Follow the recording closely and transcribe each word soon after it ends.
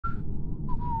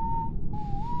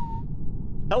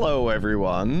Hello,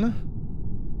 everyone.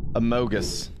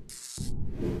 Amogus.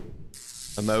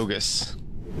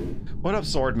 What up,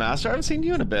 Swordmaster? I haven't seen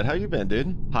you in a bit. How you been,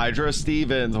 dude? Hydra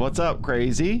Stevens. What's up,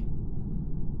 crazy?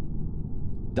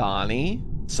 Donnie.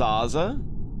 Saza.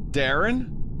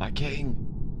 Darren. My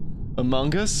king.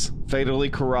 Among Us. Fatally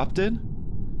Corrupted.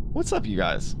 What's up, you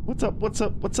guys? What's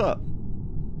up?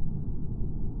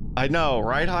 I know,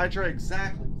 right, Hydra?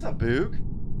 Exactly. What's up, Boog?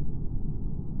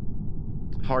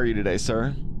 How are you today,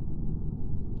 sir?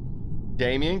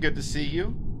 Damien, good to see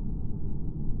you.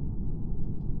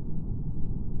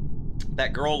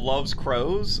 That girl loves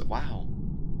crows? Wow.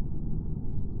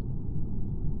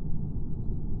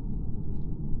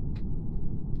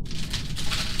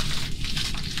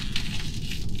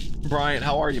 Brian,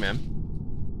 how are you, man?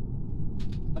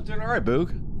 I'm doing all right,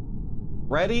 Boog.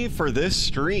 Ready for this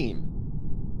stream.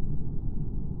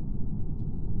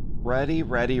 Ready.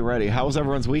 How was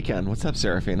everyone's weekend? What's up,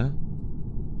 Serafina?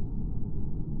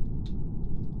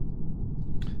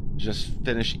 Just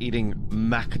finished eating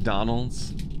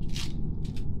McDonald's.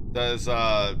 Does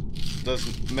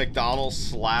McDonald's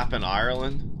slap in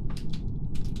Ireland?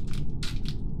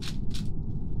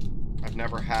 I've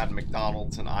never had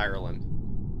McDonald's in Ireland.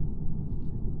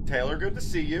 Taylor, good to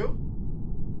see you.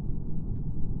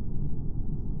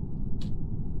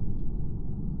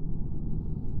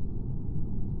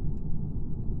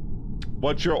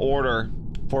 What's your order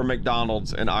for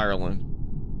McDonald's in Ireland?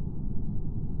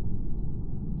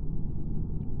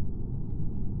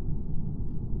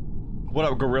 What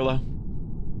up, Gorilla?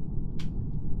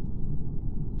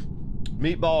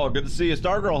 Meatball, good to see you.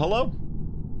 Stargirl, hello.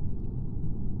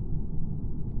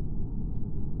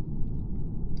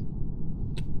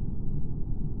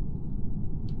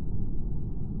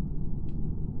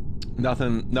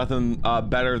 Nothing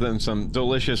better than some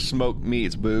delicious smoked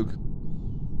meats, Boog.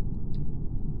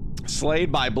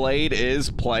 Slayed by Blade is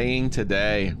playing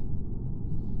today.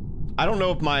 I don't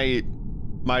know if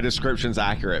my description's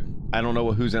accurate. I don't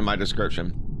know who's in my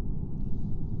description.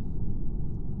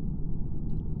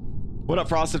 What up,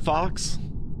 Frosted Fox?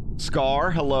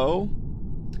 Scar, hello.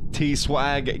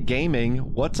 T-Swag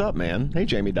Gaming, what's up, man? Hey,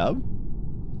 Jamie Dub.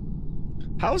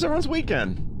 How was everyone's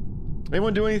weekend?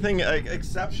 Anyone do anything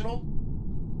exceptional?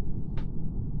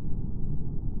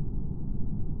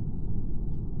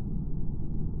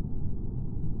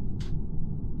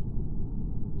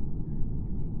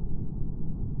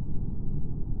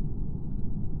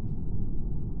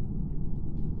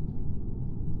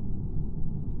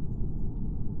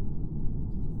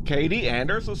 Katie,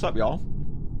 Anders, what's up, y'all?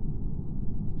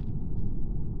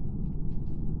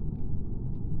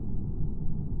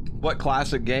 What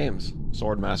classic games,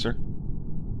 Swordmaster?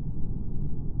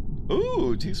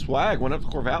 Ooh, T-Swag went up to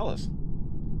Corvallis.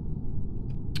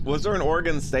 Was there an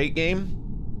Oregon State game?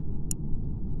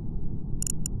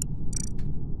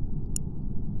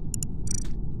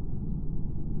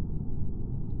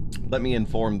 Let me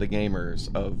inform the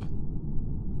gamers of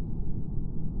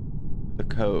the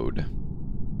code.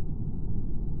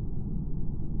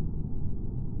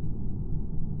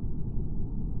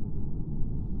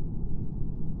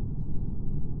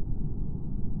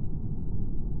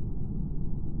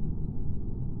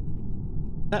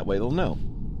 That way they'll know.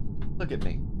 Look at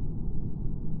me.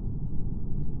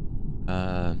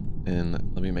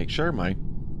 And let me make sure my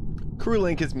crew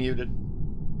link is muted.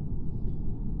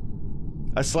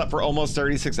 I slept for almost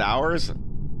 36 hours.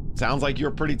 Sounds like you're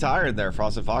pretty tired there,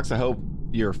 Frosted Fox. I hope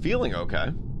you're feeling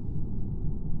okay.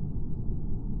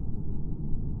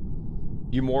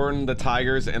 You mourn the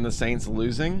Tigers and the Saints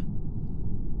losing?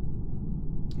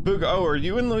 Boog, oh, are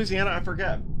you in Louisiana? I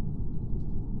forget.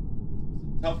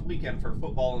 Tough weekend for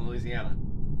football in Louisiana.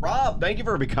 Rob, thank you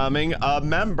for becoming a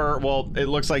member. Well, it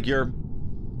looks like you're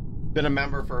been a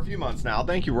member for a few months now.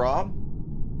 Thank you, Rob.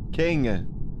 King.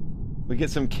 We get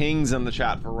some kings in the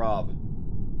chat for Rob.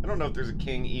 I don't know if there's a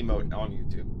king emote on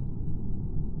YouTube.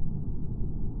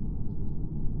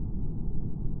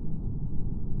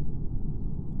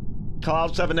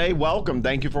 Cloud7A, welcome.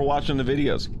 Thank you for watching the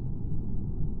videos.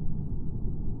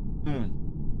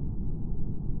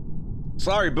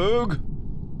 Sorry, Boog.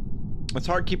 It's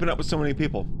hard keeping up with so many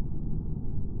people.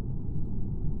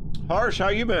 Harsh, how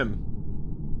you been?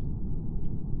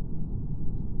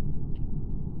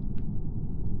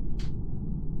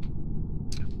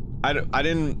 I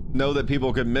didn't know that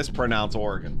people could mispronounce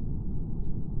Oregon.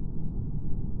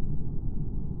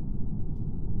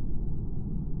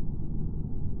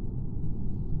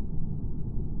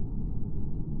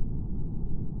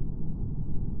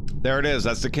 There it is.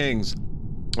 That's the Kings.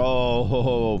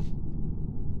 Oh,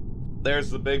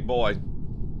 there's the big boy.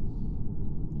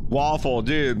 Waffle,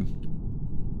 dude.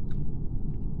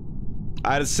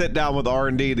 I had to sit down with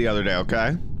R&D the other day,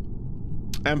 okay?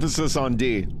 Emphasis on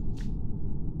D.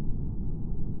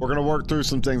 We're gonna work through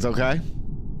some things, okay?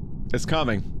 It's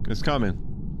coming. It's coming.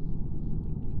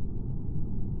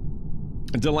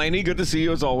 Delaney, good to see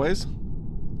you as always.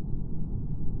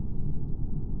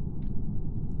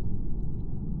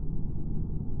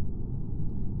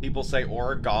 People say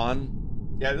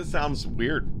Oregon. Yeah, this sounds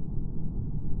weird.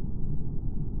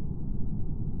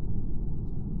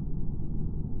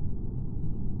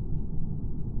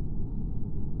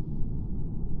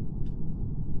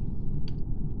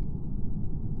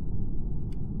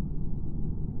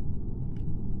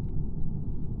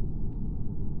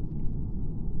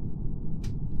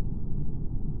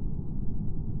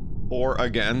 Or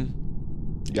again.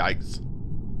 Yikes.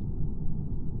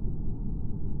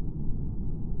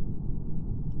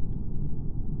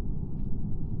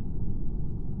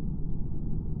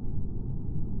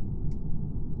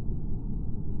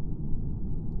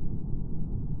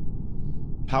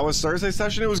 How was Thursday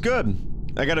session? It was good.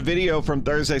 I got a video from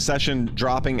Thursday session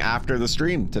dropping after the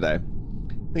stream today.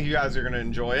 I think you guys are gonna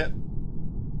enjoy it.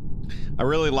 I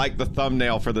really like the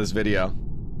thumbnail for this video.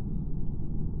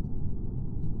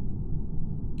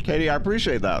 Katie, I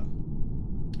appreciate that.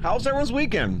 How's everyone's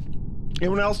weekend?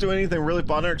 Anyone else do anything really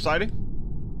fun or exciting?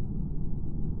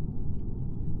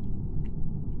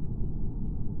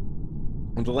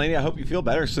 And Delaney, I hope you feel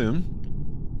better soon.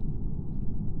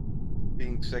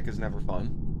 Being sick is never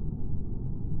fun.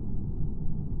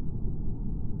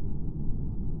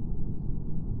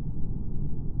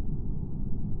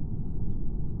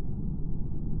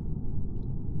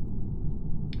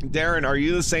 Darren, are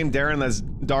you the same Darren that's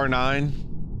Dar9?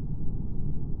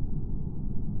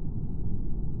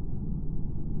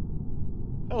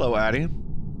 Hello, Addie.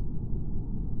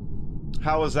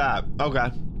 How was that? Okay.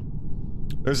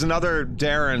 There's another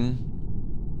Darren,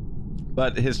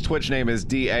 but his Twitch name is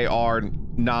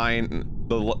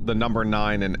DAR9, the number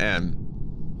 9 and N.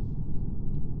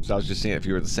 So I was just seeing if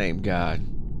you were the same guy.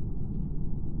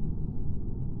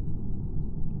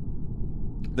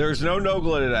 There's no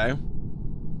Nogla today.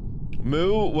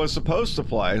 Moo was supposed to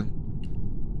play,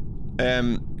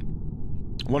 and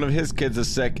one of his kids is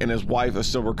sick, and his wife is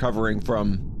still recovering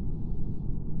from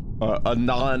a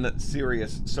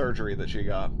non-serious surgery that she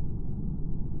got.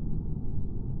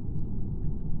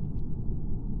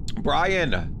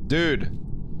 Brian, dude,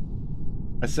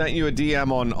 I sent you a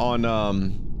DM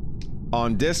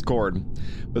on Discord,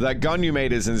 but that gun you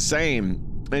made is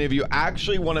insane. And if you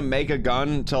actually want to make a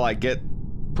gun to like get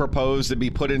proposed to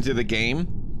be put into the game,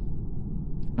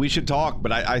 we should talk.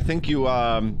 But I think you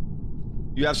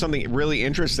you have something really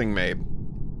interesting made.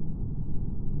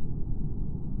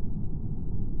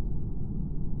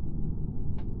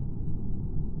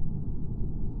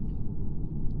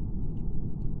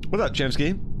 What's up,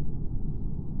 Chimsky?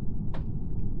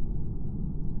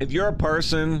 If you're a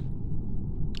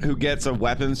person who gets a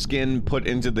weapon skin put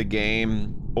into the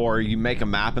game, or you make a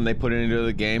map and they put it into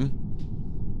the game,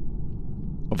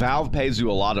 Valve pays you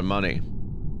a lot of money.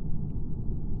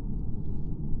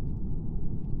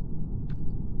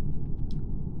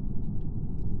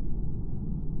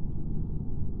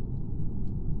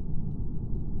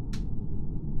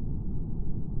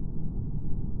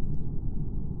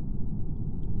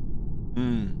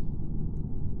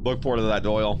 Look forward to that,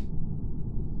 Doyle.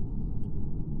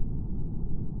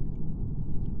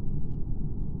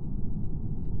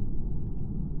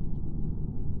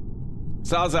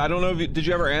 Salza, I don't know if you, did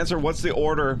you ever answer? What's the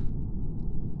order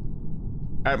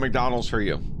at McDonald's for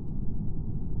you?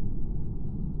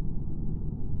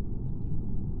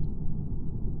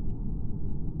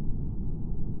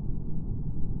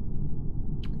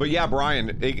 But yeah,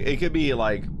 Brian, it could be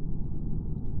like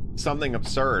something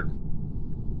absurd.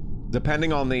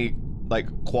 Depending on the like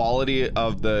quality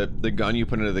of the gun you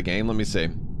put into the game. Let me see.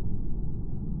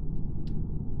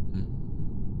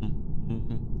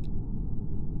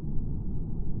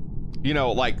 You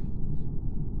know, like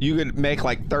you could make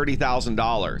like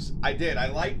 $30,000. I did. I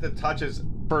like the touches.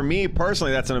 For me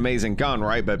personally, that's an amazing gun,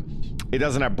 right? But it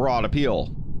doesn't have broad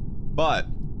appeal. But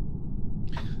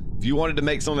if you wanted to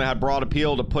make something that had broad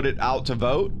appeal to put it out to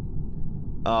vote,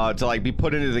 to like be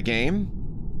put into the game,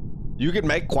 you could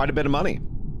make quite a bit of money.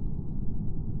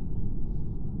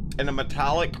 And a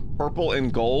metallic purple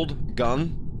and gold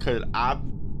gun could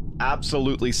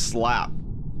absolutely slap.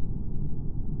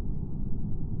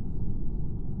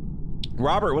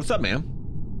 Robert, what's up, man?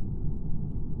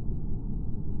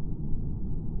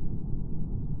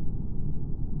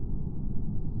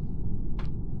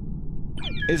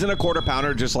 Isn't a quarter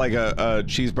pounder just like a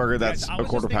cheeseburger that's a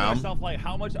quarter pound? Myself, like,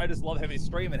 how much I just love having a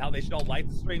stream and how they should all like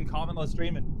the stream, comment on the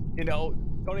stream, and you know,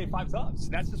 donate 5 subs.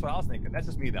 That's just what I was thinking. That's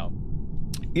just me though.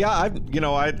 Yeah, I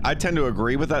tend to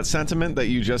agree with that sentiment that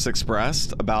you just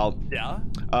expressed about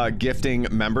gifting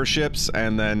memberships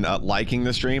and then liking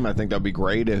the stream. I think that'd be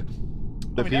great if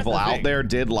the people out there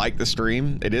did like the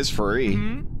stream. It is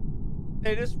free.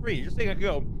 It is free. You're just saying,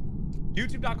 go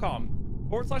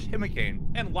youtube.com/Himicane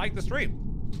and like the stream.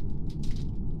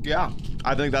 Yeah,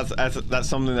 I think that's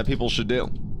something that people should do.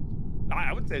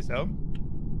 I would say so.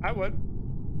 I would.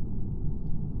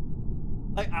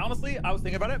 Like, honestly, I was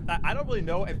thinking about it. I don't really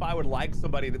know if I would like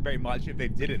somebody that very much if they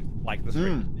didn't like the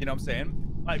stream. You know what I'm saying?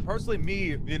 Like, personally,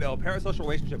 me, you know, parasocial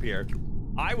relationship here,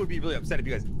 I would be really upset if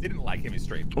you guys didn't like Himmy's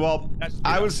stream. Well,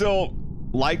 I would still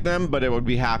like them, but it would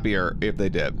be happier if they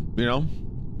did, you know?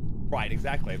 Right,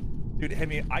 exactly. Dude,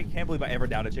 Himmy, I can't believe I ever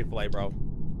doubted Chick-fil-A, bro.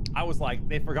 I was like,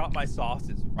 they forgot my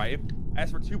sauces, right? I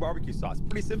asked for 2 barbecue sauce.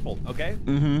 Pretty simple, okay?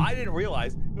 I didn't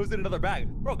realize it was in another bag.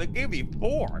 Bro, they gave me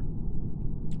 4.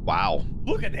 Wow.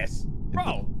 Look at this,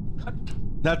 bro.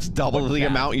 That's double the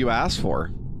amount you asked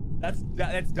for. That's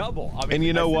double. I mean, and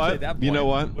you know what? You know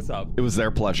what? What's up? It was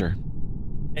their pleasure.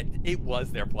 It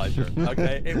was their pleasure.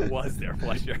 Okay, it was their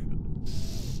pleasure.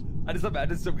 I just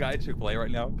imagine some guy at Chick-fil-A right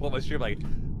now pull up my stream like.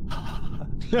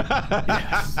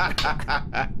 Yes.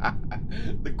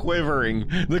 The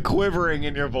quivering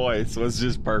in your voice was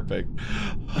just perfect.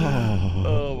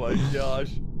 Oh my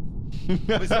gosh.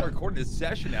 We start recording this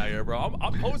session out here, bro.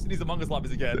 I'm posting these Among Us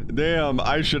lobbies again. Damn,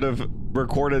 I should have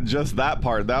recorded just that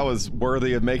part. That was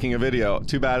worthy of making a video.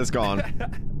 Too bad it's gone.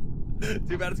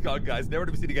 Too bad it's gone, guys. Never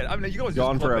to be seen again. I mean, you guys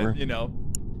gone just forever. It, you know.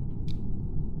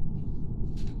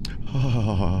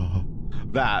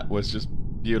 That was just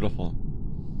beautiful.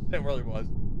 It really was.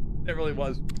 It really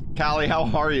was. Callie, how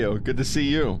are you? Good to see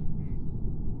you.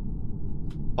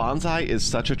 Bonsai is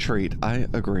such a treat. I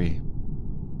agree.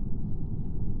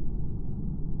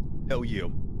 No,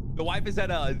 you. The wife is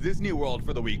at Disney World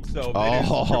for the week, so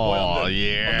on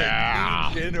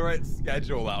the degenerate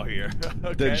schedule out here.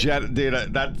 Okay?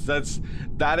 Dude,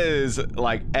 that is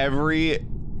like every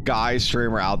guy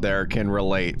streamer out there can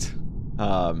relate.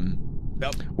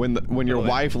 Yep. When your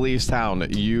wife leaves town,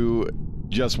 you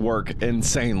just work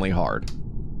insanely hard.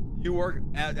 You work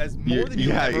as more than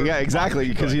you ever exactly,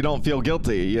 because you don't feel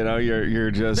guilty, you know, you're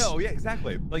just no, yeah,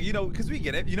 exactly, like, you know, because we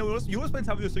get it, you know, you want to spend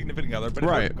time with your significant other, but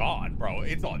it's gone, bro,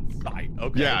 it's on site,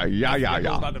 okay? Yeah. It's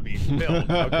about to be filled,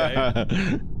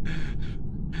 okay?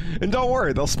 And don't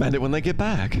worry, they'll spend it when they get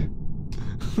back.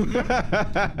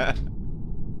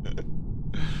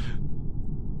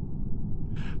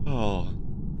 Oh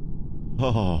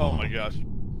my gosh.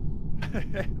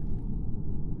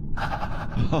 My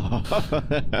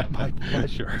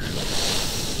pleasure.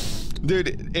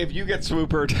 Dude, if you get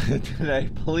swoopered today,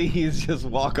 please just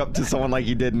walk up to someone like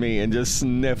you did me and just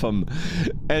sniff them.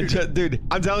 And just, dude,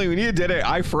 I'm telling you, when you did it,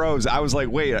 I froze. I was like,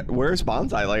 wait, where's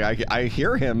Bonsai? Like, I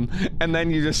hear him, and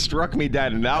then you just struck me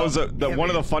dead. And that was one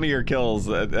of the funnier kills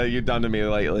that you've done to me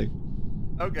lately.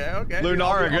 Okay.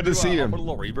 Lunara, good to see you. I'll put a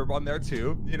little reverb on there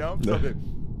too, you know? So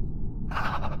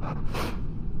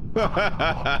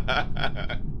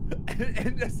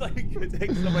and just like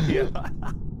take somebody out.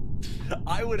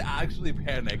 I would actually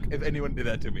panic if anyone did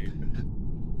that to me.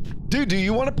 Dude, do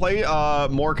you want to play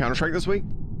more Counter-Strike this week?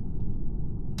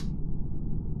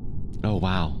 Oh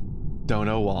wow,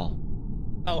 dono wall.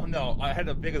 Oh no, I had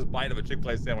the biggest bite of a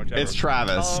Chick-fil-A sandwich ever. It's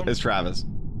Travis. It's Travis.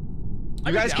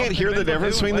 You guys can't hear the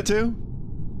difference between the two?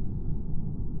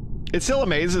 It still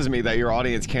amazes me that your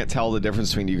audience can't tell the difference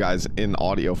between you guys in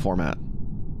audio format.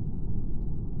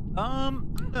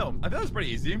 No, I thought it was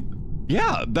pretty easy.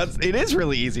 Yeah, it is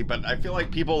really easy, but I feel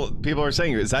like people are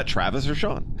saying, is that Travis or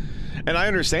Sean? And I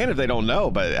understand if they don't know,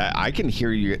 but I can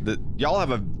hear you. Y'all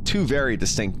have two very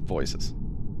distinct voices.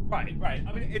 Right.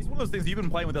 I mean, it's one of those things, you've been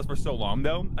playing with us for so long,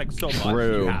 though. Like, so much,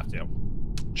 you have to.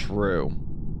 True.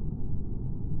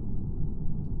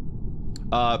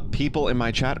 People in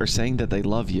my chat are saying that they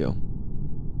love you.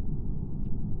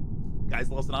 Guys,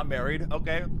 listen, I'm married,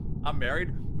 okay? I'm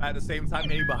married. At the same time,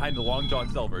 maybe behind the Long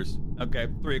John Silvers. Okay,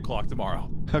 3 o'clock tomorrow.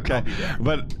 Okay,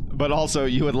 but also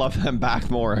you would love them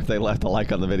back more if they left a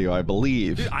like on the video, I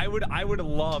believe. Dude, I would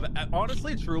love,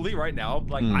 honestly, truly, right now,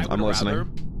 like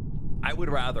I would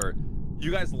rather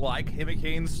you guys like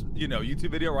Himicane's, you know,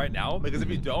 YouTube video right now, because if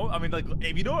you don't, I mean, like,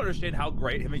 if you don't understand how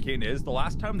great Himicane is, the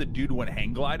last time the dude went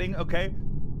hang gliding, okay,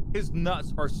 his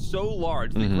nuts are so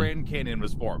large the Grand Canyon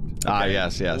was formed. Okay?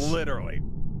 Yes. Literally.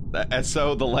 And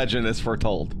so the legend is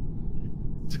foretold.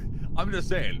 I'm just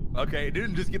saying, okay? It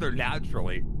didn't just get there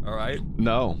naturally, all right?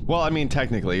 No. Well, I mean,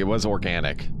 technically, it was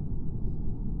organic.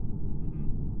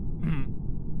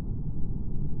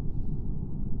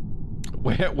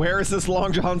 Where is this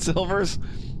Long John Silver's?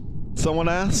 Someone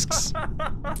asks.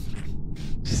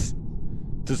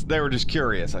 They were just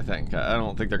curious, I think. I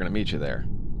don't think they're gonna meet you there.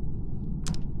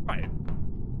 Right.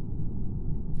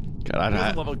 God,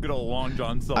 I love a good old Long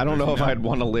John Silver's. I don't know if I'd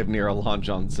want to live near a Long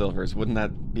John Silver's. Wouldn't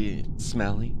that be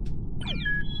smelly?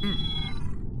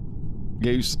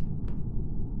 Goose.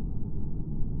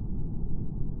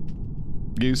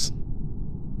 Goose.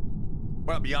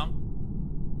 What up, young?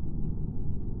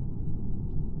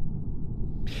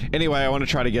 Anyway, I want to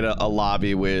try to get a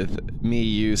lobby with me,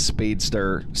 you,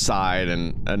 Speedster, Side,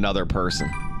 and another person.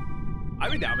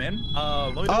 I'd be down, man.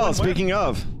 Oh, speaking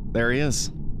of, there he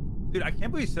is. Dude, I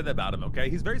can't believe you said that about him, okay?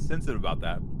 He's very sensitive about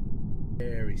that.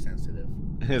 Very sensitive.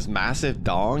 His massive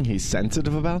dong, he's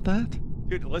sensitive about that?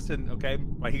 Dude, listen, okay?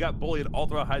 Like, he got bullied all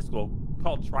throughout high school.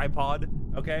 Called tripod,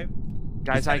 okay?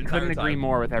 Guys, I couldn't agree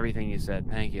more with everything you said.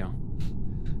 Thank you.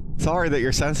 Sorry that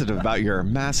you're sensitive about your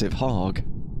massive hog.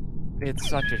 It's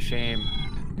such a shame.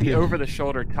 The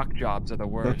over-the-shoulder tuck jobs are the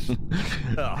worst.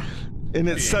 And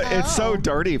it's so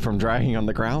dirty from dragging on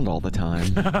the ground all the time.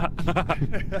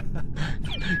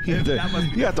 you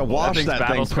have to wash that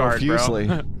thing profusely.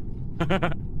 You're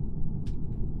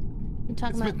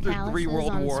talking about calluses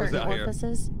on certain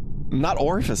orifices? Not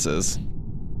orifices.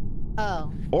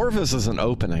 Oh. Orifice is an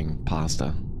opening,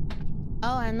 Pasta.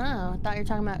 Oh, I know. I thought you were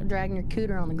talking about dragging your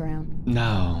cooter on the ground.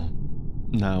 No.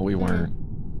 No, we weren't.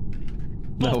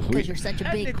 No, because you're such a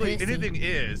big pussy. Anything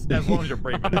is, as long as you're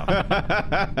brave enough.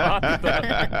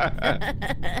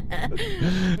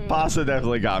 Pasta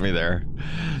definitely got me there.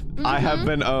 I have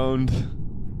been owned.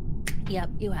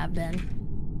 Yep, you have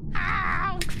been.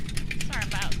 Ow! Sorry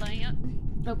about that.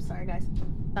 Oops, sorry guys.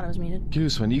 Thought I was muted.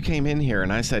 Goose, when you came in here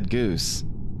and I said goose,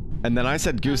 and then I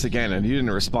said goose again and you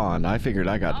didn't respond, I figured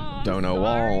I got dono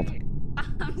walled.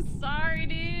 I'm sorry,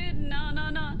 dude. No.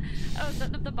 I was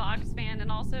setting up the box fan,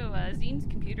 and also Zine's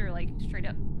computer like straight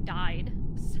up died.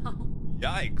 So.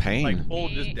 Yikes! Pain. Like full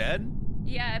just dead.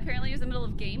 Yeah, apparently he was in the middle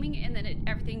of gaming, and then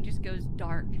everything just goes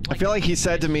dark. I feel like he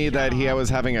said to me that he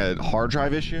was having a hard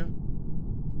drive issue.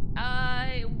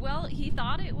 Well, he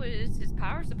thought it was his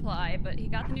power supply, but he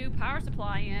got the new power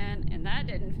supply in, and that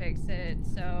didn't fix it.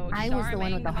 So I was the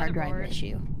one with the hard drive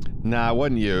issue. Nah, it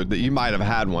wasn't you. You might have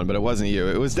had one, but it wasn't you.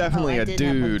 It was definitely a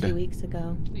dude. Have one 2 weeks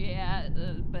ago. Yeah,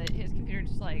 but his computer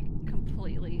just like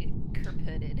completely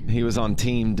kaputted. He was on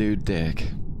Team Dude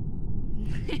Dick.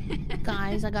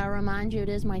 Guys, I gotta remind you, it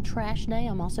is my trash day.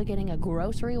 I'm also getting a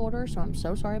grocery order, so I'm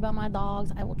so sorry about my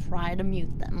dogs. I will try to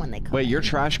mute them when they come. Wait, your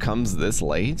trash comes this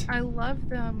late? I love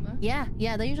them. Yeah,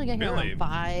 they usually get here around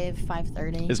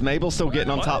 5:30. Is Mabel still getting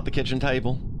on top of the kitchen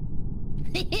table?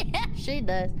 Yeah, she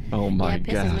does. Oh my god.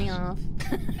 god. It pisses me off.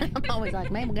 I'm always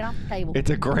like, Mabel, get off the table. It's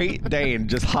a Great Dane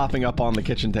just hopping up on the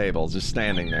kitchen table, just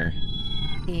standing there.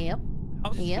 Yep.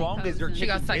 How strong is your kitchen She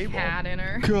got like table? cat in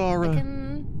her. Cara.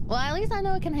 Well, at least I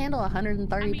know it can handle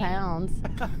 130 pounds.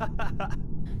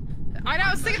 I know,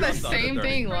 I was thinking the same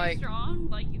thing. Like, strong.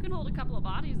 Like you can hold a couple of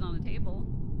bodies on the table.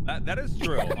 That is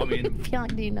true. I mean,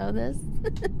 PJONK, do you know this?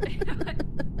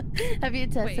 Have you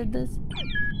tested this?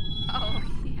 Oh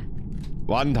yeah.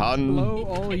 1 ton. Hello,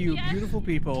 all you beautiful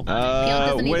people.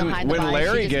 When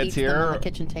Larry gets here,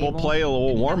 we'll play a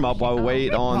little warm up while we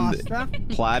wait on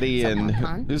Platty and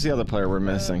who's the other player we're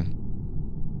missing?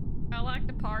 I like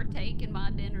to partake in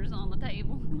my dinners on the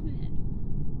table.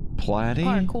 Platty?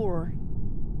 Parkour.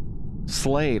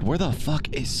 Slade. Where the fuck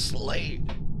is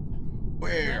Slade?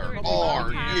 Where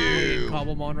are you?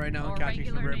 Cobblemon right now, catching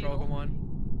some rare Pokemon.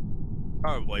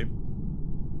 Probably.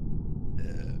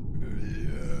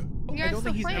 I don't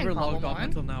think he's ever logged off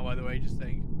until now, by the way, just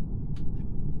saying.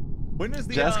 When is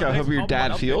the Jessica, I hope your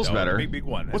dad feels better. Big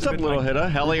one. What's up, little hitter?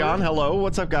 Helion, hello.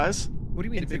 What's up, guys? What do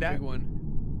you mean the big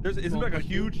one? Isn't there like a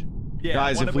huge... Yeah,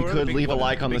 guys, if we could leave a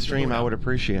like on the stream, I would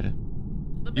appreciate it.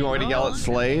 You want me to yell at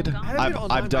Slade? I've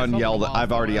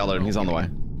already yelled at him. He's on the way.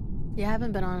 Yeah, I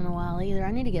haven't been on in a while either.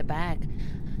 I need to get back.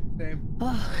 Same.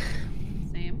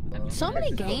 Same. So many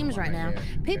games right now.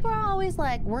 People are always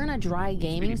like, we're in a dry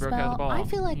gaming spell. I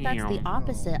feel like that's the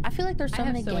opposite. I feel like there's so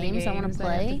many games I want to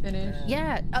play.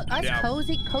 Yeah, us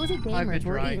cozy gamers,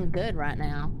 we're eating good right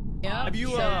now. Yeah, have you,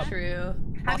 so true.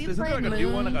 Have you isn't there played like a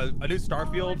new one, Moon? like a new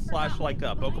Starfield / like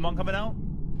Pokemon coming out?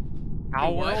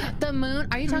 The Moon?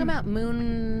 Are you talking about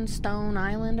Moonstone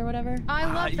Island or whatever? I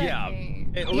love that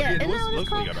game. It isn't looks that what it's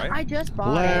called? good, right? I just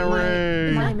bought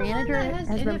Larry. it. My manager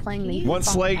has been playing these. Once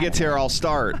Slade gets here, I'll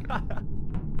start.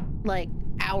 Like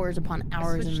hours upon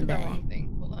hours in the day.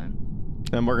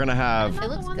 And we're gonna have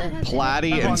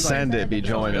Platty and Send It be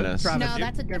joining us. No,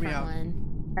 that's a different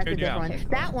one. That's a different one.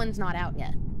 That one's not out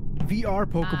yet. VR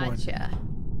Pokemon. Gotcha.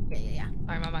 Yeah.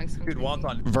 Sorry, my mic's Dude, walk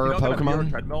on. Ver Pokemon?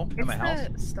 Treadmill in my house.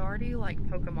 It's the Stardew like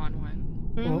Pokemon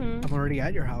one. Well, I'm already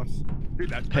at your house.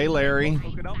 Dude, that's hey, Larry.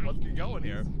 Let's get going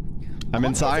here. I'm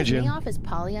inside you. Me off is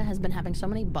Palia has been having so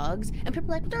many bugs, and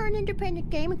people are like, they're an independent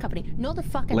gaming company. No, they're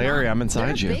fucking Larry, not. I'm inside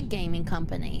they're you. a big gaming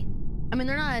company. I mean,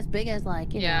 they're not as big as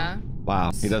like, you know.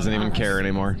 Wow, he doesn't even care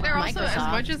anymore. They're also, as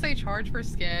much as they charge for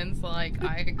skins, like,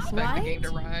 I expect the game to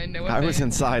run. No I was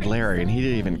inside Larry, and he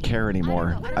didn't even care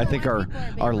anymore. I think our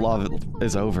love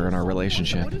is over in our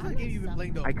relationship.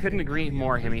 I couldn't agree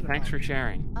more, Himmy. Thanks for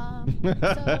sharing.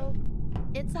 So,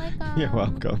 it's like, You're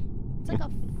welcome. It's like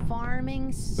a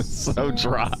farming so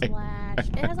dry.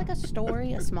 It has like a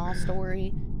story, a small story,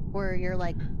 where you're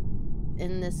like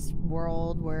in this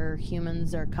world where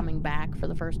humans are coming back for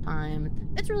the first time.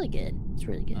 It's really good. It's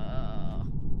really good.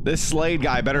 This Slade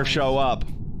guy better show up.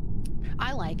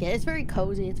 I like it. It's very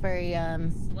cozy. It's very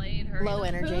Slade, hurry low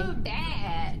energy.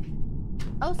 Dad.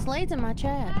 Oh, Slade's in my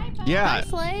chat. Yeah. Hi,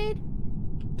 Slade.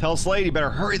 Tell Slade he better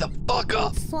hurry the fuck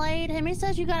up. Slade, Himmy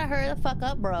says you gotta hurry the fuck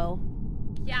up, bro.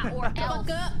 Yeah, or else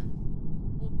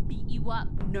we'll beat you up,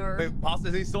 nerd. Wait, Pasta,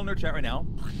 is he still in their chat right now?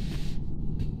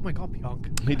 Oh my god,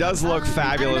 PJONK. He does look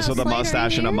fabulous with a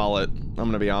mustache and a mullet. I'm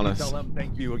gonna be honest. Tell him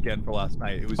thank you again for last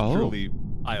night. It was truly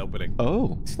eye-opening.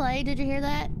 Oh. Slade, did you hear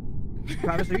that?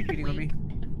 Travis, are you cheating on me?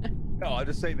 No, I'm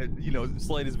just saying that, you know,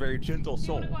 Slade is a very gentle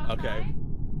soul, okay?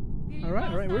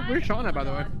 Alright. Where's Shauna, by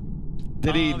the way?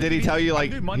 Did he tell you,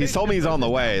 like, he's told me he's on the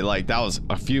way, like, that was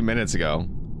a few minutes ago.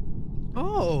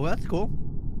 Oh, that's cool.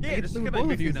 Yeah, just look at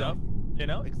both of you now. You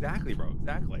know? Exactly, bro.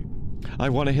 Exactly. I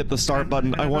want to hit the start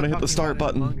button. I want to hit the start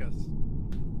button.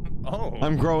 Oh.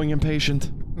 I'm growing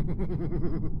impatient.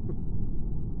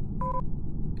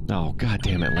 Oh, god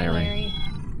damn it, Larry.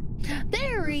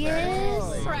 There he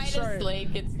is. Right as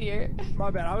Slade gets here.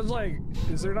 My bad. I was like,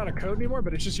 is there not a code anymore?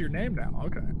 But it's just your name now.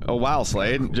 Okay. Oh, wow,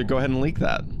 Slade. Just go ahead and leak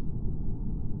that.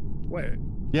 Wait.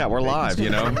 Yeah, we're live,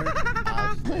 you know?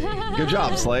 Good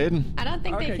job, Slade. I don't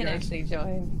think Okay, they can guys. actually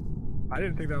join. I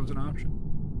didn't think that was an option.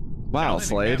 Wow,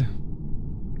 Slade.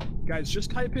 Guys, just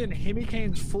type in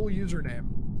Himicane's full username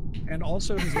and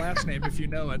also his last name if you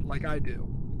know it, like I do,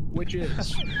 which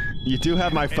is. You do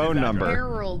have my phone number.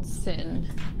 Haroldson.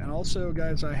 And also,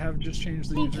 guys, I have just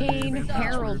changed the Himicane username.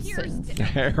 Haroldson.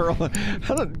 Harold.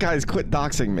 How do guys quit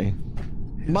doxing me?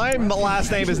 My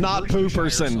last name is not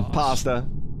Pooperson, Pasta.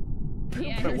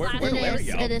 Yeah,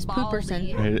 it is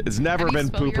Pooperson. It's never been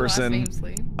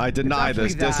Pooperson. I deny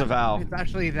this. Disavow. It's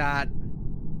actually that.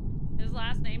 His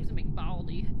last name's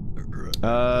McBaldy.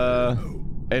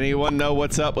 Anyone know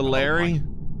what's up with Larry? He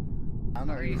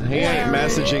ain't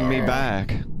messaging me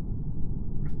back.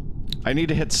 I need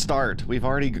to hit start. We've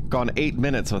already gone 8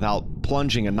 minutes without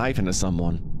plunging a knife into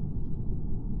someone.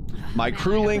 My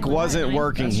crew link wasn't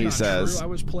working, That's he not says. True. I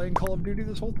was playing Call of Duty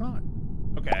this whole time.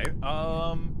 Okay.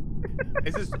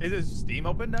 Is his Steam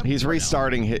open now? He's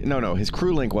restarting his, no, his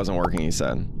crew link wasn't working, he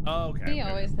said. Oh, okay. He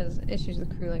always has issues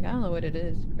with crew link. I don't know what it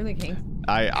is. Crew link hates.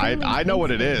 I know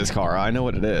what it is, Kara. I know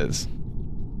what it is.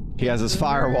 He has his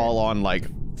firewall on like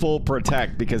full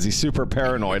protect because he's super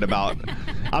paranoid about.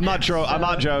 I'm not joking. I'm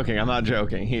not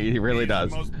joking. He really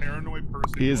does. He's the most paranoid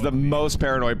person. He is the most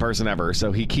paranoid person ever.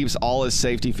 So he keeps all his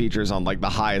safety features on like the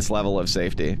highest level of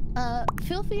safety.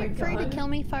 Feel free to kill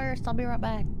me first. I'll be right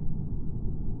back.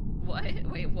 What?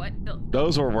 Wait, what?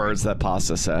 Those were words that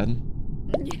Pasta said.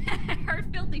 Her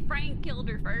filthy Frank killed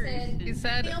her first. He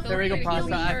said, There we go,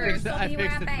 Pasta. I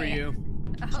fixed it for you.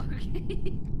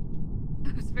 Okay.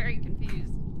 I was very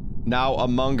confused. Now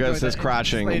Among Us is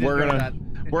crashing. We're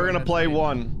gonna play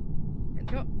one.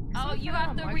 Oh, you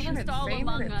have to reinstall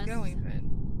Among Us.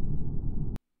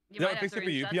 Is that fixed it for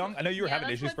you, Pyong? I know you were having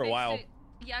issues for a while.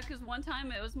 Yeah, because one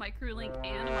time it was my crew link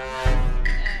and Among Us.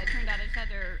 It turned out I just had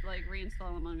to like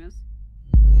reinstall Among Us.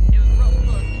 It was real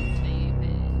fucking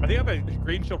stupid. I think I have a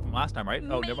green shield from last time, right?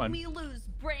 Oh, never mind. Made me lose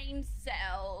brain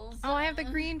cells. Oh, I have the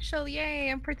green shield.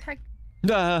 Yay, I'm protected.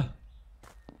 Duh.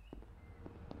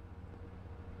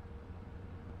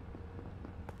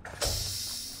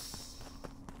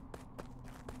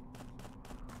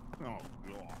 Oh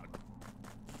god.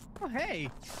 Oh hey.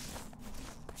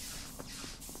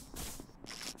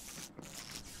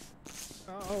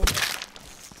 Uh-oh.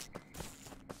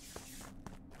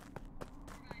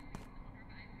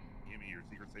 Give me your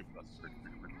secret safe with us.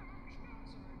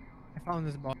 I found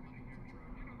this ball.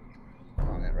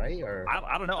 On it, right? Or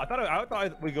I don't know. I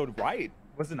thought we go right.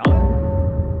 Was it not?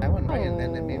 I went right and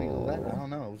then it made me go left. I don't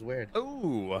know. It was weird.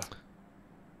 Ooh.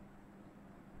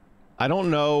 I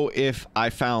don't know if I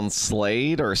found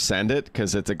Slade or Send It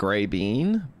because it's a gray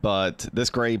bean, but this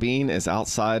gray bean is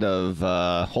outside of,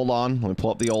 hold on, let me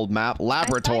pull up the old map,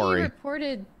 laboratory. I thought you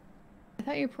reported I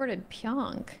thought you reported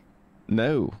PJONK.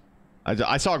 No.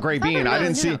 I saw a gray bean. I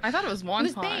didn't see. I thought it was wonton.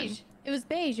 It was beige. It was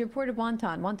beige. You reported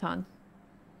wonton.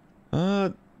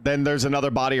 Then there's another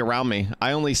body around me.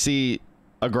 I only see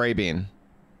a gray bean.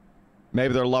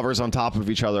 Maybe they're lovers on top of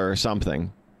each other or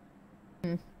something.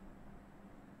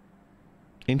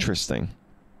 Interesting.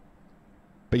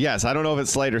 But yes, I don't know if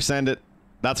it's Slate or Send It.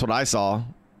 That's what I saw.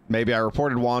 Maybe I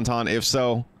reported wonton. If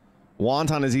so,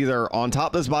 wonton is either on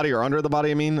top of this body or under the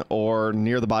body, I mean, or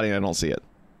near the body and I don't see it.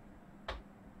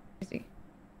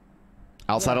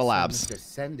 Outside of labs.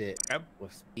 Send It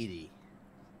with Speedy.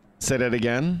 Say that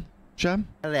again, Shab?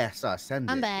 I saw Send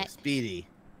It. I'm back. With Speedy.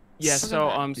 Yeah,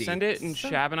 so Send It and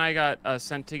Shab and I got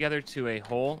sent together to a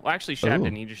hole. Well, actually, Shab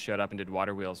didn't. He just showed up and did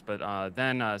water wheels. But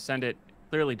then Send It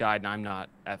clearly died, and I'm not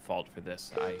at fault for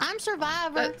this. I'm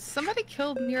survivor. Somebody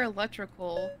killed near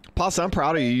electrical. Pasta, I'm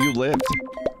proud of you. You lived.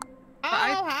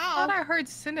 I thought I heard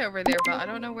Sin over there, but I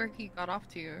don't know where he got off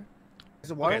to. Does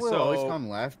the water wheel always come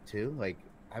left too? Like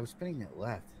I was spinning it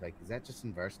left. Like is that just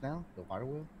inverse now? The water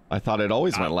wheel? I thought it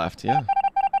always went left. Yeah. It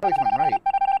always went right.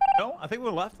 No, I think we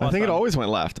went left. I think it always went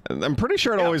left. I'm pretty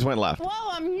sure it always went left. Whoa,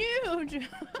 I'm huge.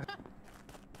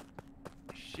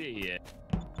 Shit.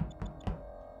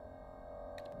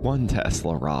 1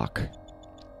 Tesla rock.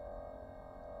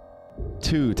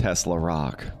 2 Tesla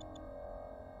rock.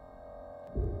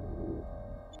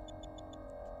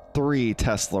 3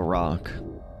 Tesla rock.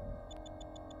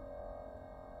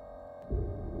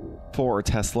 4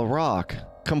 Tesla rock.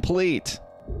 Complete.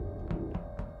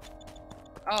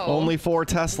 Oh. Only 4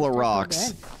 Tesla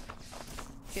rocks.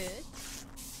 Good.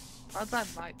 How's that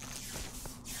vibe?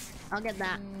 I'll get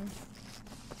that.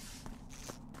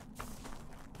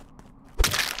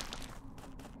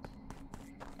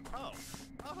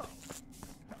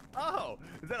 Oh,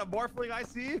 is that a morphling I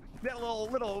see? That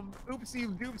little oopsie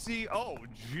doopsie. Oh,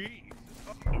 jeez.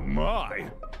 Oh, my.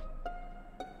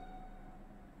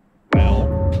 Well.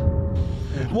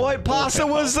 What? Pasta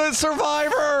was the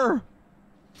survivor!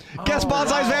 Guess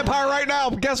Bonsai's vampire right now!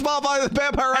 Guess Bonsai's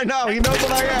vampire right now! He knows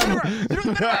what I am!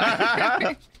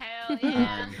 Hell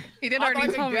yeah. He did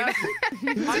already tell me that.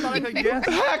 I thought I could guess.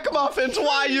 Heck muffins,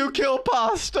 why you kill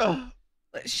Pasta?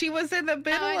 She was in the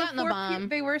middle got of the bomb.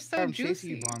 They were so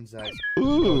juicy.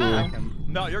 Ooh.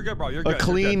 No, you're good, bro. You're good. A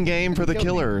clean game for the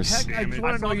killers. Heck, I just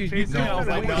want to know you.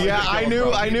 Yeah,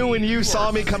 I knew when you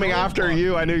saw me coming after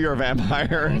you, I knew you were a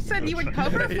vampire. You said you would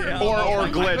cover for me. Or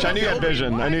glitch. I knew you had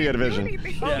vision. I knew you had vision.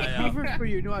 Cover for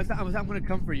you. No, I'm gonna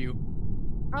come for you.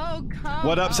 Oh, come.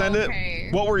 What up, Send It?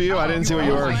 What were you? I didn't see what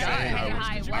you were.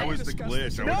 I was the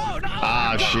glitch. No.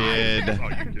 Ah, shit. Oh,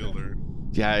 you killed her.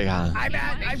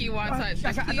 Yeah. He wants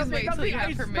us. Please wait till you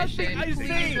have permission.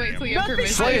 Please wait till you have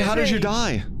permission. Slade, how did you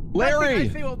die? Larry! I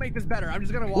say will make this better. I'm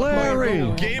just gonna walk Larry!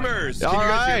 Gamers! All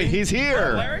right, he's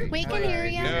here. We can hear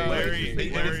you. No, Larry.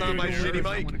 It's not my shitty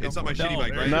mic. It's not my shitty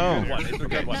mic, right? No. No,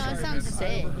 it sounds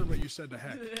sick. What you said to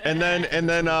heck. And then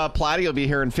Platty will be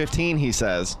here in 15, he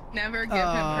says. Never give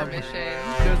him permission.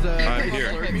 I'm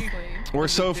here. We're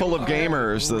so full of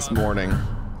gamers this morning.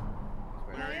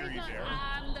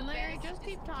 Larry, just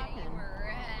keep talking.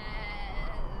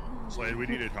 Slade, we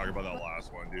need to talk about that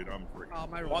last one, dude. I'm freaking. Oh,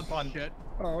 my One fun shit.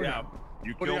 Oh, Yeah.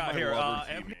 You What do killed you got my here? lover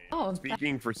Anthony? teammate.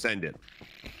 Speaking for Send It.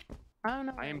 I don't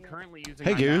know. I am currently using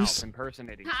Hey, my Goose. mouth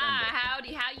impersonating Send It.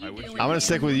 Howdy, how you doing? I'm gonna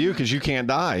stick with you because you can't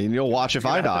die, and you'll watch if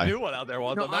I die. New one out there,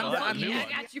 Walter. No, I'm I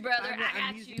got you, brother.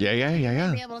 I got you.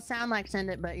 Yeah. Be able to sound like Send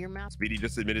It, but your mouth. Speedy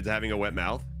just admitted to having a wet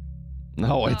mouth.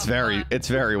 No, it's very wet. It's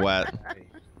very wet.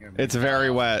 It's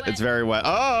very wet.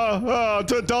 Oh,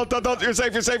 don't. You're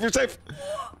safe.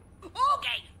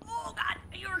 Okay. Oh God,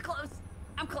 you were close.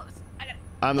 I'm close.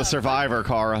 I'm the survivor,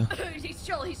 Kara. He's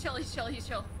chill.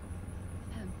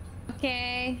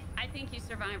 Okay. I think he's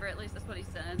survivor. At least that's what he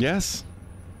said. Yes.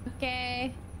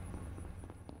 Okay.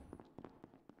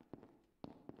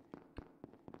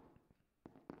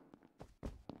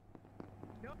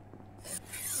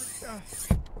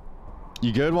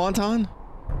 You good, Wonton?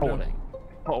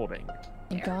 Holding.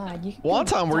 God, you.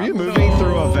 Wonton, were you moving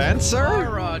through a vent, sir?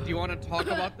 Laura, do you want to talk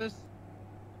about this?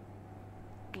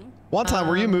 Wonton,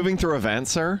 were you moving through a vent,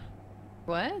 sir?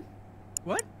 What?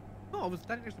 What? No, I was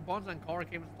standing next to Bonsai and Kara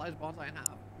came and sliced Bonsai in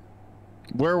half.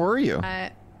 Where were you?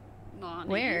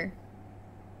 Where?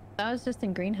 I was just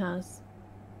in greenhouse.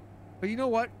 But you know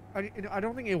what? I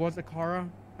don't think it was a Kara.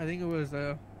 I think it was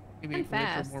a. Maybe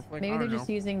fast. Maybe they're just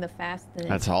using the fast thing.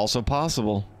 That's also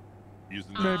possible.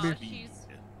 Using Maybe.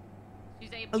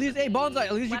 At least, hey, Bonsai,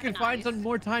 at least you can find some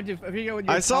more time to figure out what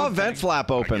you're I saw a vent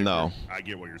flap open, though. I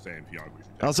get what you're saying, PJONK.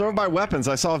 I was over by weapons.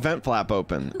 I saw a vent flap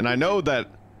open, and I know that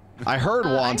I heard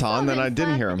Wonton, then I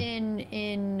didn't hear him.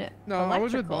 In No, I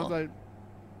was with electrical. Bonsai.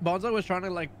 Bonsai was trying to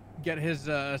like get his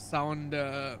sound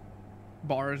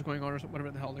bars going on or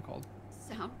whatever the hell they're called.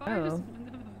 Sound bars? Oh.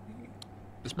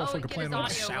 This motherfucker playing on a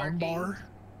sound bar.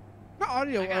 Not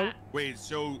audio. Wait,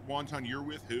 so Wonton, you're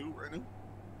with who right now?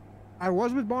 I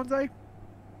was with Bonsai.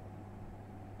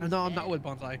 No, I'm not with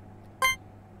Bonsai. Oh.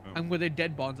 I'm with a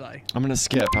dead Bonsai. I'm gonna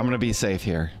skip. I'm gonna be safe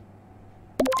here.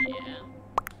 Yeah.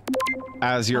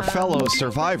 As your fellow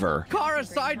survivor. Kara,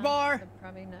 sidebar!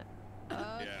 Probably not.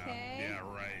 Okay. Yeah,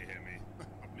 right, Hemi.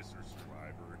 Mr.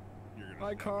 Survivor. You're gonna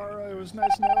Hi, Kara. It was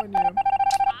nice knowing you.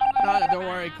 Don't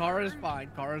worry. Kara's fine.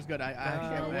 Kara's good.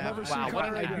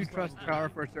 I do trust Kara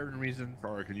for certain reasons.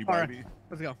 Kara, can you buy me?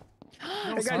 Let's go.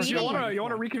 Hey guys, you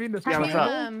wanna reconvene this? Yeah, what's up?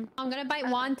 I'm gonna bite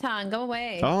Wonton. Go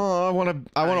away. Oh,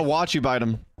 I wanna watch you bite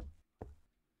him.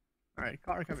 All right,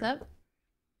 Kara, come What's up?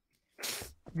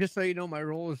 Just so you know, my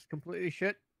role is completely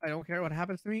shit. I don't care what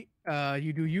happens to me.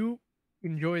 You do you.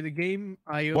 Enjoy the game.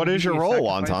 What is your role,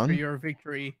 Wonton? For your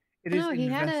victory. It is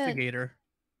investigator.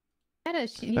 I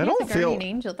don't feel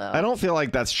angel though. I don't feel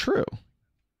like that's true.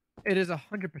 It is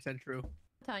 100% true.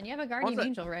 Wonton, you have a guardian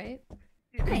angel, right?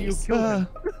 You killed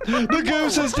him. The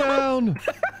goose is down.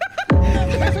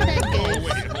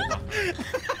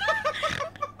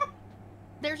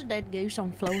 There's a dead goose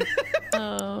on the floor.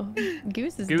 Oh,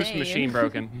 goose is Goose Dave. machine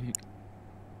broken.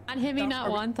 Not Himmy,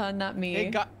 not Wonton, not me. Hey,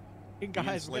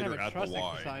 guys, we're Slater gonna have a at the trust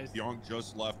Y. exercise. PJONK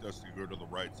just left us to go to the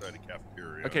right side of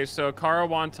cafeteria. Okay, so Kara,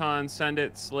 Wonton, Send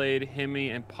It, Slade, Himmy,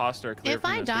 and Imposter clear If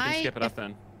from I this. die, we can skip it up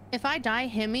then. If I die,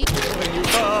 Himmy.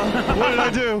 What did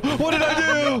I do? What did I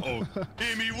do?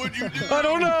 Himmy, what'd you do? I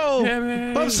don't know.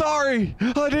 Himmy. I'm sorry.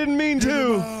 I didn't mean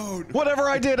to. Whatever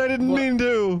I did, I didn't mean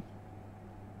to.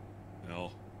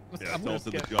 No. Yeah, fell to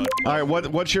the gut. All right,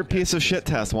 what's your piece of shit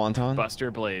test, Wonton?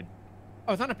 Buster Blade.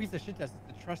 Oh, it's not a piece of shit test.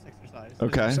 It's a trust exercise.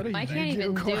 Okay. I can't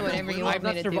even do whatever you want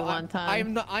me to do one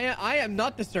time. I am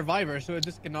not the survivor, so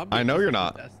this cannot be. I know you're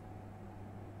not.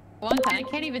 One time, I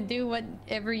can't even do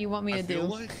whatever you want me to do.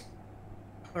 Like,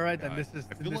 all right, then this is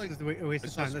a waste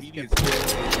of time. Let's get.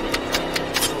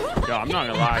 Yo, I'm not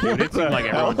gonna lie, dude. It seems like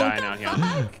everyone dying out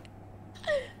here.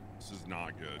 This is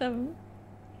not good.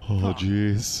 Oh,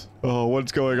 jeez. Oh,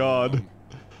 what's going on?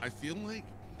 I feel like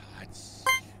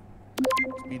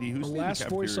Speedy, who's the last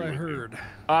voice I heard.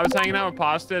 I was hanging out with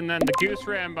Pasta, and then the goose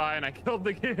ran by, and I killed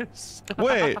the goose.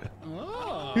 Wait.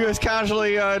 Oh. You guys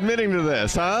casually admitting to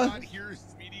this, huh? I hear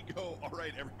Speedy go, all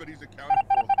right, everybody's accounted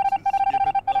for. Let's just skip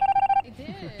it up.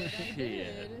 I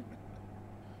did.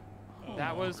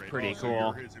 That was great. pretty Also,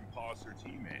 cool. You're his imposter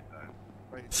teammate, then.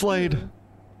 Right. Slade.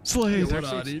 Slade.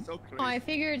 Oh, I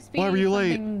figured Speedy. Why were you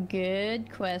late?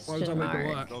 Good question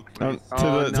mark. To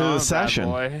the session.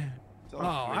 Boy. Oh,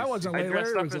 I wasn't late. I dressed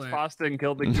Larry up was as late. Pasta and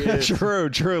killed the kids.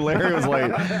 True. Larry was late.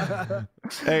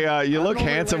 Hey, you look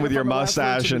handsome with your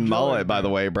mustache and mullet, by the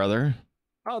way, brother.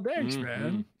 Oh, thanks,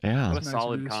 man. Yeah. What a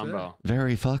solid combo.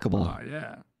 Very fuckable. Oh,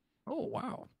 yeah. Oh,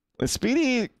 wow. Is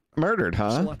Speedy murdered,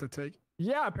 That's a huh? lot to take.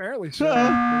 Yeah, apparently so.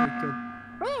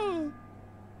 Oh.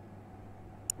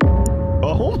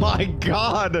 Oh my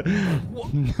God!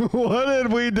 What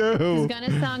did we do? It's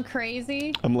gonna sound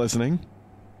crazy. I'm listening.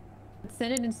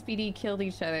 Senate and Speedy killed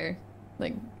each other,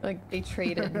 like they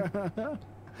traded.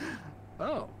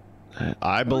 Oh.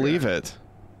 I believe it.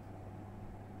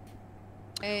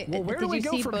 Well, where do did we you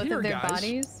go see from both here, of their guys?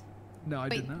 bodies? No, I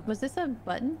Wait, did not. was this a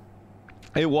button?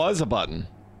 It was a button.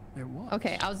 It was.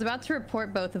 Okay, I was about to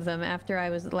report both of them after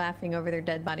I was laughing over their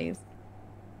dead bodies.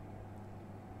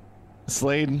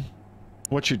 Slade,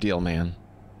 what's your deal, man?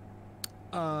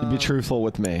 Be truthful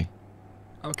with me.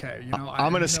 Okay, you know,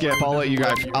 I'm gonna skip. I'll let you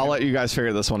guys. I'll let you guys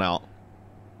figure this one out.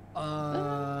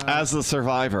 As the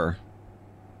survivor.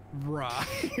 Right.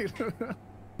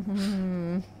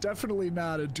 Definitely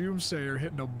not a doomsayer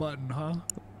hitting a button,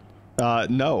 huh?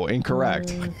 No,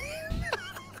 incorrect.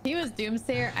 He was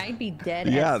doomsayer. I'd be dead.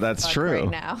 Yeah, as that's fuck true. Right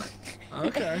now.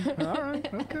 Okay. All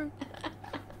right. Okay.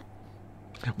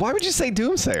 Why would you say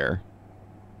doomsayer?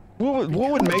 What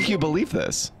would make you believe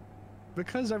this?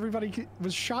 Because everybody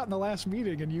was shot in the last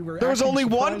meeting, and you were. There was only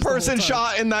one person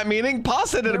shot in that meeting.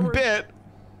 Pasta did a bit.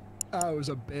 Oh, it was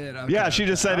a bit. Okay. Yeah, she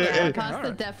just said it.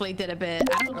 Pasta definitely did a bit.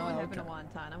 I don't know what happened to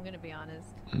Wonton. I'm gonna be honest.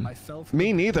 I fell for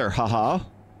Me neither. Haha.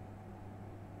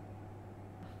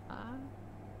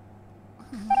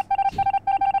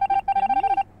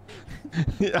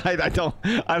 I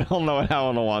don't know how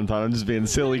on a wonton. I'm just being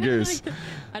silly goose.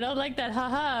 I don't like that.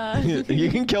 Haha. You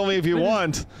can kill me if you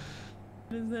want.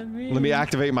 What does that mean? Let me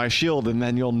activate my shield, and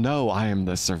then you'll know I am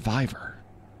the survivor.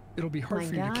 It'll be hard My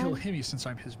for you to kill God. him since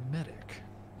I'm his medic.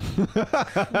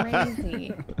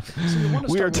 Crazy.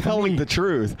 We are telling the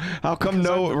truth. How come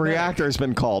no reactor has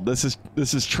been called? This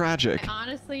is tragic. I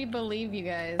honestly believe you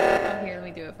guys. Oh, here, let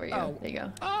me do it for you. There you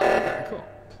go. Oh, okay, cool.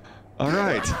 All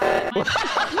right.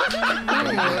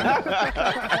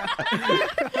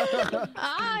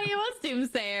 You was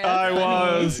doomsayer. I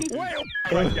was.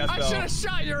 I should have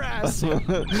shot your ass.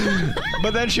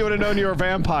 But then she would have known you were a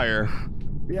vampire.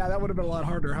 Yeah, that would have been a lot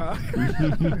harder, huh?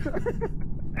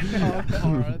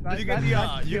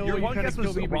 Your one guess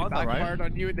was Bonsai, right?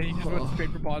 On you, and then you just went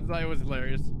straight for Bonsai. It was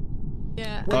hilarious.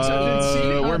 Yeah.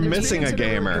 We're missing a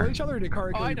gamer.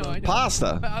 I know.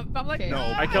 Pasta. I'm like,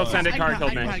 no. I killed Sendit. Car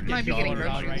killed me. Might be getting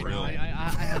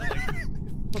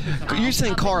You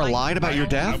saying Car lied about your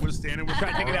death? I was standing with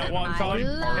trying to take it out one time,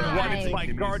 and one is my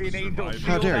guardian angel.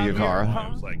 How dare you, Car? I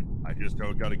was like, I just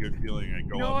got a good feeling. I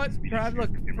go. You know what, Brad? Look,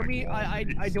 for me, I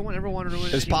don't ever want to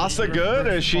ruin. Is Pasta good?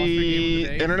 Is she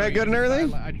internet good and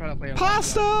everything? I try to play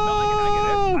Pasta. No,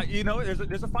 I get it. You know,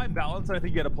 there's a fine balance, and I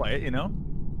think you got to play it. You know.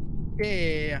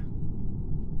 Yeah.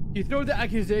 You throw the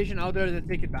accusation out there, then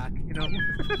take it back. You know.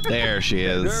 There she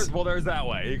is. There's that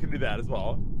way. You can do that as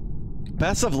well.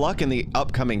 Best of luck in the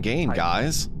upcoming game,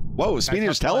 guys. Whoa, Speedy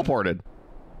just teleported.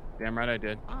 Damn right I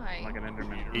did. Like an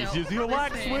Enderman. He's using a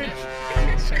lag switch.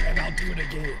 I'll do it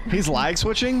again. He's lag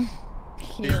switching?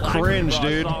 Cringe,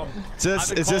 dude. Is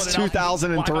this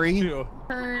 2003?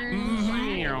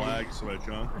 Lag switch,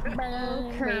 huh?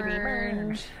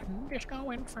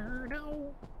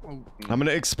 I'm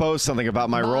gonna expose something about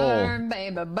my role.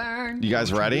 You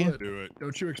guys ready? Do it.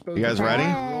 Don't you expose? You guys ready?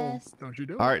 Don't you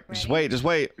do it? All right, just wait.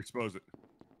 Expose it.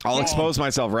 I'll expose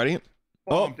myself. Ready?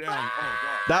 Oh, Down. Oh, God.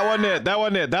 that wasn't it. That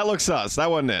wasn't it. That looks sus. That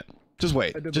wasn't it. Just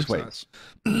wait. Just wait.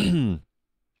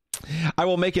 I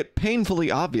will make it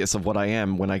painfully obvious of what I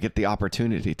am when I get the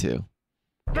opportunity to.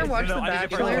 Ever watched The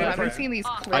Bachelor? Have you seen these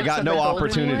clips? I got no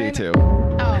opportunity to.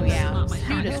 Oh yeah,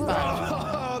 cute as fuck.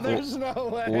 Oh, there's no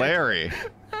way. Larry.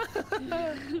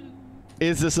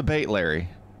 Is this a bait, Larry?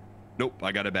 Nope,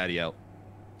 I got a baddie out.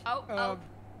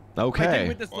 Okay. I did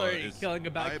witness Larry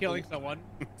killing someone.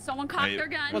 Someone cocked their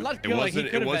gun. Well, not killing.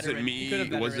 It wasn't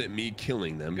me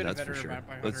killing them. That's for sure.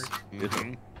 Let's.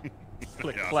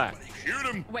 Click clack. Shoot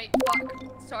him. Wait, fuck.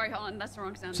 Sorry, hold on. That's the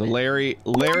wrong sound. So Larry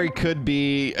could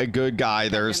be a good guy.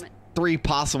 There's 3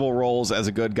 possible roles as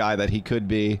a good guy that he could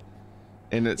be.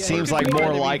 And it seems like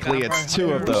more likely it's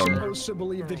 2 of them. I'm supposed to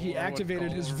believe that he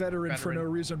activated his veteran for no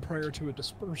reason prior to a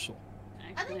dispersal.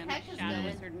 Actually, I'm a Shadow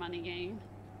Wizard Money Gang.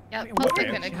 Yep,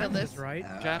 we're gonna kill this. Right?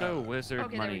 Shadow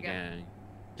Wizard Money Gang.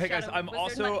 Hey guys, I'm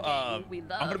also I'm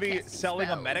gonna be selling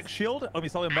a medic shield. I'll be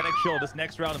selling a medic shield this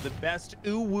next round of the best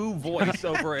ooh-woo voice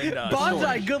over in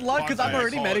Bonsai, good luck, because I'm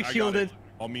already medic shielded.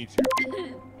 I'll meet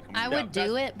you. I would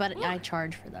do it, but I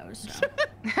charge for those. So.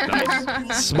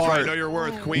 Nice. Smart. Know your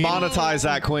worth, queen. Monetize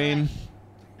that, queen.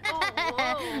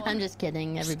 I'm just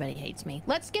kidding. Everybody hates me.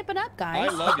 Let's skip it up, guys.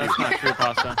 I love you. That's not true,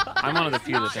 Pasta. I'm one of the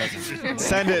few that doesn't.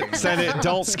 Send it.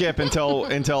 Don't skip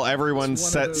until everyone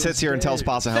sits here and tells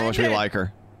Pasta how much we like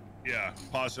her. Yeah,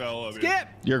 Pasta, I love you. Skip.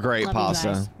 You're great, Love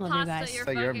Pasta. You guys.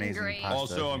 You're amazing, great. Pasta.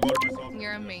 Also, I'm voting myself.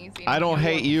 You're amazing. I don't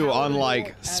hate you,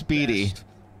 unlike Speedy.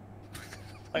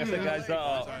 Like I said, guys,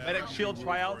 medic shield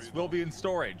tryouts will be in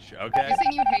storage. Okay. You're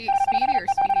saying you hate Speedy or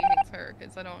Speedy hates her?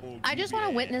 Because I don't. I just want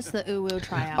to witness the ooh-woo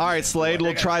tryout. All right, Slade,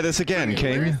 we'll try this again,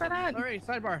 King. All right,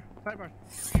 sidebar.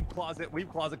 Weave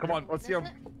closet. Come on, let's see him.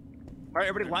 All right,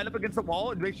 everybody, line up against the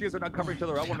wall and make sure you guys are not covering each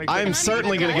other up. I'm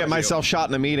certainly going to get myself shot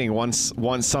in a meeting once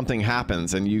something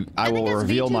happens, and I will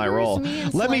reveal my role.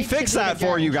 Let me fix that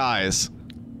for you guys.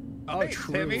 Oh,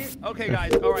 Timmy? Okay,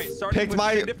 guys. All right, starting with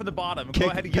Send It from the bottom. Go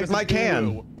ahead and pick my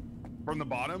can. From the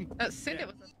bottom? Send it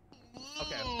with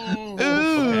Okay. Ooh.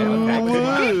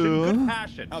 Good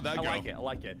passion. How'd that go? I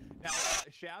like it. Now,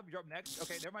 Shab, you're up next.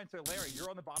 Okay, never mind. So, Larry, you're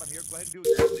on the bottom here. Go ahead and do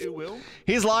it. Ooh-woo.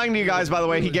 He's lying to you guys, by the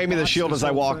way. He gave me the shield as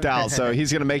I walked out, so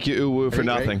he's going to make you ooh-woo for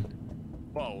nothing.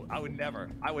 Whoa, I would never.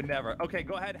 Okay,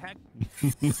 go ahead, Hank.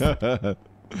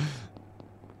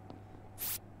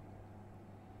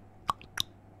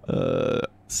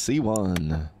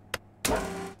 C1.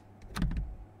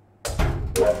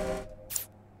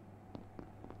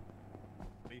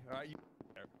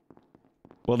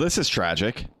 Well, this is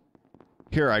tragic.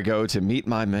 Here I go to meet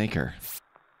my maker.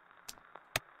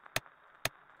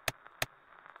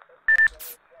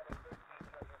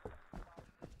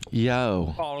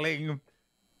 Yo. Falling.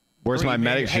 Where's my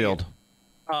medic shield?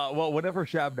 Well, whenever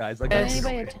Shab dies, like I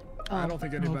don't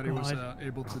think anybody was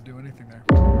able to do anything there.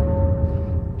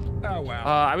 Oh wow.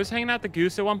 I was hanging out the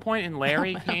Goose at one point, and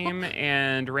Larry came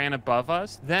and ran above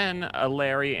us. Then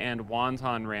Larry and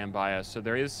Wonton ran by us. So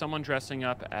there is someone dressing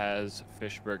up as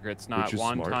Fishburger. It's not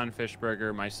Wonton,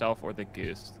 Fishburger, myself, or the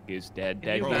Goose. Goose dead.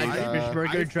 Dead.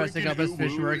 Fishburger dressing up as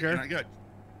Fishburger.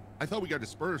 I thought we got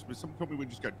dispersed, but some told me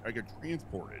I got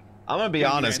transported. I'm gonna be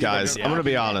honest, guys. I'm gonna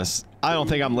be honest. I don't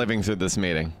think I'm living through this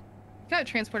meeting. You got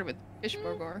transported with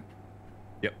Fishburger.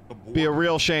 Yep. Be a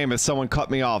real shame if someone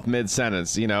cut me off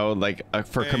mid-sentence, you know, like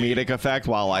for comedic effect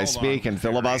while I speak and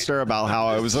filibuster about how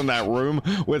I was in that room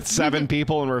with 7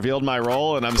 people and revealed my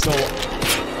role, and I'm still...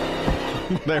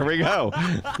 There we go.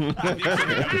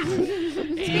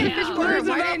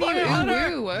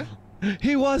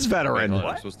 He was veteran.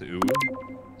 I'm supposed to ooh.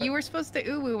 You were supposed to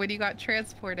ooh when you got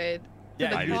transported.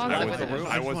 Yeah,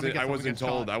 I wasn't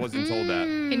told that.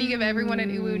 Can you give everyone an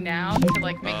ooh now to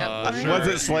like make up for it? Was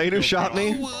it Slade who shot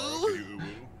me?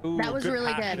 That was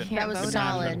really good. That was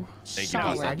solid.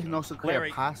 Solid. I can also clear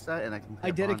pasta, and I can.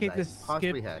 I dedicate this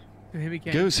skip to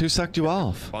Himicane. Goose, who sucked you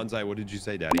off? Bonsai, what did you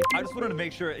say, Daddy? I just wanted to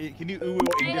make sure. Can you ooh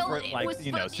in different like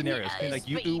scenarios? Can like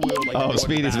you ooh like? Oh,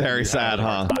 Speedy's very sad,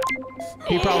 huh?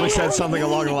 He probably said something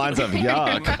along the lines of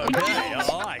yuck. Okay, I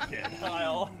like it.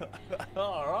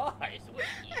 All right.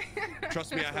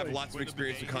 Trust me, I have lots of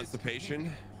experience with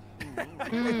constipation.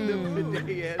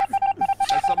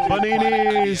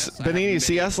 Benini,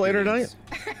 see us later tonight?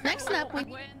 Next up, we...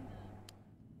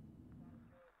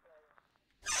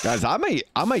 Guys, I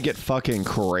might get fucking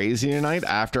crazy tonight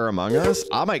after Among Us.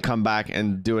 I might come back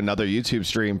and do another YouTube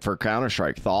stream for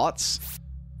Counter-Strike. Thoughts?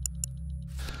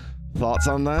 Thoughts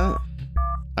on that?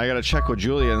 I gotta check with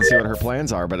Julia and see what her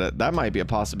plans are, but that might be a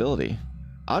possibility.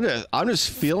 I'm just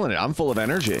feeling it. I'm full of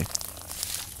energy.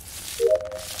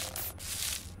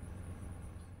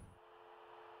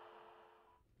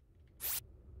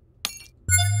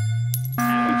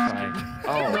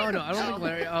 Oh no, I don't think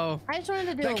Larry. Oh, I just wanted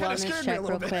to do a wellness check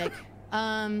real quick.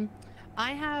 I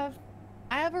have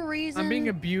a reason. I'm being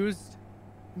abused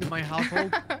in my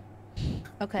household.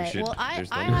 Okay, well I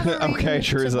have a reason okay,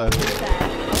 Teresa.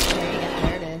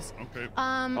 There it is. Okay.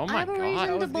 I have a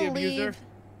reason to believe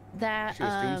that She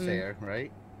was doomsayer,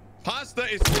 right? Pasta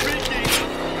is speaking.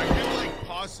 I feel like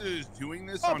Pasta is doing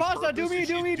this on Pasta, purpose.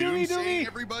 do me.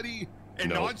 Everybody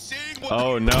and not saying what.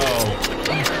 Oh no!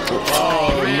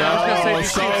 Oh no!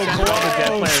 So close. The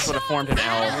dead players would have formed an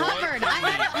L. I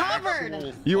had it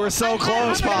hovered. You were so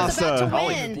close, Pasta.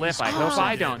 Holy flip! I hope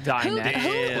I don't die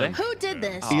next. Who did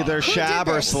this? Either Shab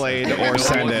or Slade or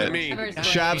send it.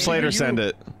 Shab, Slade, or send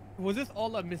it. Was this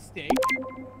all a mistake?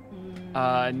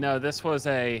 No, this was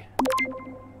a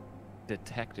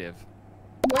detective.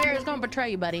 Blair is gonna betray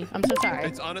you, buddy. I'm so sorry.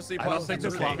 It's honestly I don't think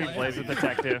this Sloppy plays a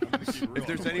detective. If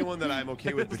there's anyone that I'm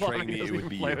okay with betraying me, it would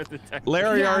be you.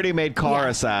 Larry already made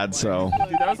Kara sad, so.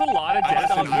 Dude, that was a lot of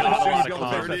death.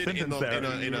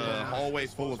 In a hallway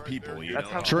full of people, you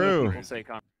know? True.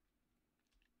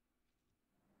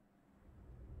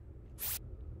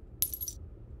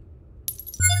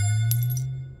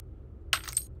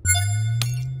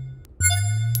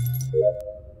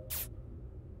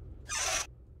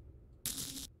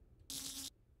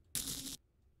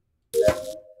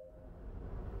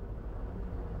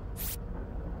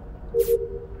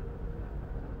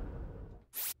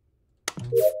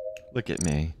 Look at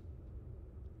me.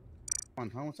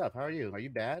 Come on, what's up? How are you? Are you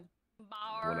bad?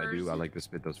 When I do, I like to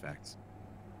spit those facts.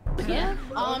 Yeah,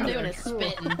 all I'm doing is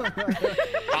spitting.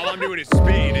 All I'm doing is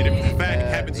spitting, and if the fact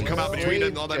happens to come out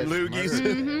between all them loogies.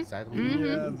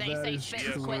 They say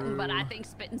spitting's quitting, but I think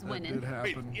spitting's winning.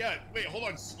 Wait, hold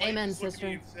on. Slade Amen,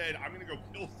 sister. said, I'm gonna go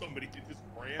kill somebody to just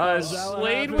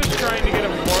Slade was trying to get a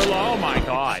warlock. Oh my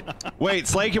god. Wait,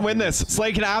 Slade can win this.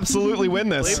 Slade can absolutely win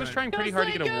this. Slade was trying pretty hard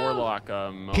to get a warlock.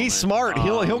 He's smart.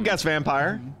 He'll guess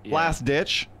vampire. Yeah. Last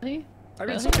ditch. Really?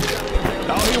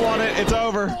 Oh, he won it. It's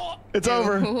over. It's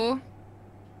over. Do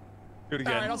it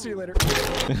again. All right, I'll see you later. Oh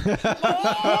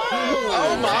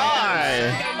my!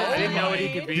 I didn't know what he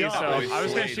could be, so I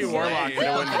was gonna shoot warlock, but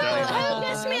it wouldn't have done.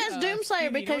 Miss me as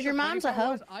Doomslayer because your mom's a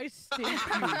hoe.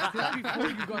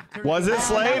 Was it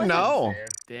Slade? No.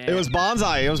 Damn. It was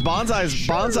Bonsai. It was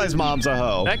Bonsai's mom's a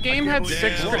hoe. That game had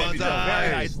 6 correct.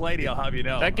 Very nice lady, I'll have you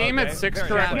know. That game had 6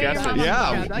 correct guesses.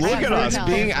 Yeah, look at us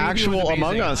being actual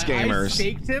Among Us gamers. I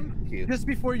staked him just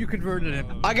before you converted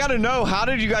him. I gotta know, how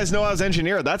did you guys know I was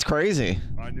engineer? That's crazy.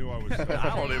 I knew I was.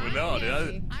 I don't even know,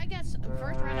 dude. I guess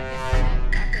first round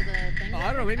after the thing.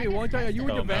 I don't know, maybe one time you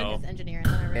were the vent. Engineer,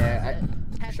 and then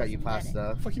Yeah, I shot you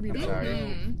pasta. Fuck you mean? I'm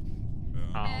sorry.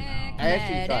 I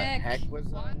actually thought Heck was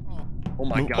Oh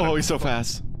my god. Oh, he's so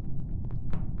fast.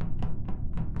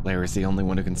 Larry's the only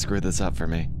one who can screw this up for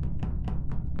me.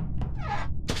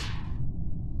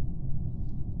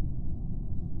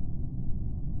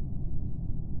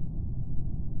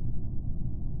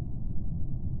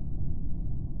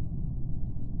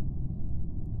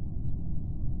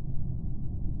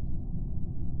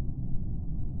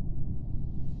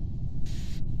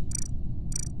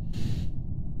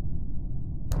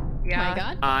 Yeah. Oh my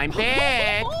God. I'm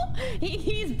back.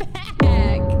 He's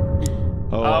back.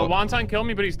 Wonton killed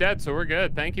me, but he's dead, so we're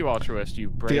good. Thank you, Altruist. You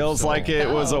brave Feels soul. like it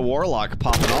was a warlock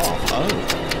popping off.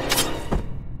 Oh.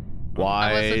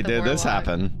 Why did this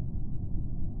happen?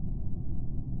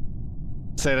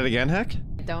 Say that again, Heck?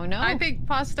 I don't know. I think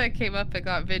Pasta came up and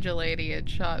got Vigilante and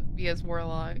shot me as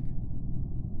Warlock.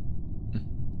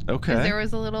 Okay. There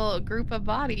was a little group of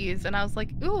bodies, and I was like,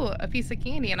 ooh, a piece of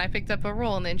candy, and I picked up a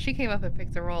roll, and then she came up and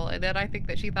picked a roll, and then I think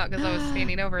that she thought because I was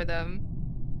standing over them.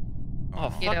 Oh,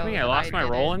 fuck me. I lost my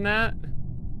roll in that?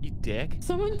 You dick.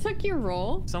 Someone took your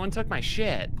roll? Someone took my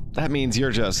shit. That means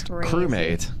you're just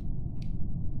crewmate.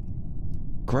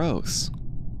 Gross.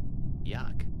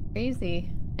 Yuck. Crazy.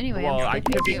 Anyway, well, I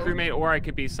could be crewmate or I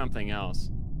could be something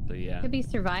else. So yeah. Could be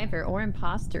survivor or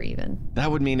imposter even. That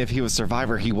would mean if he was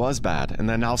survivor, he was bad, and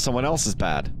then now someone else is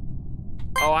bad.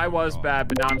 Oh, I was bad,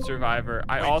 but now I'm survivor.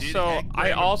 I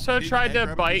also tried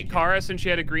to bite Kara since she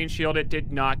had a green shield. It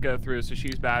did not go through, so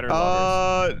she's bad or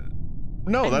lovers.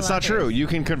 No, that's not true. You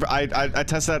can convert. I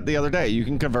tested that the other day. You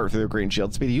can convert through the green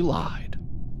shield. Speedy, you lied.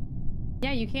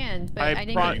 Yeah, you can, but I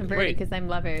didn't get converted because I'm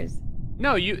lovers.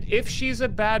 No, if she's a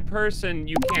bad person,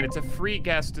 you can. It's a free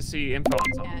guess to see info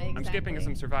on something. Yeah, exactly. I'm skipping as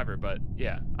some survivor, but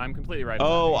yeah, I'm completely right.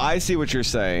 Oh, I see what you're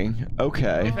saying.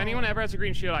 Okay. If anyone ever has a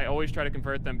green shield, I always try to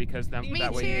convert them because that way you get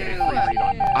a free read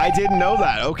on. I didn't know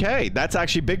that. Okay, that's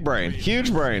actually big brain,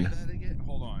 huge brain.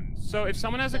 Hold on. So if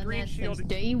someone has a green shield,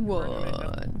 day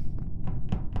one.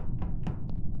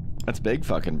 That's big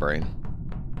fucking brain.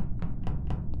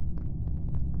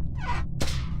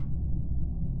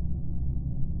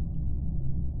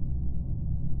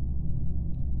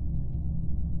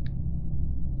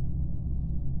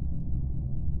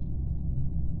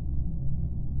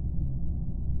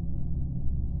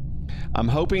 I'm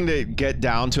hoping to get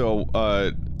down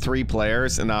to 3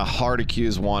 players and a hard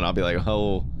accused one. I'll be like,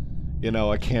 oh, you know,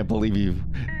 I can't believe you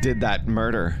did that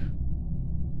murder.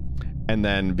 And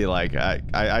then be like,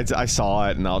 I saw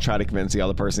it, and I'll try to convince the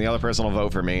other person. The other person will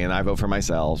vote for me, and I vote for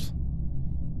myself.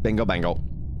 Bingo, bango.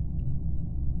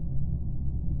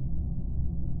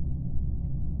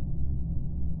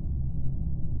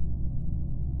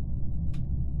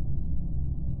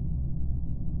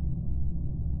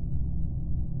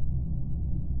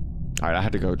 All right, I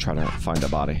had to go try to find a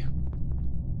body.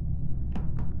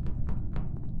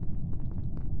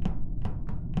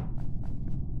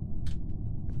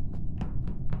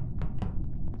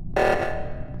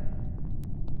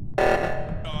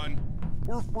 Done.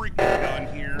 We're freaking done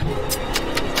here.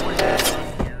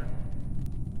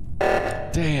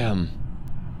 Damn.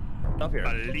 Up here.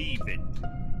 Believe it.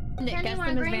 Nick, guess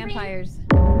them as vampires.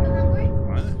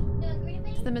 What?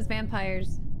 Guess them as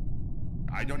vampires.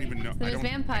 I don't even know. Them as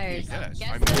vampires. Guess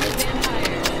Guess them as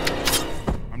vampires.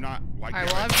 I'm not like. Alright,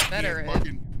 well, I'm better at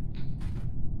it.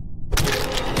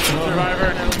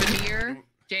 Survivor. Over here.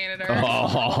 Janitor.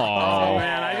 Oh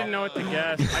man, I didn't know what to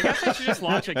guess. I guess I should just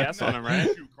launch a guess on him, right?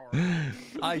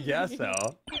 I guess so.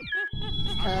 I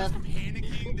was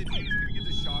panicking that he was gonna get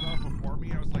the shot off before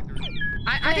me. I was like, there's.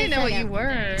 I didn't know what you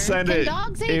were. Send Can it.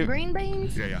 dogs eat green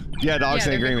beans? Yeah, dogs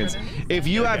eat green beans. If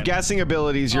you have guessing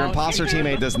abilities, your imposter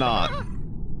teammate does not.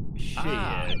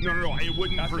 No, it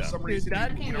wouldn't for some reason.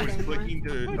 When I was clicking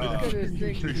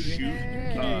to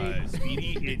shoot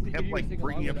Speedy, it kept like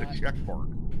bringing up the check mark.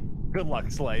 Good luck,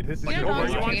 Slade. This is You your know,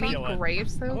 way. candy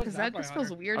grapes though, because that just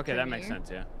feels weird. Okay, to that me. makes sense,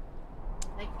 yeah.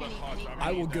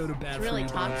 I will go to bed. It's really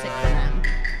toxic for them.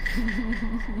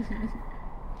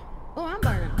 Oh, I'm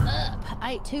burning up.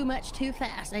 I ate too much too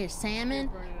fast. I ate salmon.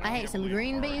 I ate some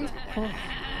green beans. Oh.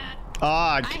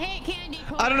 I hate candy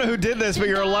corn. I don't know who did this, but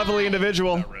you're a lovely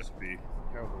individual.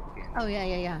 Oh,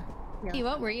 yeah.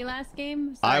 What were you last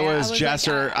game? I Sorry, was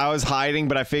Jester. Like, I was hiding,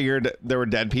 but I figured there were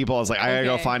dead people. I was like, I gotta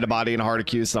go find a body and hard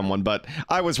accuse someone. But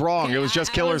I was wrong. It was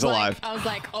just killers alive. I was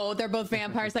like, oh, they're both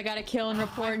vampires. I gotta kill and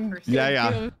report. And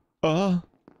Yeah. Oh.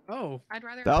 I'd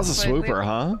rather That was a swooper,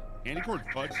 huh? Candy corn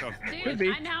fudge stuff. Dude,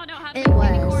 I now know how to It make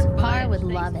candy was. corn Kara fudge. would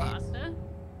Thanks, love it. Pasta.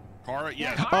 Kara,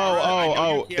 yeah.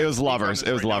 Oh, it was lovers.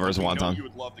 It was lovers one time. You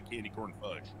would love the candy corn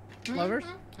fudge. Lovers?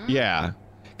 Yeah.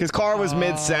 Because Kara was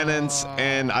mid-sentence,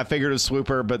 and I figured it was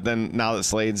swooper, but then now that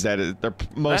Slade's dead, they're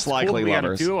most likely we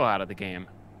lovers. got a duo out of the game.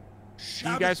 Do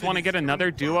you guys want to get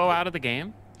another duo out of the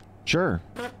game? Sure.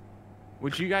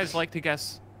 Would you guys like to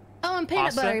guess? Oh, and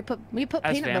peanut Pasta butter. You put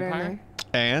as peanut butter in vampire?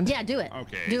 there. And? Yeah, do it.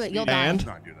 Okay. Do it. You'll And?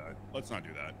 die. Let's not do that. Let's not do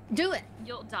that. Do it.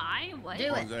 You'll die? What? Do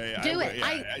it. Jose, Do it.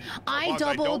 I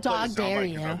double dog dare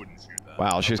you.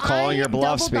 Wow, she's calling your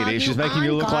bluff, Speedy. She's making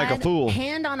you look like a fool.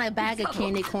 Hand on a bag of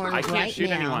candy corn I can't right shoot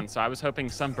now. anyone, so I was hoping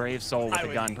some brave soul with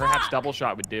a gun, perhaps double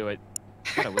shot, would do it.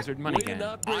 Got a wizard money gang.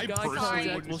 I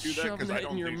personally wouldn't do that because I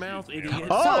don't in your mouth, idiot.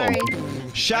 Oh,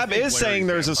 Shab is saying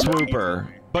there's a swooper,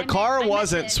 but Kara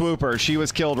wasn't swooper. She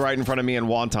was killed right in front of me and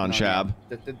Wonton, Shab.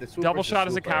 Double shot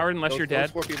as a coward unless you're dead.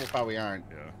 Those 4 people probably aren't.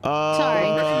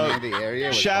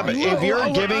 Shab, if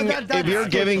you're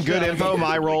giving good info,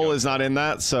 my role is not in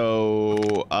that.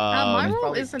 So my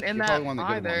role isn't in that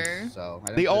either.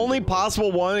 The only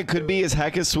possible one it could be is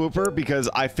Heck is swooper because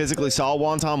I physically saw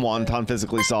Wonton. Wonton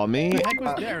physically saw me. Heck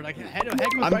was there. Like, Heck was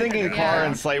I'm right thinking there. Kara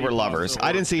and Slay were lovers.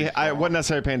 I didn't see. I wasn't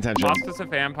necessarily paying attention. Lost is a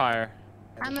vampire.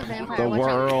 I'm a vampire. The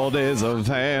world is a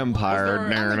vampire.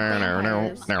 Lost is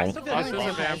a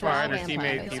vampire, and her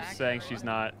teammate keeps saying she's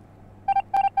not.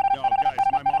 No, guys,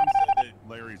 my mom said that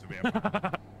Larry's a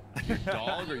vampire. Your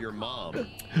dog or your mom?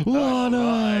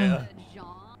 Lana.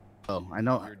 Oh, I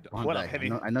know. What up, Heavy?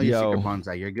 I know your secret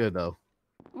Bonsai. You're good though.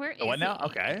 Where is What now?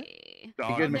 Okay.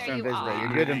 You're good, Mr. Invisible.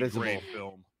 You're good, Invisible.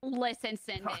 Listen,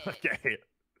 Cindy. Okay.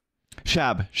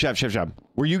 Shab.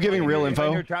 Were you giving real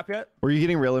info? Your trap yet? Were you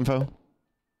getting real info?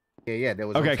 Yeah. There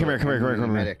was. Okay, come here.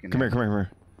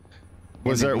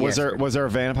 Was there a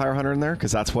vampire hunter in there?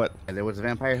 Because that's what. Yeah, there was a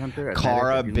vampire hunter.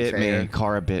 Kara bit me.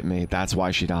 Kara bit me. That's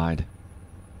why she died.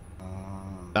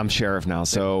 I'm sheriff now,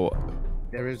 so.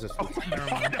 There is a.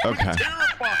 Okay.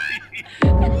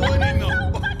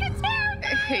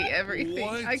 I hate everything.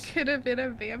 What? I could have been a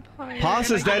vampire.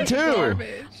 Pasa's dead too.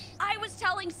 Garbage. I was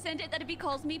telling Syndit that if he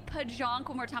calls me PJONK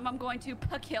one more time, I'm going to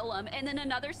kill him. And then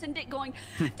another Syndit going,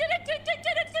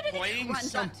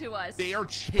 runs up to us. They are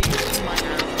chasing my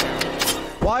ass.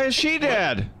 Why is she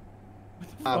dead?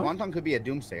 Wonton could be a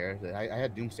doomsayer. I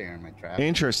had doomsayer in my trap.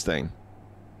 Interesting.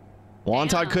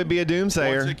 Wonton could be a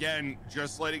doomsayer. Once again,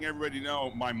 just letting everybody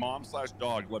know, my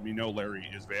mom/dog let me know Larry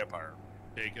is vampire.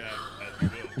 Take that as you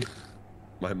will.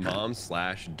 My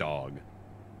mom/dog.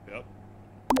 Yep.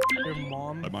 Your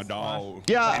mom. My dog.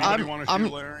 Yeah, I'm gonna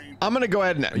go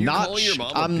ahead and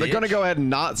I'm gonna go ahead and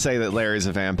not say that Larry's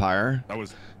a vampire.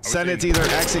 Send it's either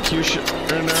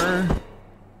executioner.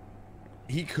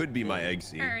 He could be my egg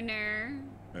seed. Yeah,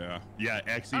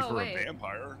 Exy for a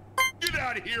vampire. Get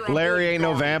out of here! Larry ain't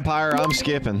no vampire. I'm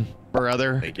skipping,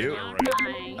 brother. Thank you.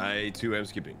 I too am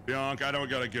skipping. PJONK, I don't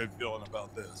got a good feeling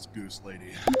about this, Goose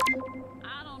Lady.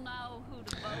 I don't know who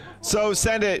to vote for. So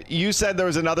send it. You said there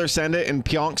was another send it, and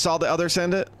PJONK saw the other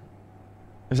send it.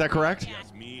 Is that correct?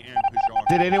 Yes, me and PJONK.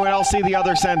 Did anyone else see the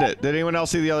other send it? Did anyone else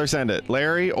see the other send it?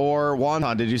 Larry or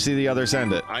Wonton, did you see the other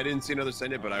send it? I didn't see another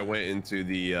send it, but I went into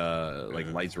the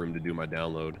like lights room to do my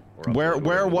download.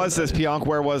 Where was this, PJONK?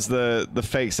 Where was the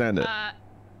fake send it?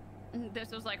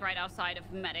 This was like right outside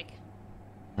of Medic.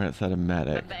 Right outside of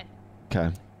Medic. Okay.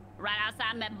 Right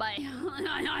outside Medic.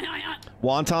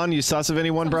 Wonton, you sus of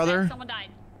anyone, brother? Someone died.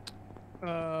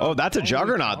 Oh, that's a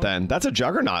juggernaut then. That's a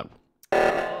juggernaut.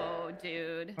 Oh,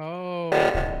 dude. Oh.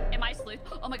 Am I sleuth?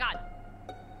 Oh my god.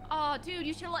 Oh, dude,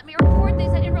 you should have let me report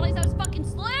this. I didn't realize I was fucking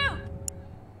sleuth.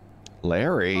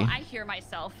 Larry. Oh, I hear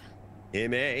myself.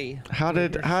 How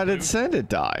did Send It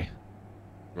die?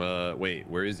 Wait,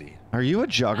 where is he? Are you a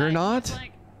juggernaut?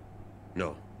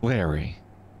 No. Larry.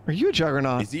 Are you a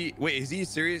juggernaut? Is he? Wait, is he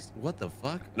serious? What the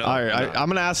fuck? No. All right, I'm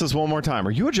gonna ask this one more time.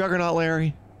 Are you a juggernaut,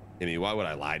 Larry? I mean, why would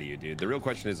I lie to you, dude? The real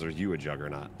question is, are you a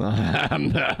juggernaut?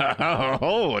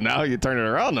 Oh, now you turn it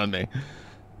around on me.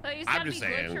 But he's gotta be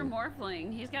Glitch or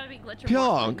Morphling. He's gotta be Glitch or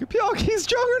PJONK, he's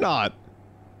juggernaut.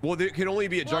 Well, there can only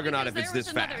be a juggernaut if it's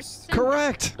this fast.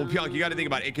 Correct. Well, PJONK, you got to think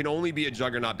about it. It can only be a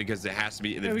juggernaut because it has to be.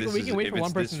 Yeah, we can wait for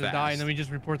one person to die, and then we just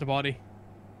report the body.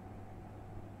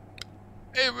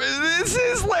 This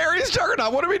is Larry's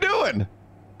juggernaut. What are we doing?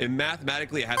 And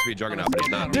mathematically, it has to be a juggernaut, but it's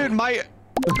not. Dude,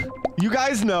 you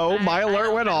guys know my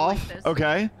alert went off.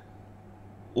 Okay.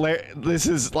 This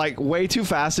is like way too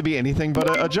fast to be anything but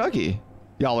a juggy.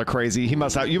 Y'all are crazy. You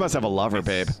must have a lover,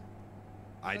 babe.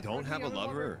 I don't have a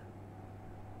lover.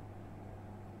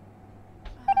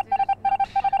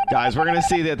 Guys, we're gonna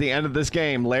see that at the end of this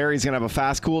game, Larry's gonna have a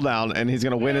fast cooldown and he's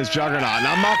gonna win his juggernaut. And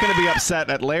I'm not gonna be upset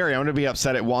at Larry. I'm gonna be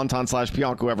upset at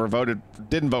Wonton/PJONK, whoever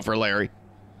didn't vote for Larry.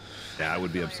 Yeah, I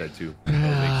would be upset too. That would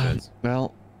make sense.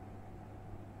 Well,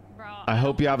 I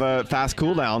hope you have a fast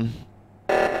cooldown.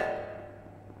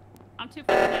 I'm too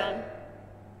fucking down.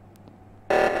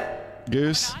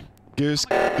 Goose. Listen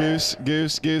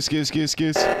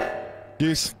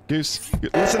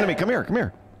to me. Come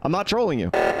here. I'm not trolling you.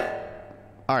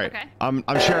 All right. Okay. I'm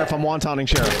sheriff. I'm wontoning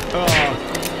sheriff.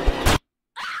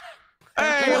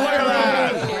 Hey, look at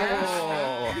that!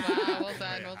 Well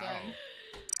done.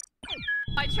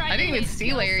 I didn't even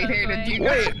see Larry here to do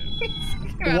that.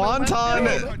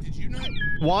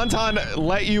 Wonton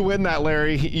let you win that,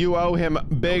 Larry. You owe him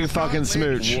big fucking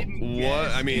smooch.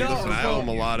 what? I mean, No, listen, I owe him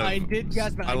a lot of. I did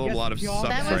guess, but I owe him a lot of subs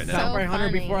right now. Vampire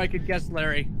Hunter before I could guess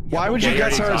Larry. Why would you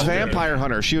guess her as Vampire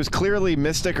Hunter? She was clearly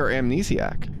Mystic or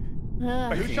Amnesiac.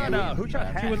 Who shot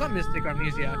Hack? She was not Mystic or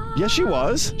Amnesiac. Yes, she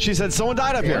was. She said someone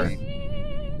died up here.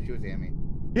 She was Amy.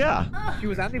 Yeah. She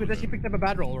was Andy, but then she picked up a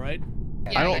bad roll, right?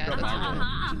 Yeah, I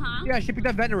don't. Yeah, she picked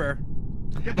up Venerer.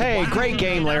 Hey, great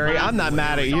game, Larry. I'm not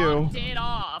mad at you. It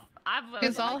off.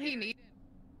 It's all he needed.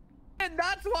 And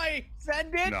that's why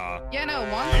send it. Nah. Yeah, no,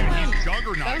 one He's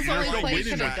juggernaut. that was the only There's no place winning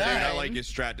should have that. I done. like his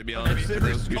strat, to be honest.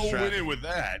 There's no winning with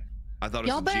that. I thought it was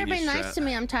Y'all a better be genius nice strat. to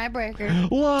me. I'm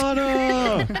tiebreaker.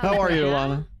 Lana! How are you,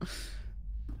 Lana?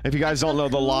 If you guys don't know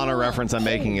the Lana reference I'm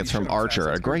making, it's from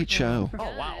Archer, a great show.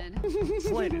 Oh wow,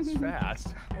 Slade is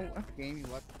fast.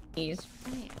 He's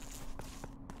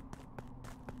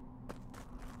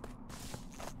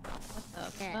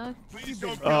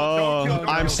Oh,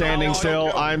 I'm standing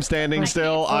still. I'm standing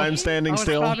still. I'm standing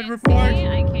still. I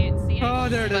can't see. Oh,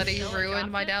 there it is. Buddy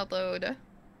ruined my download.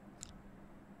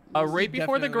 Right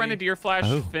before the Grenadier flash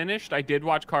finished, I did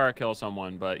watch Kara kill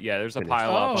someone, but yeah, there's a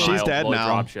pile up. She's dead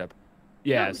now. Dropship.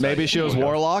 Yeah. Maybe she was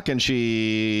Warlock and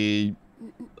she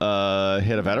hit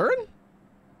a veteran?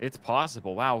 It's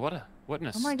possible. Wow, what an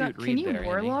astute Oh my god, read can you there,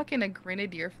 Warlock in a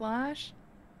Grenadier flash?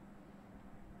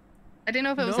 I didn't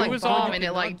know if it was No, like it was bomb all- and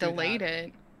it like delayed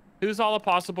it. Who's all a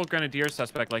possible Grenadier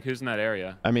suspect? Like, who's in that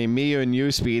area? I mean, me and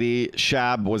you, Speedy.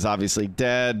 Shab was obviously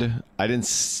dead. I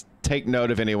didn't take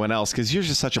note of anyone else because you're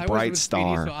just such a bright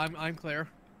star. So I'm clear.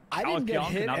 I didn't get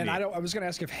hit, and I was gonna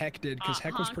ask if Heck did, because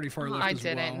Heck was pretty far left I as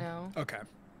well. didn't know. Okay.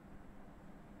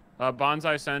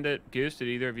 Bonsai, send it. Goose, did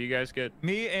either of you guys get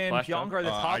Me and flashed PJONK up? are at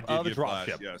the I top did of the get flashed.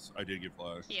 dropship. Yes, I did get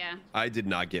flashed. Yeah. I did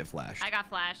not get flashed. I got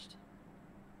flashed.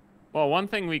 Well, one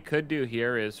thing we could do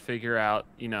here is figure out,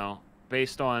 you know,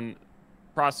 based on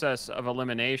process of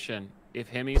elimination,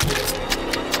 if Himi's...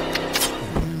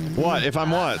 What? If I'm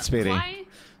what, Speedy? Why?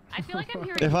 I feel like I'm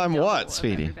hearing If I'm double what, of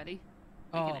Speedy? everybody.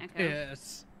 Oh,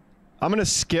 yes. I'm gonna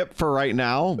skip for right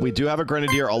now. We do have a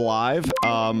Grenadier alive.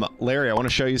 Larry, I want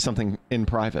to show you something in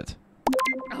private.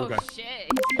 Oh Okay. shit.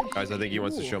 Guys, I think he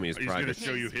wants to show me his He's private. gonna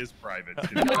show you his private.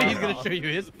 He's gonna show you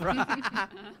his private. Oh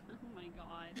my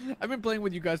god. I've been playing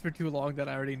with you guys for too long that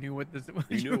I already knew what this. What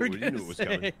You knew it was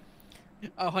coming.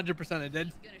 100% I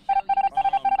did.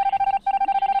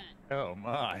 Oh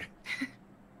my.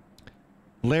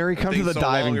 Larry, come to the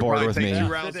diving board with me. 2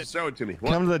 rounds to show it to me.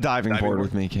 What? Come to the diving board board?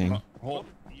 with me, King. Hold.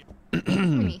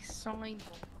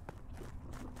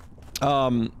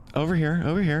 Over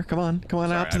here. Come on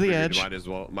Sorry, out to I the figured edge.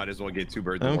 Might as well get 2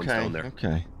 birds with 1 stone there.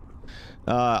 Okay.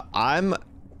 I'm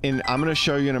gonna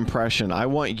show you an impression. I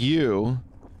want you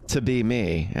to be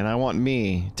me, and I want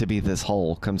me to be this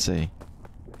hole. Come see.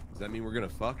 Does that mean we're gonna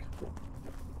fuck?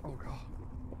 Oh god.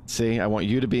 See, I want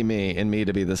you to be me, and me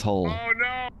to be this hole. Oh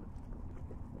no!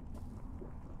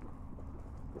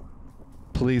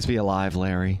 Please be alive,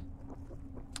 Larry.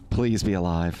 Please be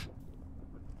alive.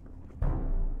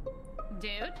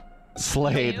 Dude.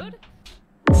 Slade. Dude.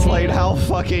 Slade, how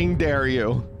fucking dare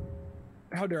you?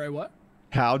 How dare I what?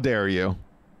 How dare you?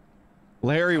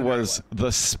 Larry was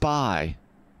the spy.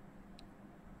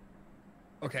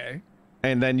 Okay.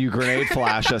 And then you grenade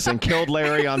flash us and killed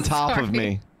Larry on top of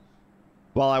me.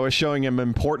 While I was showing him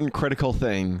important critical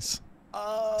things.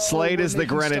 Slade we're is the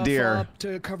making stuff Grenadier. up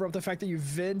to cover up the fact that you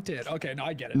vented. Okay, no,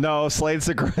 I get it. No, Slade's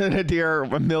the Grenadier.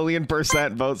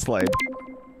 1,000,000% vote Slade.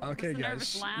 Okay,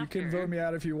 guys, you can vote me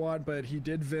out if you want, but he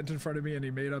did vent in front of me and he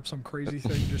made up some crazy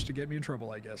thing just to get me in trouble,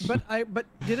 I guess. But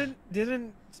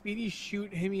didn't Speedy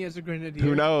shoot Himi as a Grenadier?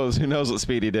 Who knows? Who knows what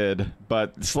Speedy did?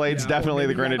 But Slade's definitely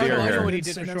the Grenadier here. What he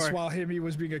did for sure. While Himi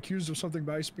was being accused of something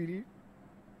by Speedy.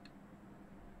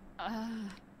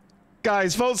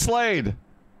 Guys, vote Slade.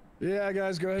 Yeah,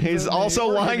 guys, go ahead. He's vote me. also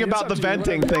Or lying Himi, it's about up the to you,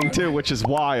 venting whatever you thing want. too, which is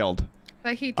wild.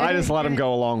 But he I just let him didn't.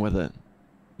 go along with it.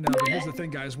 No, but here's the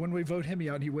thing, guys. When we vote Himi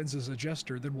out and he wins as a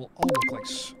jester, then we'll all look like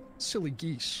silly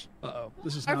geese. Uh-oh.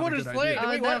 This is I not a voted good Slade. idea.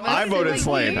 Wait, what? I voted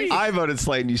Slade. I voted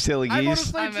Slade, you silly I voted geese.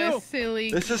 Slade I'm a too.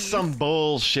 silly. This is some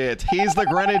bullshit. He's the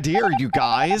Grenadier, you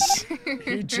guys.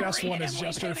 He just won his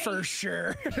jester for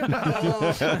sure. Well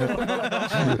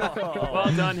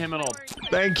done, Himminal.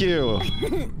 Thank you.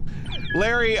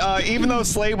 Larry, even though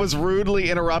Slade was rudely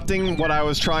interrupting, what I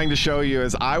was trying to show you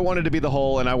is I wanted to be the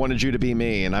hole and I wanted you to be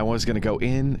me, and I was going to go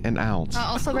in and out.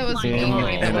 Also, that was In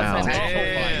me. and out. Oh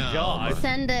my god.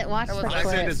 Send it. Watch the I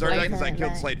clip. said deserve that Send because I it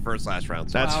killed back. Slade first last round.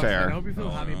 So. That's Wow, fair. I hope you feel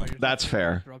happy about yourself. That's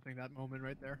fair. Interrupting that moment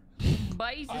right there.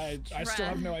 I still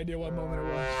have no idea what moment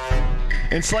it was.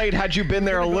 And Slade, had you been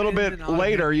there a little bit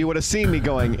later, you would have seen me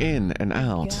going in and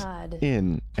out. God.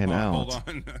 In and out. Hold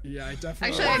on. Yeah, I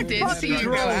definitely. Actually, I did see you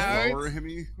go out. more,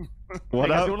 Himmy? What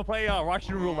hey, up? You want to play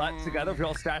Russian roulette together? If we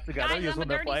all stack together, Guys, you I'm a want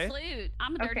to dirty play? flute.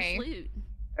 I'm a dirty flute.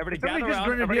 Everybody Somebody gather just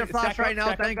around. grenadier flash right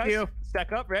now, thank you.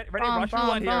 Stack up. Ready? Russian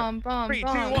roulette here. 3, 2,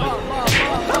 1.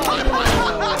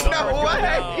 No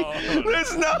way!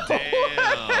 There's no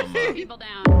way! People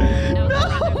down. No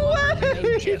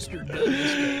way! Chester does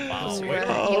this game. You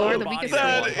are the weakest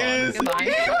That one. is Who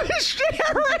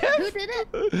did it?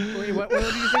 Wait, what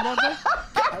did you say about that?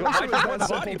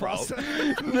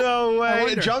 No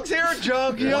way. Junk's here?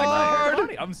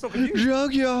 Junkyard. I'm so confused.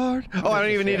 Junkyard. Oh, I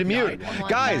don't even need to mute.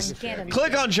 Guys,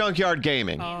 click on Junkyard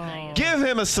Gaming. Give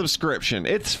him a subscription.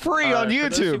 It's free on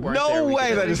YouTube. No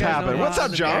way that has happened. What's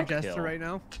up, Junk? Right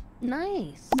now.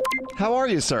 Nice. How are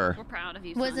you, sir? We're proud of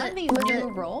you. Was son. it These new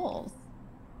roles?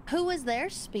 Who was there,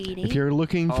 Speedy? If you're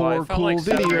looking I for felt cool like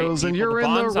so many videos, and people. you're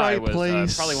in the Bonsai right was,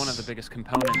 place. Probably one of the biggest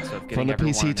components of getting From the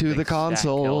everyone PC in to big the stack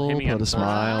console, kill. Himmy put on a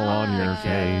smile on your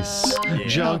face.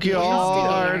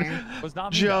 Junkyard.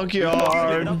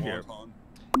 Junkyard.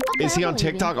 Is he on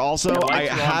TikTok also? I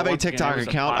have a TikTok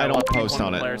account. I don't post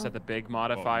on it. Players at the big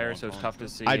modifier, so it's tough to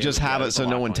see. I just have it so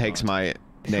no one takes my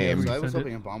name. I was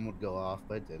hoping a bomb would go off,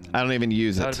 but it didn't. I don't even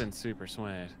use That would it. have been super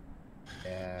sweet.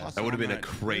 Yeah. That would have been a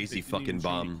crazy fucking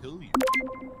bomb.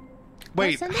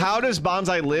 Wait, how does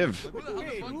Bonsai live?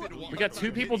 We got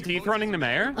 2 people dethroning the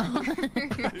mayor?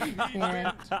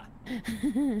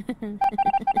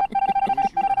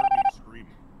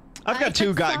 I've got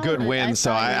 2 good wins,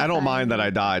 so I don't mind that I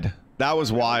died. That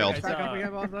was wild.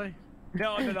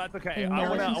 No, that's okay. I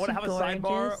wanna have a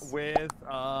sidebar with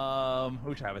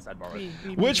who should I have a sidebar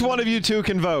with? Which one of you 2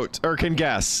 can vote or can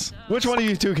guess? Which one of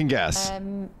you 2 can guess?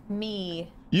 Me.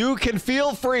 You can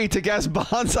feel free to guess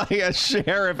Bonsai as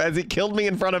sheriff as he killed me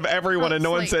in front of everyone and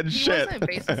no one said shit. He wasn't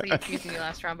basically accusing me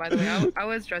last round, by the way. I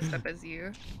was dressed up as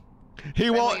you. He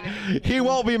won't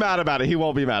be mad about it. He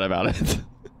won't be mad about it.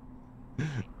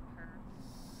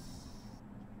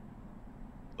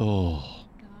 Oh.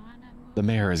 The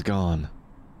mayor is gone.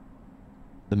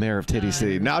 The mayor of Titty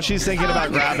City. Now she's thinking about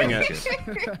grabbing it.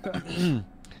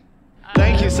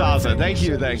 Thank you, Saza.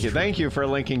 Thank you for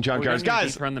linking Junkyards.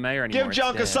 Guys, give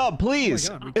Junk a sub, please.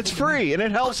 It's free and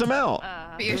it helps him out.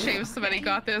 Be ashamed somebody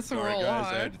got this Sorry, roll guys,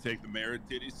 on. I had to take the mayor of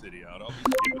Titty City out. I'll be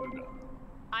skipping it up.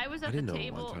 I was at the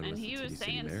table and he was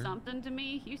saying something to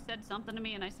me. You said something to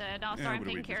me and I said, "Oh, sorry, I'm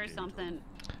taking care of something."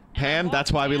 Pam,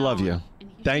 that's why we love you.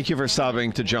 Thank you for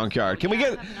subbing to Junkyard. Can we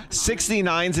get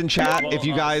 69s in chat if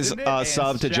you guys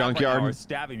sub to Junkyard?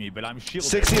 Stabbing me, but I'm shielded.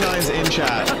 69s in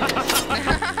chat.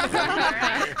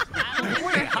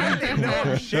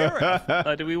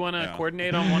 Do we want to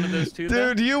coordinate on one of those 2?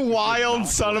 Dude, you wild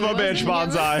son of a bitch,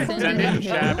 Bonsai. Send in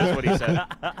Shab is what he said.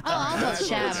 Oh, I'll go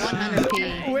Shab,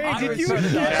 100p. Wait, did you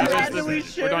randomly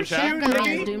share Shab got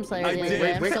me as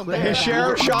Doomslayer? His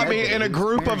sheriff shot me in a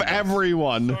group of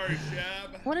everyone.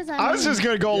 What does that I was just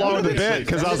gonna go along with the bit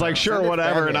because I was like, sure,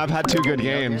 whatever, and I've had 2 good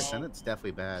games. It's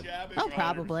definitely bad. Oh,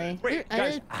 probably. Wait,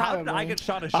 guys, how did I get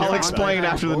shot at I'll explain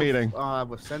after the meeting.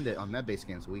 We'll send it on Medbase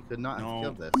games. We could not have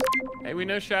killed this. Hey, we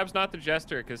know Shab's not the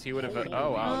jester because he would have.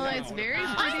 Oh, wow. Oh, it's very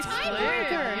pretty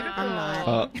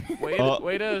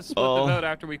Way to split the vote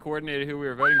after we coordinated who we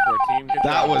were voting for, team. Good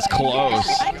That job. was close.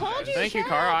 I told you, Thank you,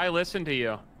 Kara. I listened to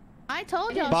you. I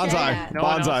told you. Bonsai. No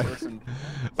one else Bonsai. listened.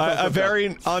 A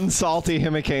very unsalty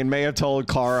Himicane may have told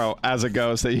Karo as a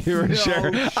ghost that you were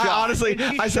sharing. Honestly,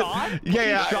 I said,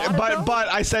 but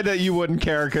I said that you wouldn't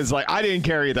care because like I didn't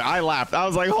care either. I laughed. I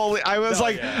was like, I was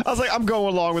like, I'm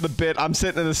going along with the bit. I'm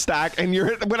sitting in the stack, and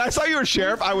when I saw you were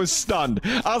sheriff, I was stunned.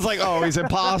 I was like, oh, he's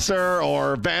imposter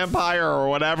or vampire or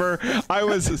whatever. I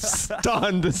was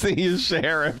stunned to see you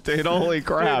sheriff, dude. Holy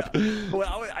crap. Dude,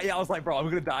 I was like, bro, I'm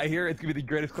gonna die here. It's gonna be the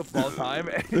greatest clip of all time.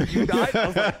 And you died. I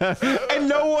was like, and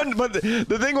no one, but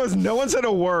the thing was, no one said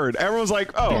a word. Everyone was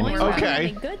like, oh,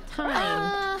 okay. Good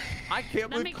time. I can't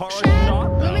believe Kara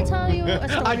shot. Let me tell you a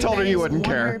story. I told her you wouldn't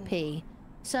care.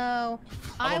 So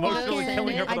I walk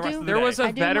in. There was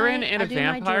a veteran and a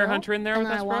vampire hunter in there with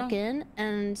us, bro. I walk in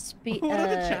and What are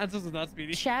the chances of that,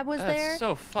 Speedy? Shab was there. That's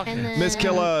so fucking. And then, Miss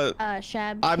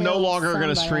Shab I'm no longer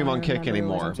gonna stream on Kick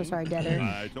anymore. I'm so sorry, Deader.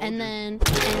 And then.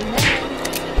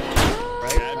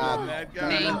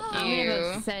 Thank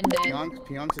you. Send it.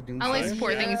 I only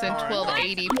support things in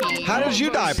 1280p. How did you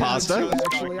die, Pasta?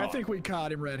 Actually, I think we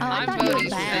caught him red-handed. I'm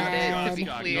voting send it, to be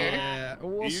clear. Yeah,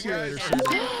 we'll see later.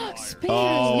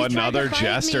 Oh, another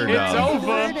Jester It's done.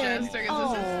 over.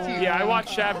 Yeah, I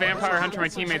watched Shab Vampire Hunter my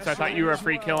teammates. So I thought you were a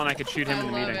free kill and I could shoot him in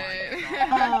the meeting.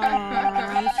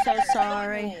 I'm so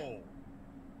sorry.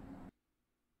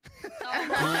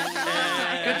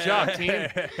 Good job, team.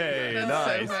 Hey, That's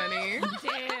nice. so funny.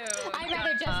 I'd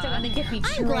rather just just don't want to get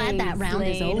betrayed. I'm glad that round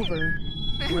is over.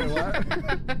 Wait,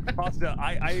 what? Pasta,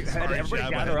 I had everybody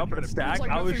gather up in a stack.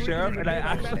 Like I was nothing sheriff, we and I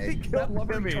can do. actually killed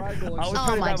Himmy.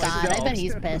 Oh my god, I bet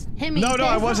he's pissed. No,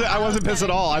 I wasn't pissed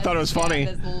at all. I thought it was funny.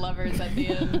 Lovers at the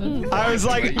end. I was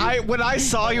like, when I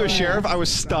saw you as sheriff, I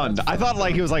was stunned. I thought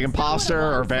like he was like imposter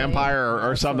or vampire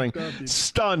or something.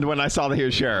 Stunned when I saw that he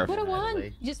was sheriff. Would have won.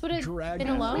 You just would have been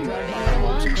alone.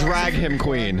 Drag him,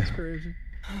 queen.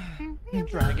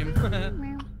 Drag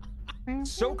him.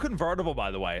 So convertible, by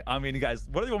the way. I mean, you guys,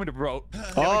 what do you want me to vote?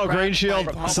 Oh, green shield,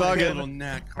 suck it. I'm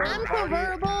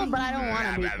convertible, but I don't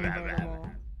want to be convertible.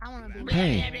 I want to be.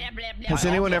 Hey, has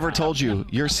anyone ever told you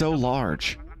you're so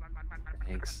large?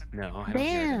 Thanks. No. I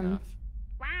Damn.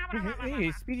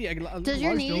 Hey, Speedy, does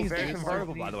your knees very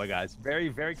convertible, by the way, guys? Very,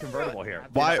 very convertible here.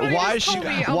 Why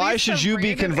should you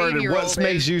be converted? What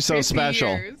makes you so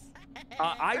special?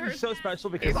 I'm so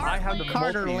special because I have the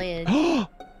Carter lid.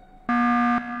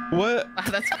 What?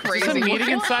 That's crazy. Is this a meeting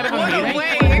inside of a meeting?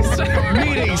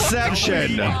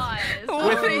 Meetingception.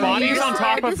 With bodies on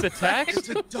top of the text? It's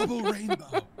a double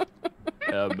rainbow.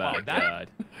 Oh my god.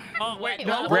 Oh wait,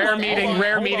 no. Rare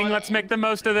meeting. Let's make the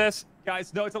most of this.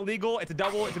 Guys, no, it's illegal. It's a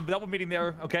double meeting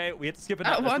there. Okay, we have to skip it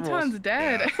up. Wonton's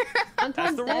dead.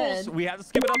 That's the rules. We have to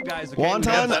skip it up, guys. Okay?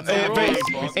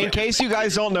 Wonton, in case you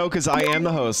guys don't know, because I am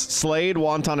the host, Slade,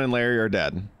 Wonton, and Larry are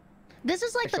dead. This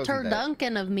is like the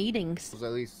turducken of meetings.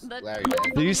 At least Larry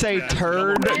Did you say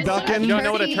turducken? You don't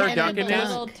know what a turducken is?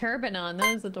 Little turban on.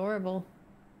 That was adorable.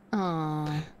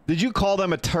 Aww. Did you call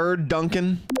them a turd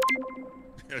Duncan?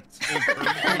 It's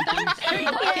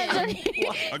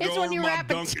when you wrap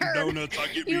a Dunkin' turd. Donuts, I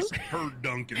get me some turd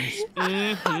Dunkins.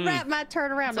 I wrap my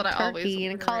turd around a turkey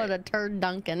and call it a turd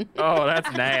Duncan. Oh,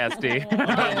 that's nasty.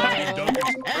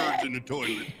 Dunkin's turds in the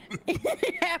toilet.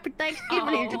 Happy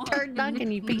Thanksgiving, here's your turd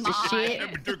Duncan, you piece of shit.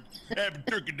 Happy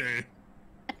Turkey Day.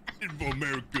 It's for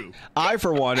America. I,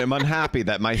 for one, am unhappy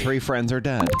that my 3 friends are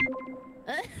dead.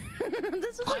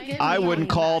 This is a good I wouldn't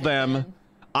call them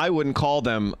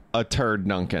a turd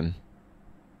Duncan.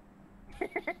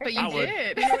 But you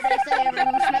did. You know what they say?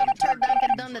 Everyone who smelled the turd Duncan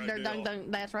done the dirt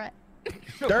dunk. That's right.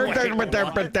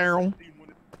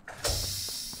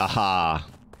 Aha.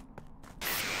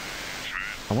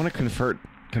 I want to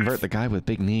convert the guy with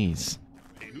big knees.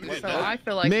 So I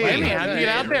feel like Me. How'd you get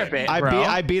out there, bro?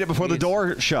 I beat it before the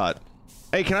door shut.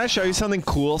 Hey, can I show you something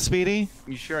cool, Speedy?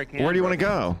 You sure I can? Where do you want to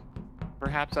go?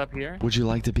 Perhaps up here? Would you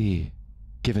like to be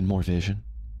given more vision?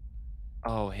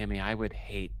 Oh, Himmy, I would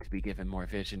hate to be given more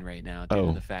vision right now due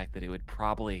to the fact that it would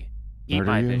probably keep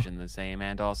Murder my you? vision the same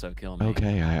and also kill me.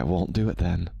 Okay, I won't do it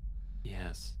then.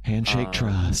 Yes. Handshake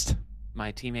trust.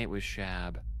 My teammate was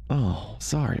Shab. Oh,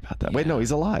 sorry about that. Wait, no, he's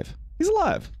alive. He's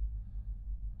alive.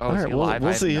 Oh, all is right, he alive?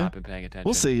 we'll I see have you. not been paying attention.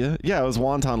 We'll see you. Yeah, it was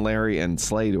Wonton, Larry, and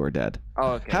Slade who are dead.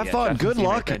 Oh, okay. Have yeah, fun. Justin's Good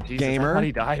luck, teammate then. Jesus, gamer. I thought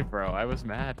he died, bro. I was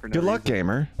mad for no Good luck, reason.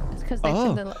 gamer. It's because they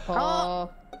Oh. took the.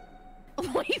 Oh.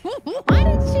 Wait, why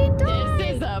did she die?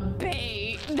 This is a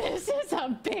bait. This is a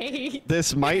bait.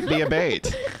 This might be a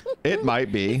bait. It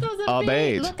might be a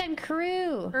bait. Look, I'm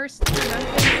crew. First,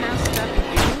 now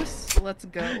step goose. Let's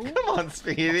go. Come on,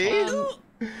 Speedy. No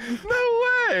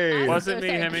way. Wasn't me,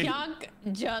 Himmy. PJONK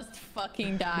just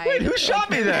fucking died. Wait, who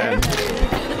shot me then?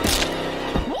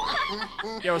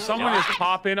 Yo, someone is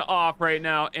popping off right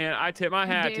now, and I tip my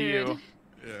hat to you.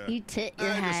 Yeah. You tit your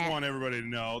I just hat. want everybody to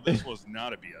know this was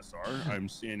not a BSR. I'm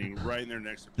standing right in there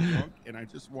next to PJONK, and I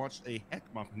just watched a Heck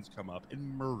Muffins come up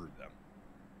and murder them.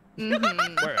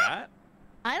 Where at?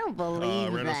 I don't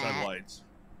believe right that. outside lights.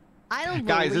 I don't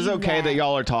Guys, it's believe okay that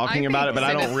y'all are talking about it, but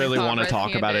I don't really want to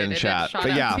Citizens talk about it in red-handed, chat. and it But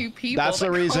shot yeah, out 2 people that's the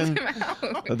that reason called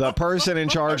him out. the person in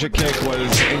charge of Kick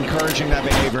was encouraging that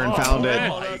behavior and found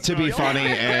it to be funny,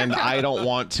 and I don't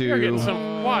want You're getting to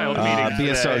some wild meetings be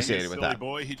today. associated with that.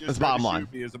 Boy, he just That's tried bottom to line.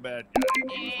 shoot me as a bad guy.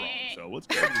 He was wrong. So let's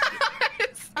go.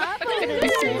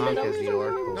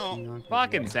 No.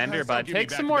 Fucking sender, bud. Give me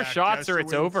Take some more back-to-back shots or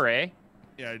it's Jester over, eh?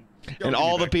 Yeah. And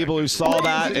all the people who saw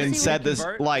that and said this,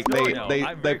 like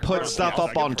they put stuff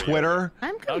up on Twitter,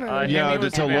 I'm you converted. know, Himmy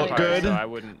was to a look vampire, good. So I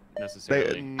wouldn't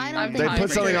necessarily. I don't They think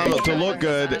put something on to look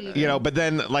good, Speedy. you know, but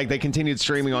then like they continued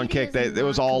streaming on Kick. It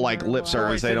was all like lip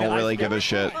service. They don't really give a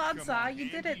shit. You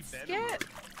did it. Skip.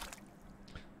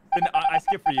 Then I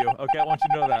skip for you. Okay, I want you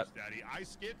to know that. Daddy, I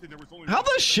skipped and there was only How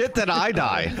the shit did I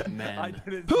die? Man.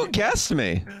 Who guessed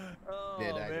me? Oh,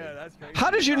 Did I man, did. that's crazy. How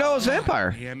did you know it was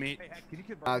vampire? Damn it.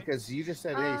 Because you just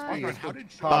said, hey, Speedy, let's go How did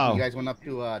you- talk. Oh. You guys went up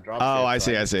to drop. Oh, I shit,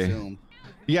 so see, I just see. assumed.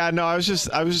 Yeah, no, I was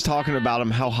just talking about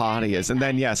him, how hot he is, and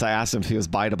then yes, I asked him if he was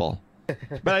biteable,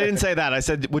 but I didn't say that. I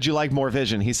said, would you like more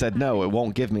vision? He said, no, it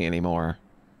won't give me any more.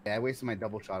 Yeah, I wasted my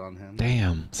double shot on him.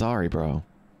 Damn, sorry, bro.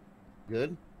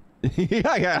 Good.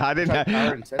 Yeah, I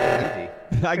didn't.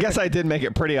 I guess I did make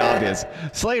it pretty obvious.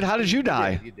 Slade, how did you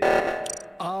die? You did.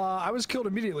 I was killed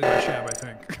immediately by Shab, I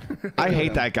think. I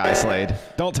hate that guy, Slade.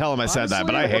 Don't tell him I said that,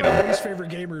 but I hate him. His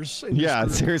favorite gamers. Yeah,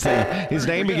 seriously. His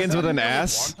name begins with an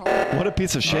S. What a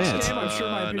piece of shit.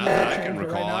 Not that I can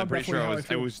recall. I'm pretty sure I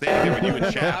was standing there with you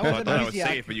in chat. I thought I was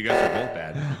safe, but you guys are both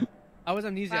bad. I was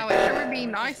amnesiac. Wow, it sure would be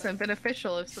nice and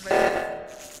beneficial if somebody.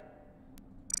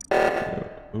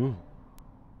 Ooh.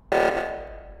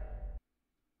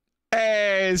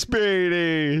 Hey,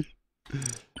 Speedy.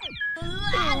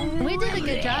 We did a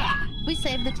good job. We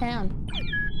saved the town.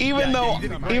 Even though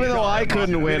I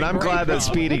couldn't win, I'm glad that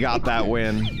Speedy got that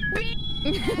win.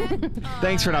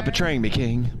 Thanks for not betraying me,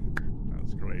 King.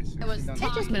 It's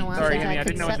just been a while. Sorry, since Himmy, I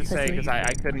didn't know what to say because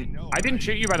I couldn't. I didn't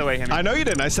shoot you, by the way, Himmy. I know you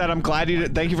didn't. I said I'm glad you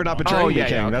did. Thank you for not betraying me, King.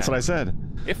 Okay. That's what I said.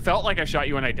 It felt like I shot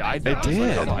you when I died. It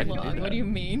did. What do you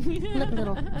mean? Look,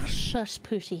 little shush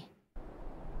pushy.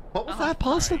 What was that,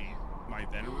 Pasta? My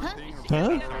veteran thing?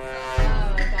 Huh?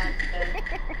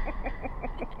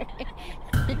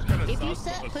 If you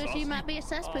sus pussy, you might be a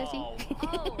sus pussy.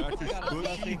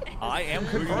 I am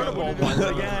convertible once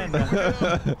again.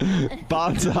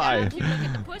 Bonsai.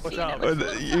 What's up?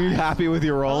 You happy with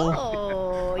your role?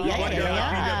 Oh, yeah,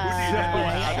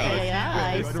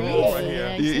 I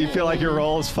see. You feel like your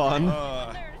role is fun?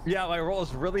 Yeah, my role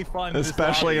is really fun.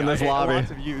 Especially in this lobby.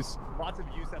 Lots of use. Lots of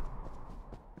use.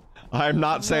 I'm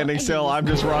not standing still. I'm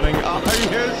just running. Oh, you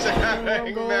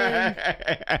saving me?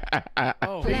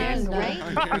 Oh, that's great.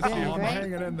 I'm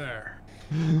hanging in there.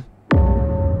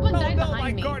 Someone died no, behind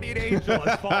my me. guardian angel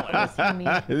has fallen.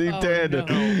 He did. No.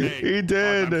 Hey, He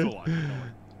did.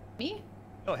 Me?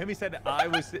 No, Himmy said I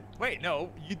was. Wait,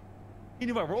 no, you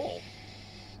knew my role.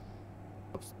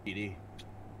 Speedy.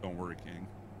 Don't worry, King.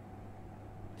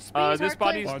 This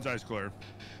body's. Bonsai's clear.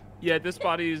 Yeah, this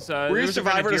body's. Were you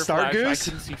survivor to start, Goose? I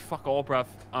couldn't see fuck all, bruv.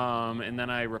 And then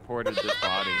I reported this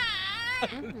body.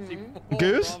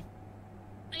 Goose?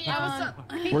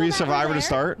 Were you survivor to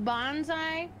start?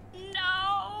 Bonsai?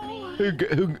 No.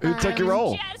 Who took your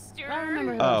role? I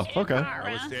remember. Oh, okay.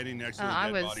 I was standing next to the I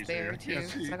dead was bodies there here. too,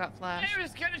 because I got flashed.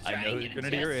 I know who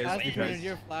Grenadier is As the because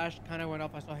Grenadier flash kind of went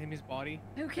off, I saw Himmy's body.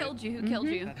 Who killed you? Who killed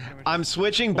you? I'm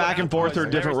switching back and forth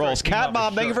through different roles. Cat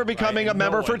Mob, thank you for becoming a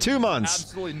member for 2 months.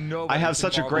 absolutely nobody. I have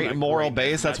such a great moral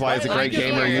base. That's why it's a great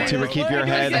gamer YouTuber. Keep your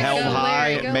head held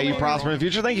high. May you prosper in the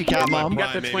future. Thank you, Cat Mom.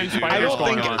 got the twin I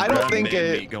don't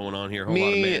think going on here.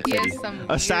 Me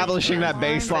establishing that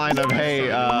baseline of hey,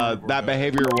 that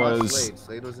behavior was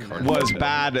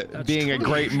bad. Being a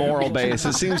great moral base.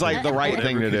 It seems like the right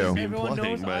thing to do. Everyone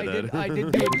knows I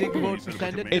did do a dig vote to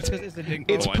send it.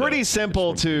 It's pretty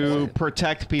simple to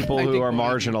protect people who are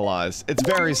marginalized. It's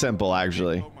very simple,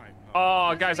 actually.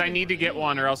 Oh, guys, I need to get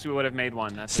one, or else we would have made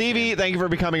one. That's Stevie, thank you for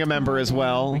becoming a member as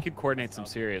well. We could coordinate some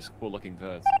serious, cool-looking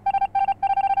votes.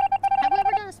 Have we ever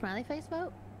done a smiley face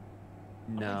vote?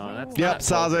 No, that's Yep, not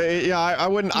Saza. Yeah, I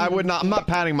wouldn't. I'm not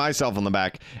patting myself on the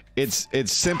back. It's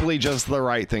simply just the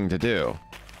right thing to do.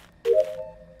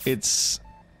 It's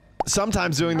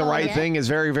sometimes doing the right thing is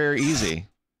very, very easy.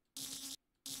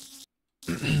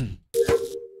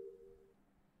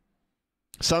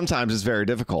 Sometimes it's very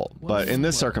difficult, but in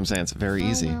this circumstance, very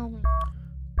easy. I'm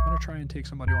gonna try and take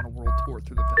somebody on a world tour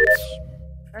through the vents.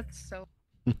 That's so.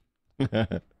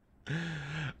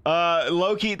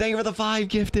 Loki, thank you for the 5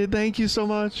 gifted. Thank you so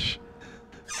much.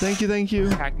 Thank you.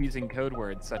 Attack using code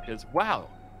words such as wow.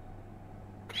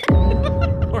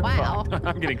 Wow.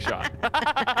 I'm getting shot.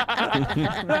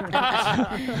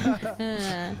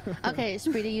 Okay,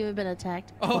 Speedy, you have been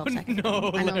attacked. Oh no,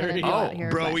 Larry.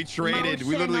 Bro, we traded.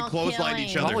 We literally clotheslined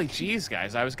each other. Holy jeez,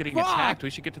 guys, I was getting attacked. We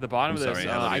should get to the bottom of this.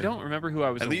 I don't remember who I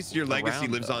was. At least your legacy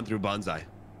lives though. on through Bonsai.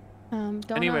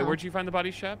 Anyway, where'd you find the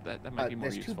body, Shep? That might be more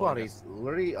there's useful. 2 bodies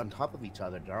literally on top of each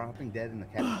other, dropping dead in the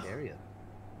cafeteria.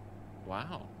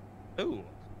 Wow. Ooh.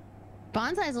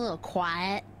 Bonsai's a little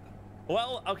quiet.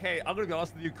 Well, okay, I'm gonna be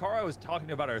honest with you. Kara was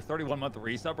talking about her 31-month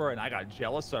resubber, and I got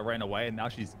jealous, so I ran away, and now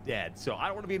she's dead. So I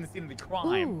don't want to be in the scene of the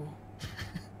crime. Ooh.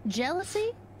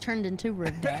 Jealousy turned into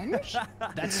revenge?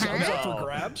 That sounds up for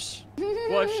grabs.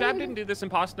 Well, if Shab didn't do this, and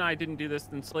Pasta and I didn't do this,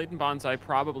 then Slade and Bonsai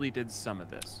probably did some of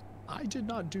this. I did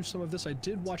not do some of this. I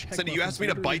did watch. So you asked me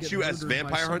to bite you as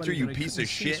Vampire Hunter, you piece of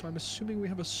shit. So I'm assuming we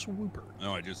have a swooper.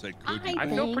 No, I just said could you? I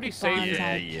feel pretty safe.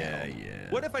 Yeah.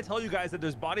 What if I tell you guys that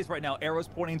there's bodies right now, arrows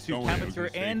pointing to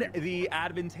cafeteria and the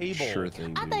admin table? Sure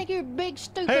thing. I think you're a big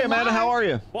stupid Hey, Amanda, how are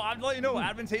you? Well, I'm letting you know,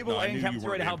 admin table and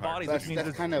cafeteria have bodies, which means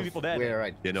there's kind 2 of people dead. where I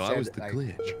I was the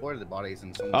glitch. reported the bodies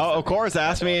and Oh, of course.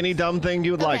 Ask me any dumb thing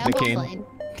you would like, Himicane.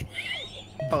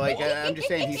 But like, I'm just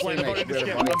saying, he's saying like,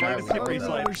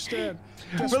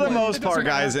 For the most part,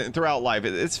 guys, throughout life,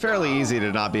 it's fairly easy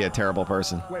to not be a terrible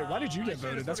person. Wait, why did you get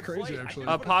voted? That's crazy, actually.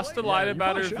 Pasta lied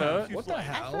about her vote. What the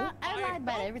hell? I lied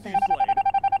about everything.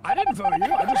 I didn't vote you.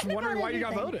 I'm just wondering why you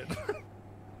got voted.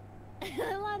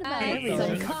 I lied about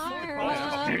everything.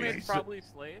 Pasta's probably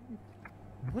Slade.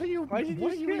 What are you? What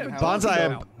are you even?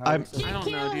 Bonsai, I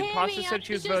don't know, dude. Pasta said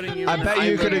she was voting you. I bet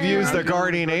you could have used the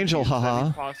guardian angel,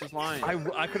 haha. Pasta's lying.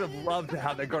 I could have loved to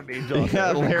have that guardian angel.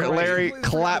 Yeah, Larry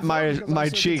clapped my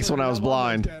cheeks when I was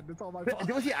blind.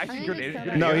 Was he actually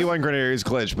grenaded? No, he wasn't grenadier. He was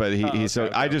glitched, but he so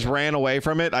I just ran away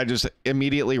from it. I just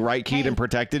immediately right keyed and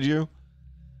protected you.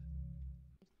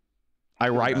 I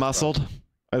right muscled,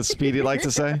 as Speedy likes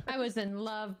to say. I was in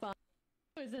love. I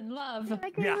was in love.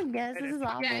 I can't even guess. This is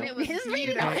awful. Yeah, and it was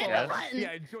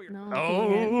Yeah, enjoy your. No.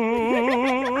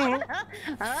 Oh!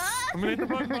 I'm gonna hit the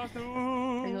button, Pasta.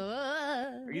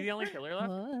 Are you the only killer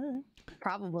left?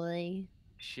 Probably.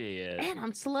 Shit. And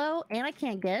I'm slow, and I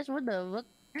can't guess. What the fuck?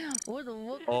 What the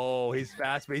fuck? Oh, he's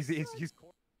fast, but he's.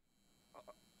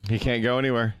 He can't go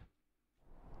anywhere.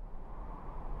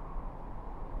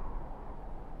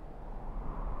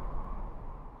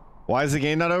 Why is the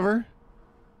game not over?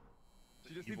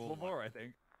 She just needs one more, I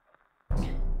think.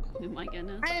 Oh my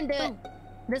goodness. I didn't do it.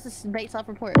 This is bait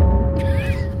self-report.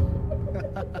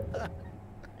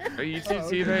 Are you two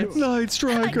teammates? Night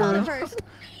Striker.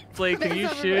 Flake, can you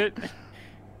shoot?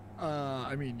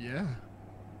 I mean, yeah.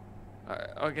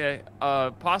 Okay,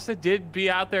 Pasta did be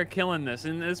out there killing this,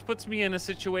 and this puts me in a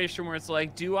situation where it's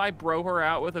like, do I bro her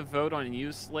out with a vote on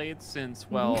you, Slade, since,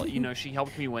 well, you know, she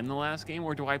helped me win the last game,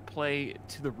 or do I play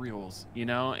to the rules, you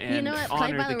know, and you know what? Play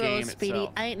honor by the game rules, Speedy.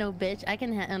 itself? I ain't no bitch. I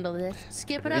can handle this.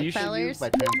 Skip it up, fellers.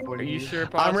 Are you sure,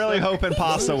 Pasta? I'm really hoping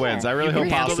Pasta wins. I really hope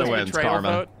Pasta wins,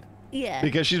 Karma. Yeah.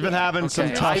 Because she's been having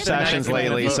some tough sessions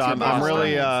lately, so I'm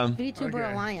really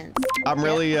VTuber Alliance. I'm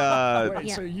really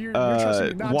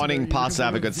wanting Pasta to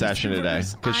have a good session today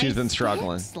because she's been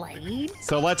struggling.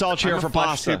 So let's all cheer for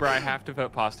Pasta. I have to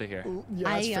vote Pasta here. Yeah,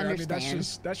 that's fair. understand. I mean,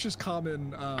 that's just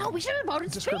common. Oh, we should have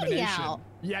voted Speedy out.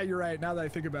 Yeah, you're right. Now that I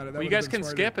think about it, that well, you guys can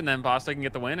skip, and then Pasta can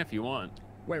get the win if you want.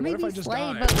 Wait, maybe what if I just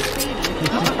Slade died?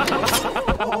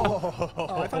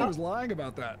 Oh, I thought he was lying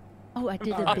about that. Oh, I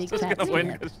did a big fat skip.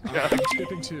 I'm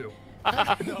skipping too.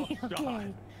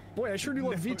 Okay. Boy, I sure do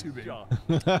love VTubing.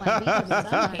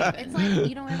 It's like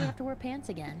you don't ever have to wear pants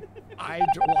again. I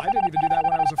didn't even do that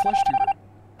when I was a flesh tuber.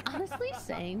 Honestly,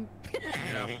 same.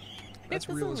 Yeah, that's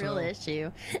it was real a as real hell.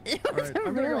 issue. It All was right, a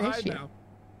I'm gonna real go hide issue. now.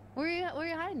 Where you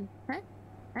hiding? Huh?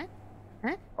 Huh?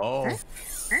 Huh? Oh. Huh?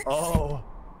 Huh? Oh.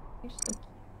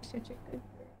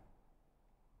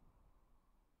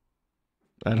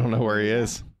 I don't know where he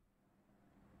is.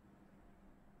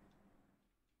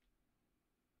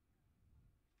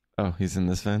 Oh, he's in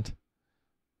this vent.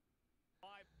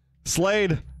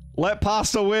 Slade, let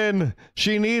Pasta win.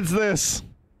 She needs this.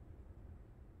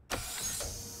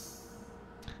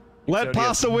 Let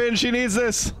Pasta win. She needs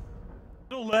this.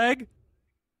 Little leg.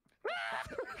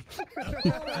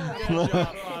 Did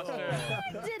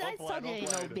I suck you,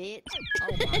 no bitch?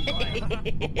 Oh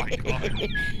my god.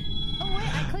 Oh wait,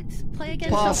 I clicked play again.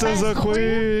 Pasta's a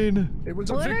queen. It was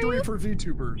a victory for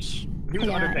VTubers.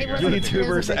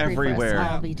 VTubers everywhere.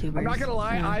 I'm not gonna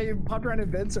lie, I popped around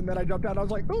events and then I jumped out. I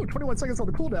was like, "Oh, 21 seconds on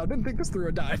the cooldown." Didn't think this through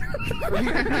and died.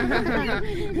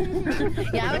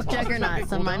 Yeah, I was Juggernaut,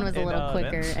 so mine was a little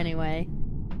quicker anyway.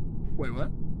 Wait, what?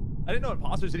 I didn't know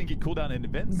imposters didn't get cooldown in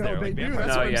events. No, there. they Like, do. vampires.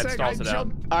 That's what I'm yeah, it saying. stalls it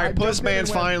out. All right, Pussman's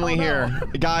finally here.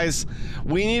 Guys,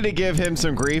 we need to give him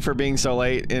some grief for being so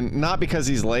late, and not because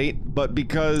he's late, but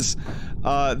because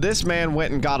this man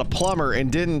went and got a plumber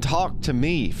and didn't talk to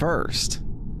me first.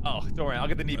 Oh, don't worry. I'll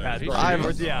get the knee pads. I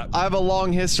have a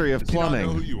long history of plumbing.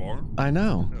 Does he not know who you are? I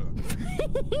know.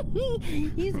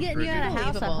 He's getting you out of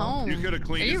house at home. You could have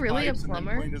cleaned his really a pipes and then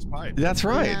plumber? cleaned his pipe. That's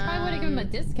right. I would have given him a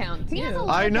discount too. He has a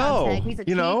I know. tech. He's a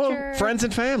You know, teacher. friends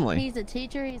and family. He's a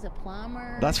teacher. He's a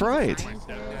plumber. That's he's a right.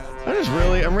 scientist.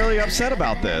 I'm really upset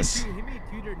about this. He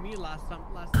tutored me last time.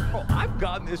 Oh, I've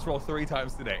gotten this roll 3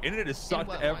 times today, and it has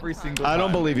sucked every single time. I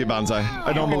don't believe you, Bonsai.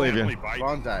 I don't believe you.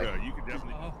 Bonsai. Yeah, you could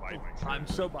definitely bite my I'm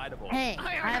so biteable. Hey,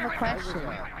 I have a question.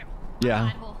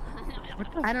 Yeah.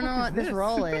 I don't know what this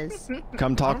role is.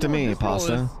 Come talk to me,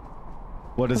 Pasta.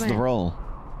 What is Come the here. role?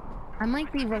 I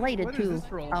might be related What to. is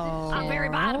this role? Oh, I'm very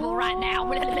biteable right now.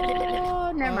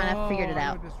 Oh, never mind. I figured it I know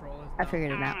out. what this role is. I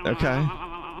figured it out. Okay.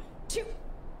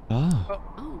 Oh.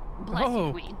 Oh, bless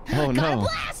you, queen. Oh no.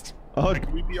 Blast! Oh.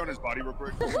 Can we be on his body real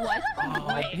quick? What?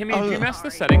 Himmy, did you mess the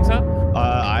settings up?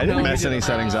 I didn't mess any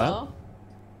settings up.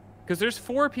 Because there's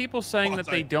 4 people saying that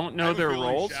they don't know their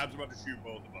roles. Shab's about to shoot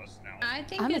both of us now. I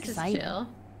think I'm this excited. is chill.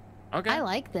 Okay. I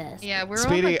like this. Yeah, we're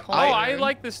Speedy, all like, I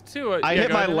like this too. I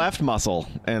hit my left muscle,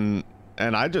 and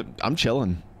I'm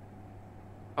chilling.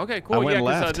 Okay, cool. I went Yeah,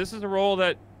 because left. this is a role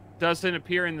that doesn't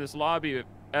appear in this lobby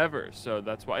ever, so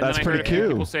that's why. And That's then I heard pretty a few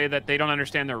cool. people say that they don't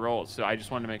understand their roles, so I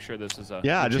just wanted to make sure this is a.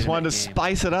 Yeah, I just wanted to game.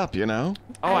 spice it up, you know.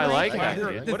 Oh, I like that.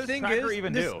 that. The What does thing Tracker is,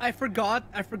 even this, do? I forgot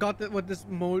what this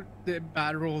mode, the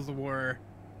bad rules were.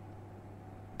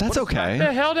 That's okay. What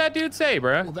the hell did that dude say,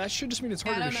 bro? Well, that should just mean it's I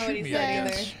harder don't to know what shoot he me. said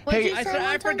either. What'd Hey, you say,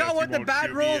 I Wonton? forgot what the Won't bad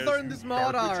shoot rules me are as in this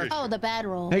mod are. garbage. Oh, the bad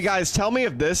rules. Hey guys, tell me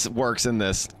if this works in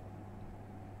this.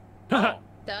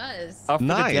 Does. Up for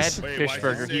Nice. the dead Wait, fish why does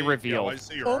burger, it he say- revealed. why does it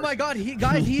say your Oh my arse? god,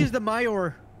 he is the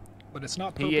Mayor. But it's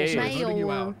not He purple, so is. I'm voting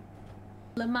you out.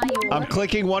 I'm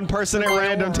clicking one person at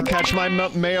random to catch my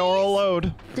mayoral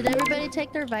load. Did everybody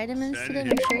take their vitamins today?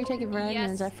 Make sure you take your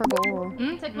vitamins. I forgot.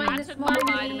 Took mine I this took my morning.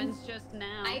 vitamins just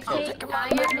now. I Oh, take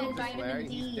iron and vitamin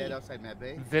He's D. dead outside med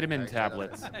bay. Vitamin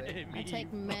tablets. I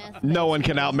take meth. No one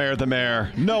can outmayor the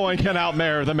mayor. No one can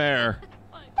outmayor the mayor.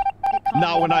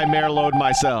 Not when I mayor load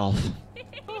myself.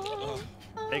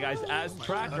 Hey guys, as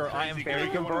Tracker, I am very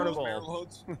convertible.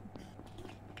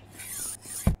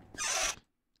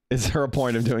 Is there a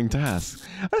point of doing tasks?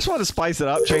 I just want to spice it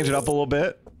up, change it up a little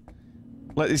bit.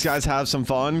 Let these guys have some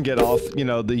fun, get off, you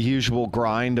know, the usual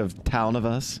grind of town of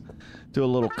us. Do a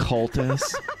little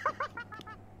cultist.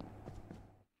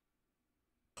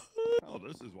 Oh,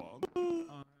 this is wild.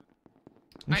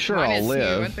 I'm sure Mine I'll is you.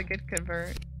 live. It's a good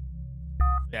convert.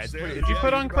 Yeah, it's pretty, Did you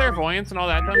put on clairvoyance and all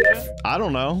that dumb shit? I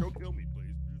don't know. Don't kill me,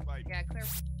 please. Just fight. Yeah, clear.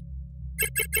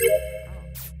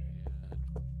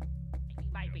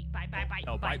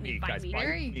 No, bite me, guys. Bite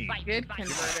Very me. good Thank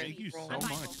converter. you so roll.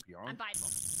 much, Beyond.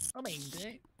 I mean,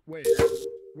 Wait,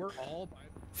 we're all by.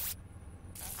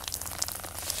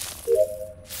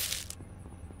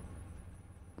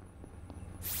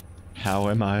 How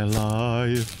am I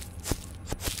alive?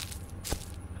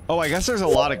 Oh, I guess there's a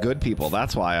lot of good people.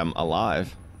 That's why I'm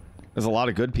alive. There's a lot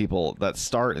of good people that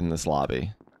start in this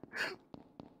lobby.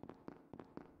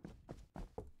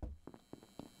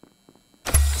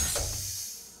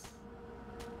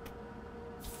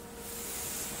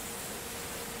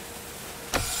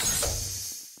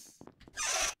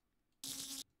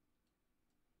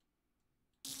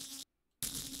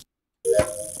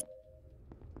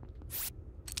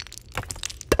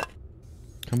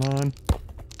 Come on.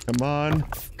 Come on.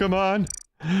 Come on.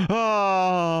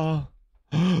 Oh,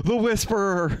 the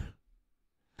Whisperer.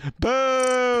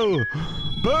 Boo!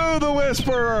 Boo, the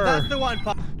Whisperer! that's the one.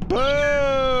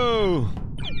 Boo!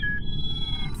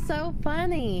 So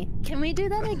funny. Can we do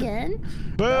that again?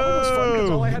 Boo! That one was fun because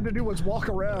all I had to do was walk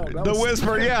around. That The was-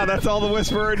 Whisperer, yeah, that's all the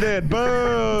Whisperer did. Boo!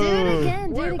 Do it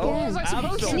again. Do it What was again. I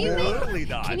supposed to Can you do? make?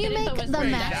 Can you make the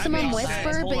maximum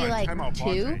whisper be like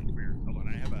 2?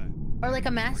 Or like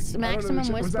a maximum Was that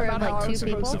whisper not of how like I 2 was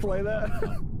supposed people? to play that?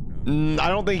 I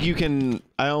don't think you can.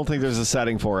 I don't think there's a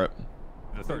setting for it.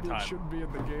 The third Maybe it time. shouldn't be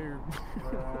in the game.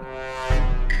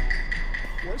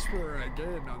 Whisperer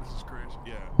again. No, this is crazy.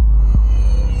 Yeah.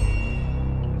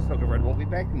 So good, Red We'll Wolf. be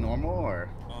back to normal, or?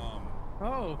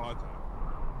 Oh.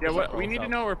 Yeah, what we need to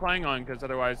know what we're playing on, because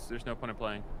otherwise there's no point in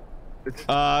playing.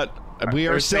 We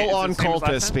are Is it still the on same as last Cultist,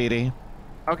 time? Speedy.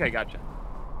 Okay, gotcha.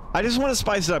 I just want to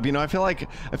spice it up, you know. I feel like I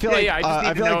just need I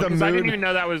to feel know, like the 'cause I didn't mood. even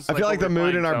know that was. I feel like the what we were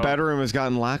mood in playing, our so- bedroom has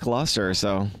gotten lackluster.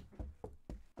 So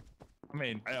I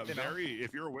mean, you know.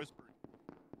 If you're a Whisperer.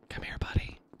 come here,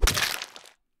 buddy.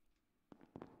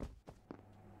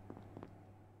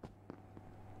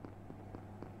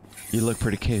 You look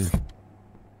pretty cute.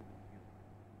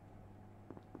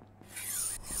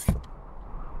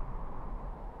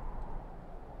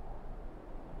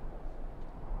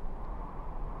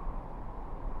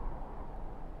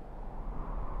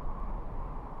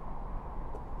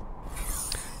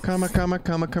 Come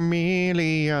a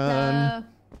chameleon.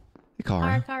 Hey,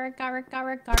 Cara.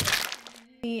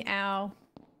 Ow.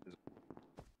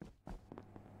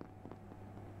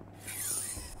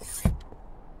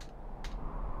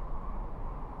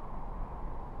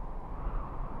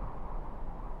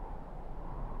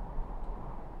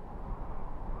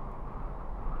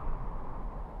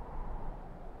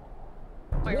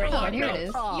 Wait, Oh, here it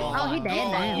is. Oh, he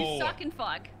dead now. You suck and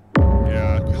fuck.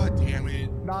 Yeah, god damn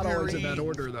it. Not always in that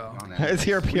order, though. Let's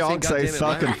hear PJONK say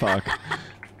suck and fuck.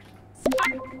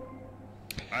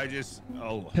 I just.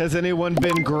 Oh. Has anyone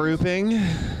been grouping?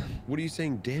 What are you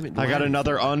saying? Damn it. I got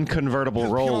another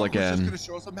unconvertible roll Just gonna again.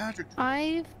 show us a magic trick.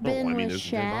 I've been I mean, with there's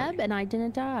a dead Shab and I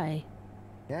didn't die.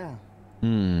 Yeah.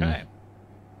 Hmm. Okay.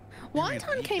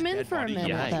 Wonton came in for a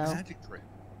minute though, Magic trick.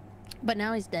 but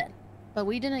now he's dead. But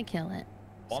we didn't kill it.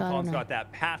 Wonton's got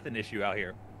that Pathin issue out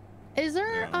here. Is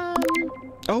there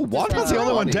Oh, Wonton's the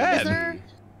only one dead.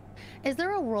 Is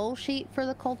there a roll sheet for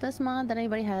the cultist mod that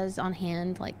anybody has on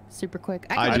hand, like super quick?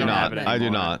 I do not. I do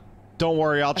not. Don't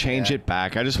worry, I'll change it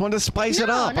back. I just wanted to spice it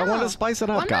up. I wanted to spice it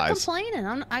up, guys. I'm not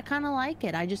complaining. I kind of like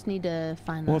it. I just need to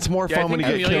find. Well, it's more fun when you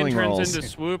get killing rolls. Turns into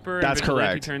swooper. That's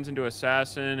correct. Turns into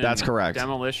assassin. That's correct.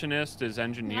 Demolitionist is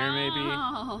engineer, maybe.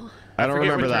 I don't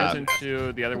remember that. Turns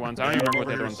into the other ones. I don't even remember what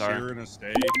the other ones are. Sear and a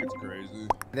steak. It's crazy.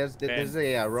 There's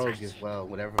a rogue as well.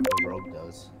 Whatever the rogue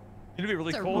does. It'd be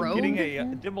really cool getting a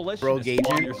demolitionist rogue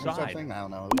agent on your or side. something. I don't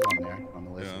know. It was on there on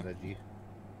the list of Veggie.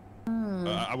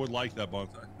 I would like that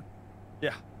bonsai.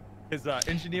 Yeah. His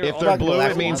engineer. If they're blue,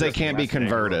 it means they can't be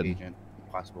converted.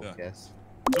 Possible guess.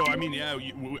 So I mean, yeah,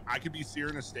 I could be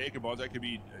searing a steak, and Bonsai could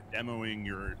be demoing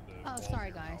your. Oh, sorry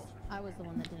guys, I was the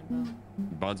one that didn't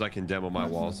vote. Bonsai can demo my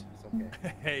walls.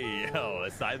 Okay. Hey, yo,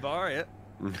 a sidebar, yeah.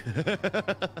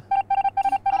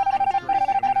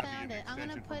 I found it. I'm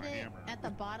gonna put it at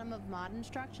the bottom of mod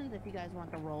instructions if you guys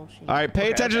want the roll sheet. All right, pay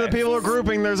attention to the people who are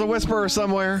grouping. There's a whisperer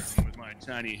somewhere. With my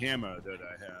tiny hammer that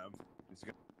I have.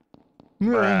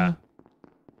 Bruh.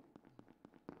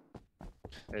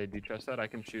 Hey, do you trust that? I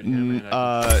can shoot him.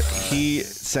 And he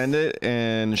send it,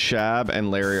 and Shab and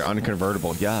Larry are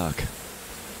unconvertible. Yuck.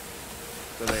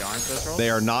 So they aren't those rolls? They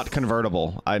are not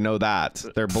convertible. I know that.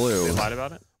 They're blue. They lied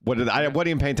about it? What did I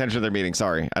didn't pay attention to their meeting?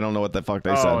 Sorry, I don't know what the fuck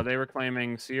they said. Oh, they were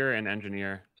claiming seer and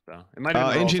engineer. So it might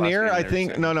have been engineer. I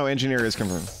think no, engineer is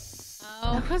confirmed.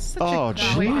 Oh,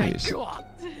 jeez.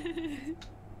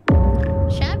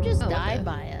 Shab just died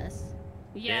by us.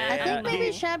 Yeah. I think maybe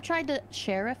Shab tried to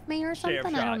sheriff me or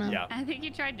something. I don't know. Yeah. I think he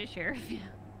tried to sheriff you.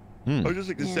 I was just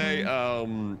like to say,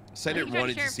 Senate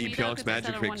wanted to see PJONK's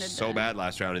magic trick so bad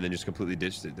last round, and then just completely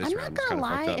ditched it this I'm round. not gonna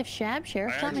lie, if Shab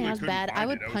sheriff shot me, I was bad. I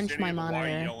would punch my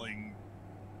monitor.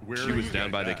 She was down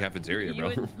by the cafeteria, bro.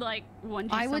 You would like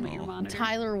I would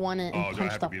Tyler won it and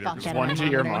punch the fuck out of my monitor.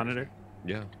 Your monitor.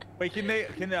 Yeah. Wait,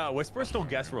 can Whisper still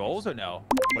guess rolls or no?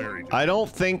 I don't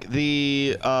think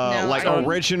the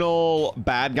original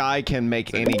bad guy can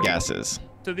make any guesses.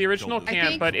 So the original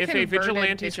can't, but if a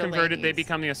vigilante is converted, they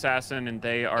become the assassin, and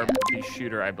they are the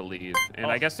shooter, I believe. And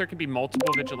I guess there could be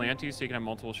multiple vigilantes, so you can have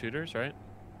multiple shooters, right?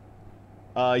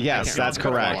 Yes, that's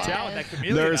correct.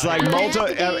 There's like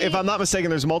if I'm not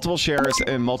mistaken, there's multiple sheriffs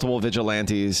and multiple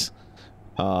vigilantes.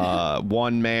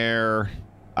 One mayor.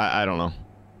 I don't know.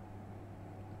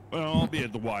 Well, I'll be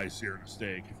at the Y searing a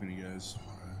steak if any guys.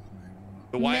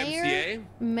 The YMCA?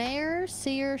 Mayor,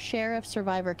 seer, sheriff,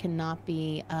 survivor cannot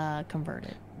be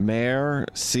converted. Mayor,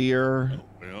 seer,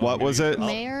 what was it?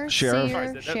 Mayor, sheriff,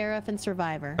 seer, sheriff, and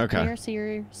survivor. Okay. Mayor,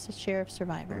 seer, sheriff,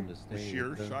 survivor.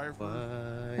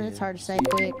 And it's hard to say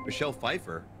quick. Michelle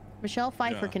Pfeiffer. Michelle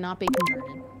Pfeiffer cannot be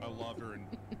converted. I love her. And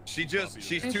she's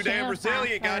too damn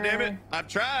resilient, goddammit. I've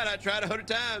tried 100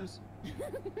 times. She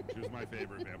was my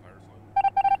favorite vampire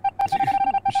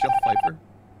Michelle Pfeiffer.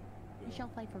 Michelle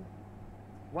Pfeiffer.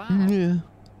 Wow. Yeah.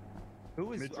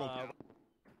 Who is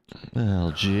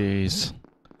Oh, jeez.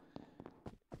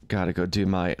 Gotta go do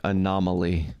my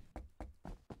anomaly.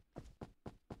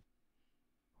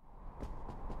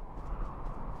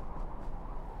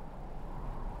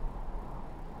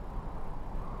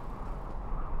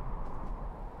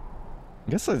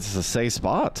 I guess this is a safe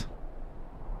spot.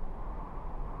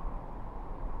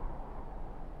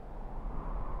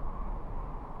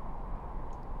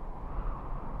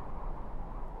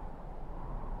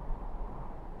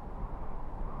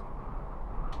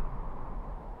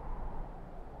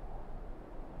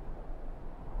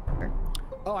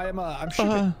 Oh, I'm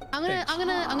shipping. I'm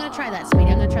gonna try that,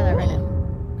 sweetie. I'm gonna try that right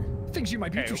now. Things you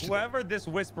might be interested in. Whoever this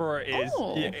whisperer is,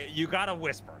 you gotta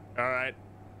whisper, all right?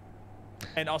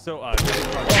 And also, why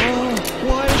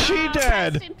is she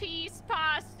dead? Rest in peace,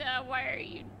 Pasta. Why are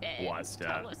you dead?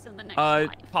 Tell us in the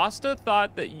next Pasta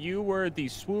thought that you were the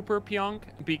swooper PJONK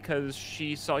because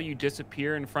she saw you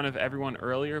disappear in front of everyone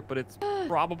earlier, but it's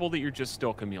probable that you're just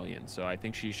still Chameleon. So I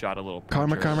think she shot a little.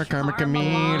 Karma,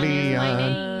 chameleon.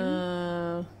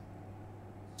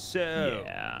 So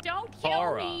yeah. Don't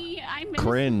kill me. I'm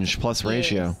cringe plus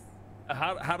ratio.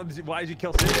 Why did you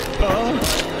kill Cindy?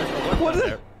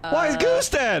 Why is Goose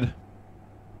dead?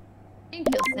 You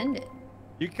can kill Cindy.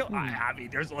 You kill. I mean,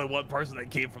 there's only one person that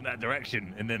came from that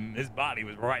direction, and then his body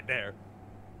was right there.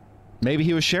 Maybe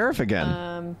he was sheriff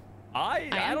again. I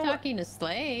am talking to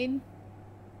Slade.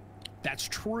 That's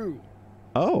true.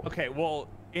 Oh. Okay. Well,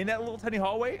 in that little tiny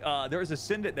hallway, there is a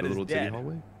Syndicate that is dead.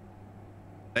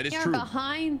 That is You're true.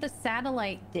 behind the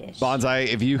satellite dish. Bonsai,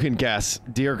 if you can guess,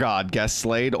 dear God, guess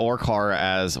Slade or Kara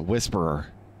as Whisperer.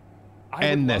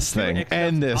 End this thing.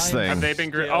 End this thing. Have they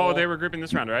been oh, they were grouping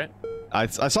this round, right? I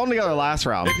saw them together last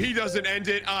round. If he doesn't end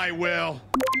it, I will.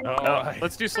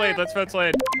 Let's do Slade. Let's vote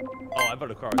Slade. Oh, I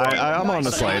voted Carl. I'm on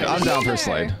the Slade. I'm down for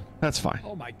Slade. That's fine.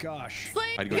 Oh my gosh.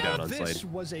 Slade, I'd go down on Slade. This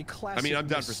was a classic I'm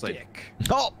down for Slade.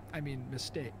 Oh! I mean,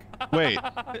 mistake. Wait.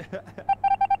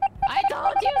 I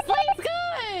told you Slade's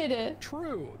good!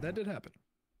 True. That did happen.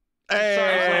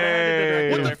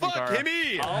 Hey! What the fuck,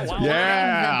 Himmy? Oh, wow.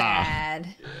 Yeah.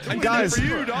 Guys, for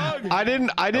you, dog. I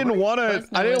didn't want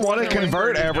to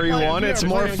convert everyone. It's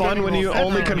more fun when you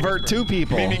only convert 2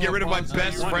 people. Made me get rid of my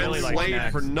best friend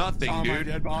Slade for nothing, dude.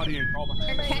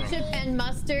 Ketchup and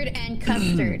mustard and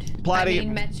custard. Platty. I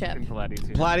mean, ketchup.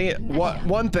 Platty,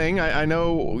 one thing I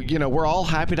know, we're all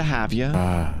happy to have you,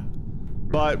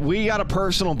 but we got a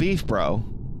personal beef, bro.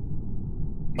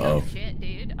 Oh shit,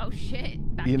 dude. Oh shit.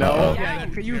 You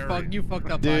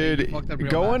fucked up, dude. Fucked up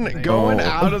Going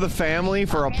out of the family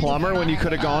for a plumber when you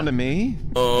could have gone to me.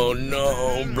 Oh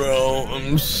no, bro.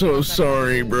 I'm so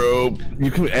sorry, bro.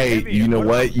 You can. Hey, you know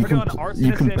what? You can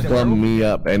plumb me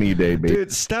up any day, baby.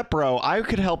 Dude, step bro, I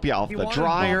could help you out with the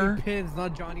dryer. Pins,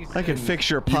 not Johnny I could fix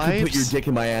your You pipes. can put your dick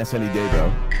in my ass any day,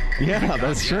 bro. Yeah,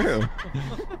 that's true.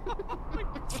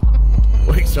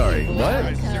 Wait, sorry.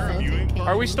 What?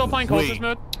 Are we still playing Cultist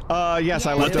mode? Yes,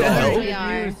 I left it on. We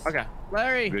are. Okay.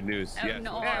 Larry. Good news. Oh, Yes.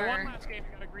 no. Hey, one last game.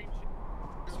 You got a green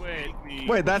sheet.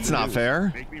 Wait, that's not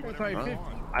fair. Make me whatever you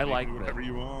want. I like Make me whatever that.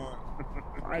 you want.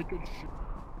 I could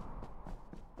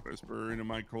whisper into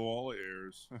my koala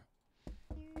ears.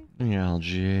 Yeah,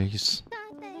 jeez.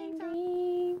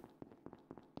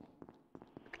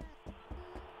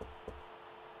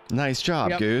 Nice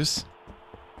job, Goose.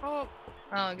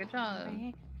 Oh, good job.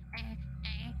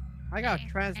 I got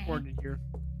transported here.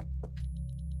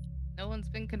 No one's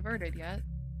been converted yet.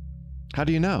 How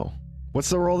do you know? What's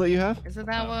the role that you have? Isn't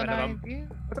that what I do?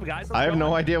 What's up, guys? I have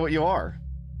no idea what you are.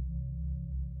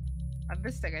 I'm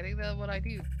Mystic. I think that's what I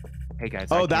do. Hey guys.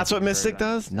 Oh, that's what Mystic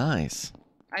does? Nice.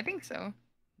 I think so.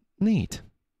 Neat.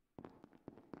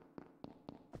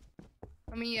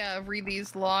 Let me read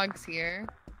these logs here.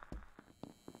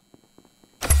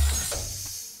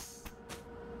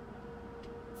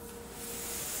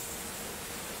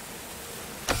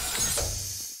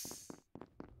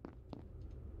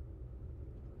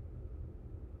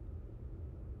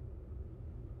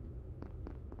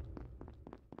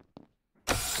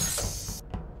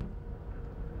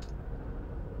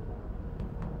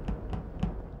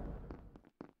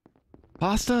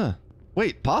 Pasta.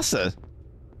 Wait, Pasta.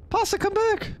 Pasta, come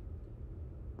back.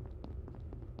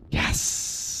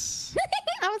 Yes.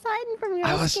 I was hiding from you.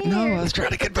 I was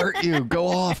trying to convert you. Go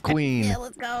off, queen. Yeah,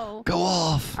 let's go. Go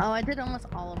off. Oh, I did almost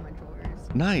all of my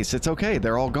chores. Nice. It's okay.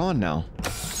 They're all gone now.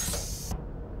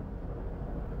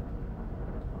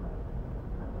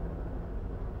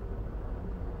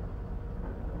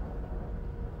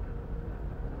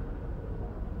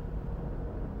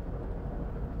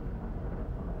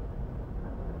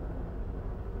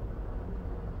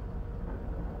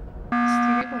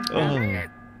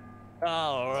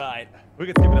 All right. We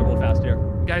can skip it up real fast here.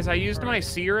 Guys, I used my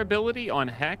seer ability on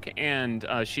Heck, and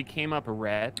she came up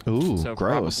red. Ooh, so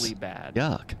gross. Probably bad.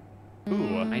 Yuck.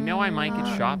 Ooh, I know I might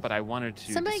get shot, but I wanted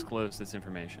to disclose this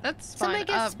information. That's fine. Somebody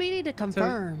get Speedy Um, to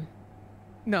confirm.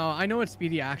 No, I know it's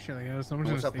Speedy actually. So I'm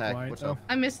just gonna stay quiet. Though.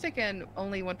 I'm Mystic, and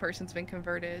only one person's been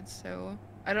converted, so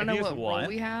I don't know what role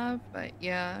we have, but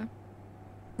yeah.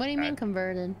 What do you mean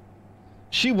converted?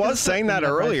 She was saying that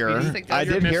earlier. I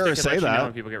did hear her say that.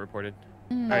 When people get reported.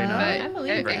 I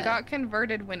believe it got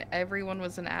converted when everyone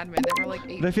was an admin. There were like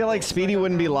 8 But I feel like Speedy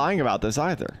wouldn't be lying about this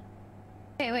either.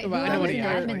 Hey, wait, who I know was what the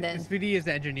admin then? Speedy is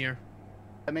the engineer.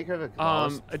 I make her a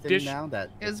thing now that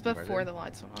it was before the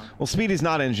lights went on. Well, Speedy's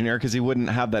not engineer because he wouldn't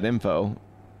have that info.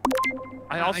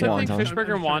 I also think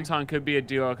Fishburger and Wonton could be a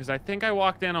duo because I think I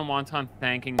walked in on Wonton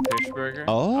thanking Fishburger.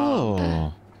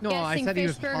 Oh. No, I said he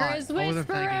was hot. Is I wasn't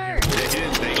Whisperer.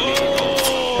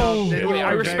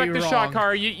 I respect the shot,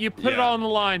 Car. You put it all on the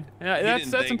line.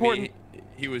 That's important.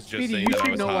 He was just Speedy, saying you that I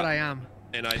should was know hot. what I am.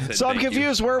 And I said So I'm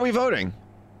confused. Where are we voting?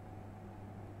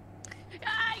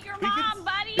 Your mom,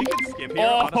 buddy. We can skip here,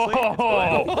 honestly.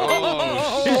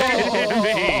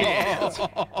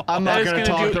 I'm not going to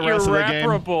talk the rest of the game.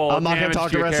 I'm not going to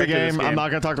talk the rest of the game. I'm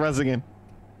not going to talk the rest of the game.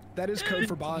 That is code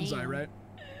for bonsai, right?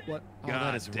 What? God,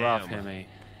 that is rough, Himmy.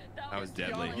 That was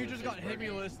deadly. You just got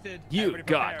Himmy listed. You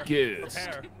got goose.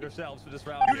 Prepare yourselves for this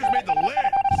round. You just made the list.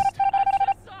 I'm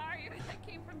so sorry. That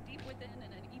came from deep within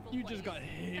in an evil You way. just got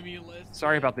Himmy listed.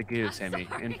 Sorry about the goose,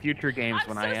 Himmy. In future games,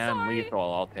 when I am lethal,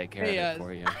 I'll take care of it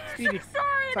for you. Speedy,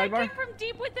 that came from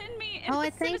deep within me. Oh, I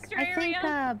think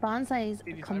Bonsai's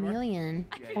chameleon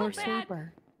or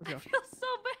sweeper. I feel so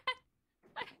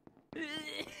bad.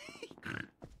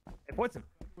 What's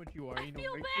what you are? You know,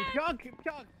 feel bad.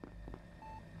 PJONK.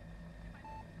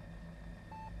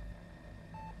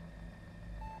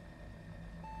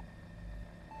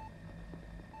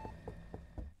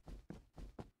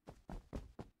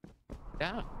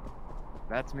 Yeah,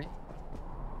 that's me.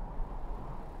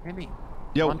 Maybe.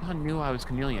 Yo. Wonton knew I was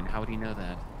chameleon. How would he know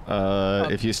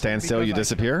that? If you stand still, you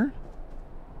disappear?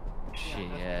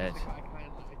 Shit.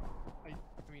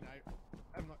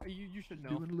 I'm not, you should know.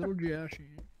 Doing a little Joshy.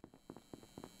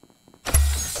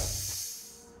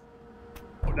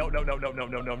 No. What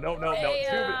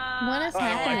is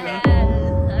happening?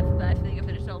 I think I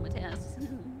finished all my tasks.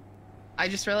 I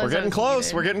just realized we're getting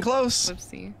close. We're getting close.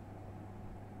 Whoopsie.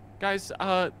 Guys,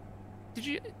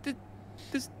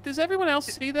 does everyone else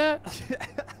see that?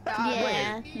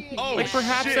 Yeah. Oh, like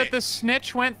perhaps shit. that the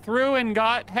snitch went through and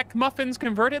got heck muffins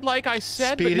converted like I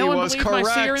said, Speedy but no one was believed my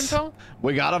seer correct. info?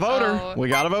 We got a voter. We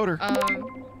got a voter.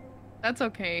 That's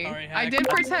okay. Sorry, I did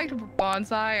protect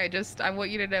Bonsai. I want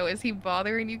you to know, is he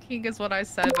bothering you, King, is what I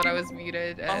said, but I was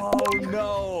muted. And... Oh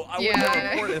no! I wouldn't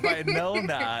have reported if I had known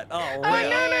that. Oh,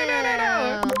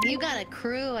 no. You got a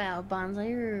crew out, Bonsai.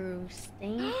 You're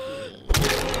stinky.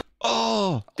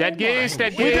 Oh! Dead goose,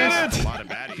 dead We goose. did it! A lot of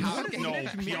baddies. No,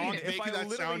 PJONK making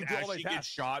that sound as she gets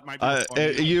shot might be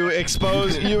funny. You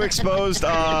exposed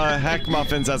heck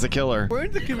muffins as a killer.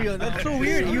 Where's the chameleon? That's so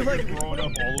weird. You like thrown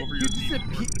up all over your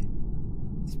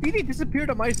Speedy disappeared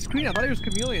on my screen. I thought he was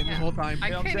chameleon this whole time.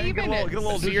 I can't even. Get a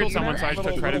little Seared someone, so I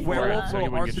took credit for it, so he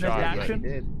wouldn't get shot.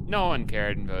 Action. No one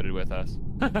cared and voted with us.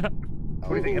 What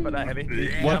do you think about that, Heavy?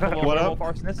 What up?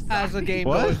 Arsonist? As a game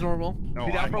goes normal. No,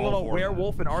 Be down for a little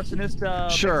werewolf and arsonist?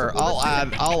 Sure,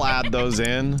 I'll add those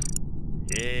in.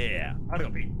 Yeah. How'd it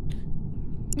go, Pete?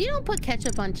 You don't put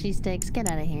ketchup on cheesesteaks. Get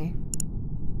out of here.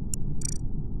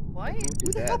 What?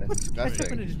 Who the hell puts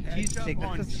ketchup in a cheesesteak?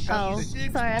 Oh,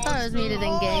 sorry. I thought it was muted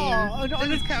in game.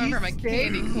 This is coming from a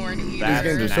candy corn eater. That's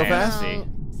These games are so fast.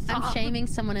 I'm shaming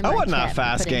someone in That my wasn't chat a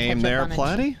fast for putting game ketchup there, on a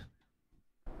Platty.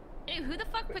 Hey, who the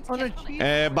fuck puts On a ketchup on cheese-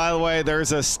 And by the way,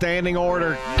 there's a standing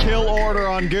order, kill order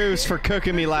on Goose for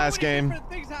cooking me last game. Different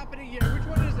things happening here. Which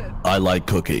one is it? I like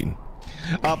cooking.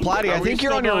 Platty, I think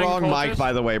you're on your wrong mic,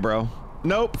 by the way, bro.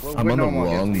 Nope. I'm on the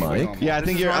wrong mic. Yeah, I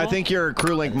think your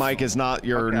CrewLink mic is not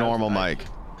your normal mic.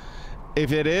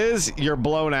 If it is, you're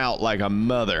blown out like a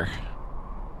mother.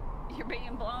 You're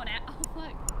being blown out. Oh,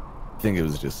 fuck. I think it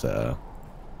was just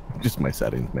my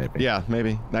settings, maybe. Yeah,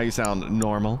 maybe. Now you sound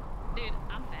normal. Dude,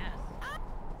 I'm fast.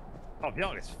 Oh,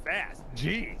 PJONK is fast.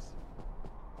 Jeez.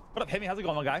 What up, Hemi? How's it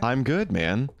going, my guy? I'm good,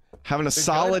 man. Having a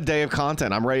solid day of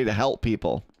content. I'm ready to help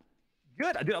people.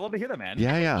 Good. Dude, I love to hear that, man.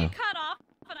 Yeah, yeah. You cut off,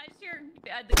 and I just hear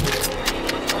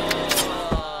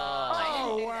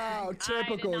Oh wow,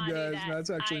 typical guys.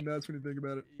 That's actually nuts when you think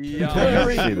about it.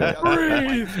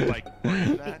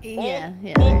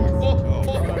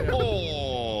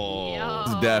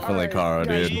 It's definitely Carl,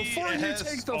 Guys, dude. before you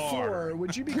take the floor,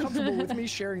 would you be comfortable with me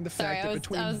sharing the fact that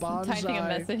between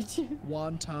Bonsai,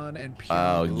 Wonton, and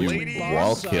Pure, you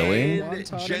while killing?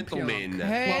 Gentlemen.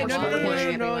 Hey,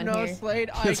 no, Slade.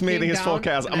 This meeting is full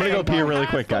chaos. I'm gonna go pee really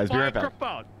quick, guys. Be right back.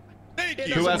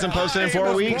 Who hasn't posted in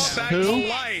 4 weeks? Who?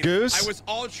 Goose? I was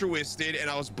altruisted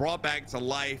and I was brought back to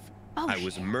life. I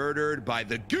was murdered by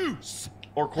the goose.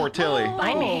 Or Cortilli.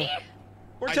 By me?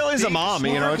 Cortilli's a mom,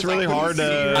 you know, it's really hard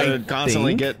to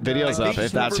constantly get videos up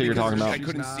if that's who you're talking about. I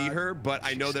couldn't see her, but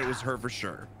I know that it was her for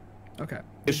sure. Okay.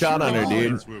 Good shot on her,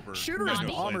 dude. Shooter is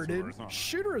bomber, dude.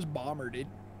 Shooter is bomber, dude.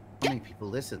 How many people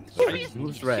listen to Shoot me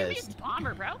Who's a Rez?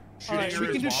 bomber, bro. Alright, we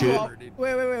can do Shoot.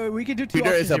 Wait. We can do two Shooter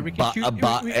options is here. We can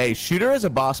shoot. Hey, Shooter is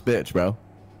a boss bitch, bro.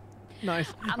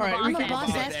 Nice. I'm I'm a a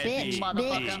boss ass bitch.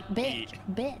 motherfucker.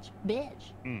 Bitch.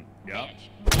 Yeah.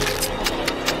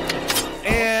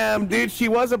 Damn, dude, she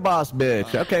was a boss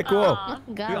bitch. Okay, cool.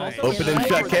 God, Open and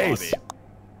shut case.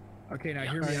 Okay, now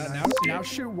hear me out. Now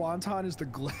shoot Wonton is the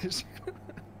glitch.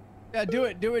 Yeah, do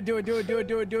it.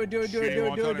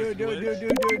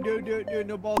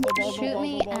 No balls. Shoot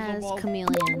me as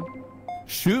chameleon.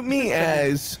 Shoot me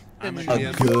as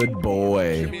a good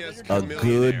boy. A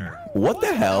good. What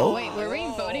the hell? Wait, were we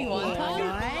voting one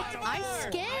time? I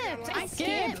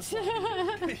skipped.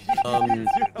 Good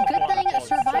thing a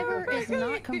survivor is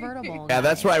not convertible. Yeah,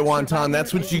 that's right, Wonton.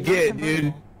 That's what you get,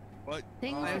 dude. What? I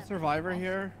have survivor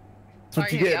here. That's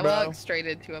what you get, I bro. walked straight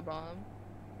into a bomb.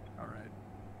 Alright.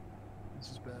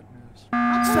 This is bad news.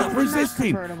 Stop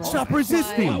resisting! Stop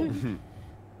resisting!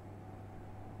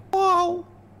 Whoa!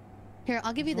 Here,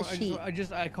 I'll give you the sheet.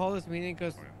 I call this meeting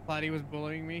because Platy was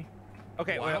bullying me.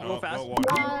 Okay, wait, a little fast.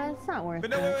 It's not worth it.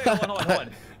 No, wait, hold on.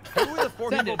 Who are the 4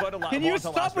 people voted last? Can you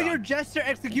stop with your gesture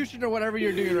execution or whatever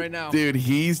you're doing right now? Dude,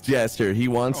 he's Jester. He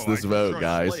wants this vote,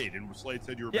 guys. Slade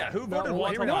said you were who voted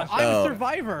Wonton last? I'm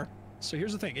Survivor. So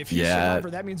here's the thing. If he's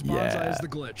Survivor, that means Bonsai is the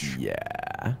glitch. Yeah.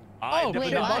 Oh,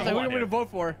 wait, Bonsai, what do we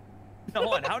vote for? No,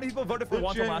 hold on. How many people voted for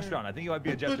Wonton last round? I think you might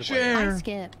be a Jester player. I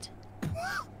skipped.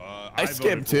 I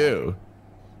skipped too.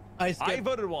 I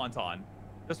voted Wonton.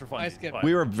 Just for fun.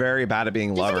 We were very bad at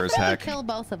being lovers, heck. Kill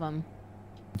both of them.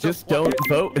 Just don't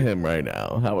vote him right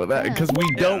now. How about that? Because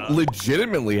we don't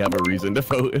legitimately have a reason to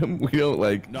vote him. We don't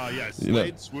like. No, yeah,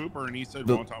 Slade Swooper, and he said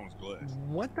Wonton was glitch.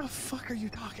 What the fuck are you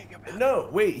talking about? No,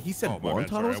 wait, he said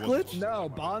Wonton was glitch?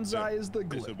 No, Bonsai is the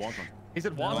glitch. He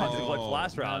said Wonton's the glitch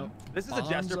last round. This is a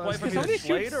Jester play from either Somebody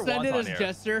Slade or send it as Wonton here.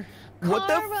 Jester. What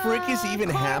the frick is even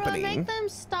happening? Make them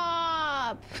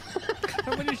stop.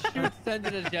 Somebody send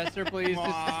it as Jester, please.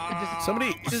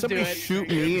 Somebody shoot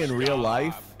me in real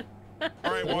life.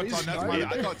 All right, Wonton, that's why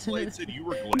I thought Slade said you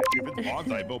were glitch. If it's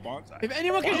Bonsai, vote Bonsai. If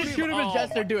anyone can just shoot him as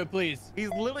Jester, do it, please. He's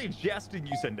literally jesting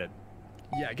you, send it.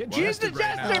 Yeah, get He's the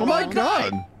Jester. Oh my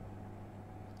god.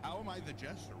 How am I the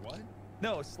Jester? What?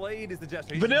 No, Slade is the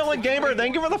Jester. Vanilla Gamer,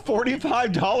 thank you for the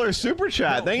 $45 super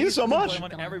chat. Thank you so much. Bro,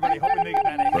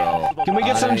 can we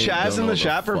get some Chaz in the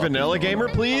chat for Vanilla Gamer,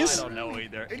 please? I don't know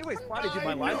either. Anyways, Spotty, dude,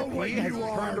 my live play has turned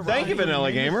around. Thank you,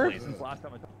 Vanilla Gamer.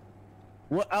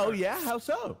 What? Oh yeah, how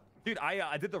so? Dude,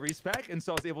 I did the respec, and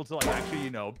so I was able to like actually,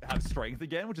 you know, have strength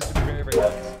again, which is very, very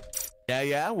nice.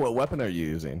 Yeah. What weapon are you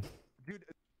using? Dude.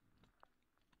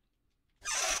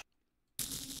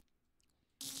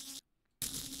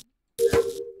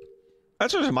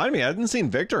 That's what reminded me. I hadn't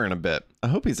seen Victor in a bit. I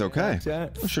hope he's okay.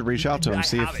 I should reach out to him,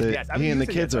 see if he and the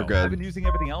kids are good. I've been using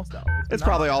everything else though. It's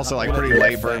probably also like pretty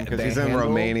late for him because he's in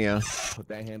Romania. Put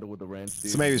that handle with the wrench,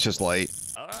 dude. So maybe it's just late.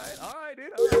 All right,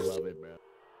 dude. I love it, bro.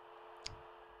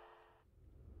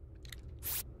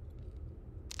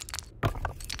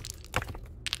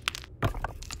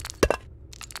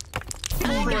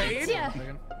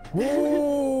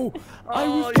 Whoa! I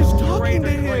was just talking to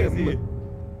him.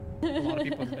 A lot of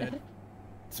people did.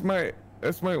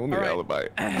 That's my only alibi.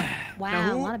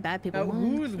 Wow, a lot of bad people.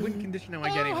 Whose win condition am I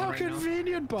getting how right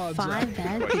convenient, Bonsai. 5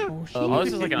 bad people. Oh,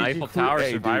 this is like an Eiffel Tower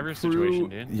Survivor situation,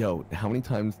 dude. Yo, how many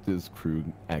times does crew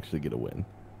actually get a win?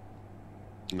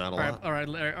 Not a lot. All right,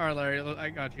 Larry, I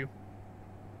got you.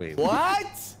 Wait,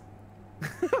 what?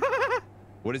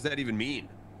 What does that even mean?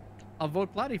 I'll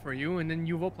vote Platy for you, and then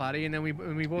you vote Platy, and then we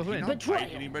both win. But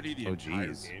anybody the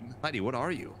entire game? Platy, what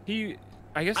are you?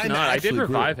 I guess not. I did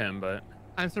revive him, but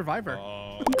I'm Survivor.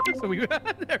 So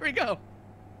there we go.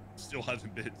 Still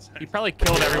hasn't been. He probably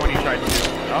killed everyone he tried to do.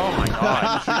 Oh my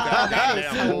god.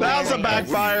 That was a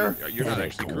backfire. You're not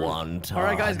actually one. All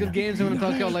right, guys, good games. I'm gonna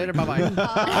talk to y'all later. Bye bye.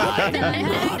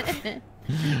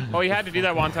 Oh, he had to do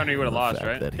that one time or he would have lost,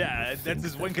 right? Yeah, that's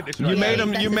his win condition. You made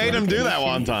him do that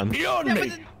Wonton.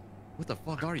 What the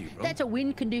fuck are you, bro? That's a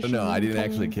win condition. No, I didn't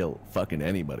actually kill fucking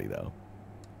anybody though.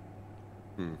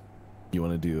 You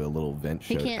want to do a little vent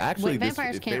show? Actually,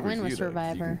 vampires can't win with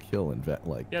Survivor. You can kill and vent,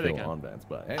 like they kill can. on vents,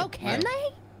 but hey, oh, can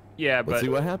they? Yeah, but let's see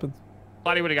what happens.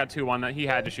 Platy would have got 2-1. He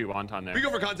had to shoot Wonton there. We go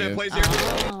for content plays here.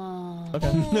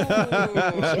 Okay.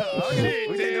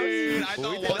 Dude, I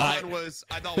thought Wonton was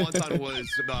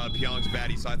PJONK's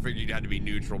baddie, so I figured you'd have to be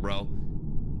neutral, bro.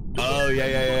 Oh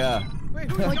yeah.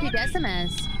 What'd you guess him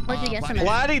as?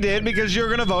 Platy did because you're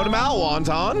gonna vote him out,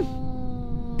 Wonton.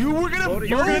 You were gonna vote him.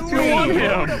 You didn't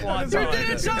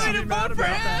tell me to vote for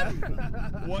him.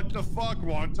 What the fuck,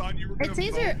 Wonton? You were gonna It's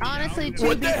easier, honestly.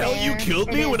 What the hell? You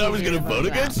killed me when I was gonna vote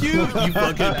against you? You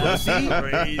fucking pussy.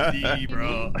 Crazy,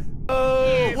 bro.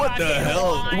 Oh, what the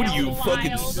hell? What do you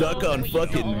fucking suck on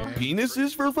fucking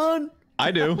penises for fun?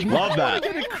 I do. Love that.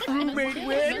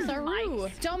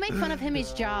 Don't make fun of him.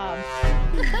 His job.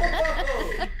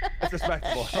 That's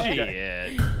respectable.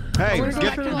 Shit. Hey,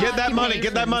 get that money.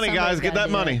 Get that money, guys. Get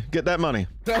that money. Get that money.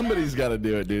 Somebody's got to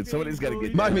do it, dude. Somebody's got to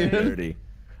get dirty.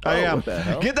 I am.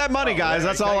 Get that money, guys.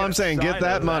 That's all I'm saying. Get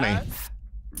that money.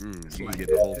 You can get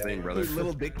the whole thing, brother.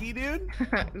 Little dicky, dude. You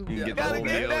can get the whole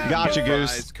deal. Gotcha,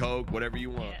 Goose. Fries, Coke, whatever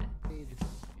you want.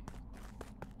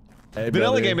 Hey,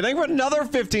 Vanilla Gaming, thank you for another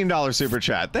 $15 super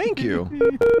chat. Thank you.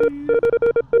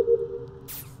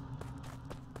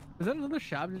 Is that another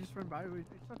Shab that just ran by?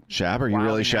 Shab, are you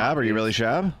really Shab? Are you really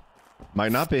Shab?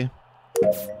 Might not be.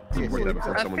 A fish burger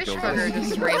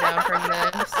just ran out from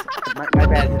this. My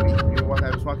bad.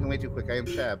 I was walking way too quick. I am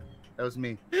Shab. That was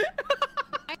me.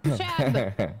 I'm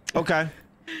Shab. Okay.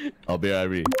 I'll be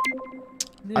IB.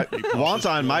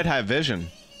 Wonton might have vision.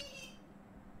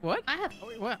 What? I have.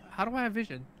 Wait, what? How do I have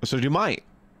vision? So you might.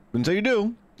 Until you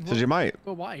do. Says you might.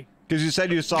 Well, why? Because you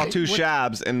said you saw two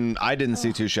Shabs, and I didn't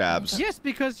see two Shabs. Yes,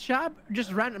 because Shab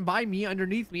just ran by me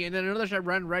underneath me, and then another Shab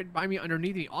ran right by me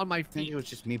underneath me on my feet. I think it was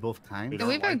just me both times. Yeah,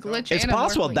 we've had glitch. It's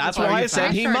possible. That's why I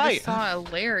said he might. I saw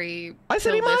Larry. I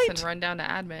said he might. And run down to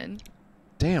admin.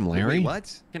 Damn, Larry. Wait,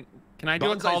 what? Can I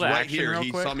do a call to action here. real He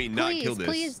quick? saw me not kill this.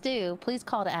 Please do. Please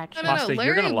call to action. No,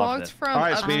 Larry walked from. All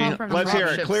right, Speedy. Let's hear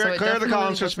it. Clear the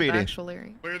comms for Speedy.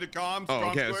 Clear the comms. Oh,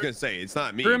 okay. I was gonna say it's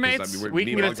not me. Roommates, we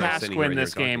can get a task win right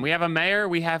this game. We have a mayor.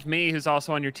 We have me, who's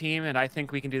also on your team, and I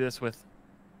think we can do this with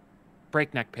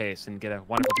breakneck pace and get a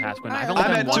wonderful task win. I'm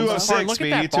at 206,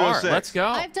 Speedy. 206. Let's go.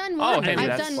 I've done one.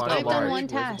 I've done one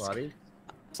task.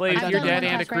 Slade, you're dead,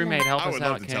 and a crewmate. Help us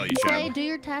out, King. Slade, do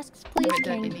your tasks, please,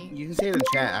 King. You can say it in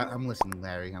chat. I'm listening,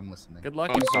 Larry. I'm listening. Good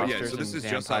luck. Oh, yeah. So this is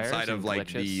just outside of like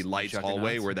the lights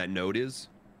hallway where that node is.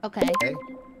 Okay.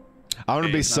 I want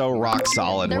to be so rock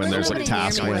solid when there's a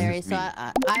task win. Larry, so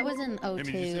I was in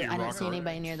O2. I didn't see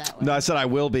anybody near that one. No, I said I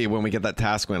will be when we get that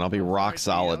task win. I'll be rock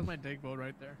solid. That was my dig boat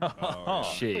right there. Oh,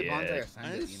 shit. You know who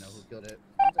killed it.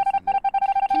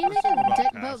 Can you make a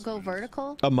dick boat go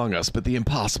vertical? Among Us, but the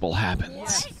impossible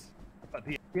happens.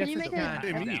 Can you make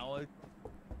a...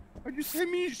 Why'd you say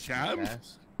me, Shab?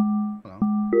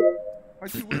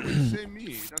 Why'd you say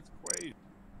me? That's great.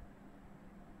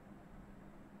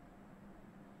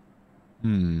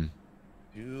 To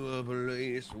a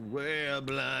place where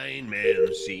blind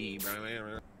men see.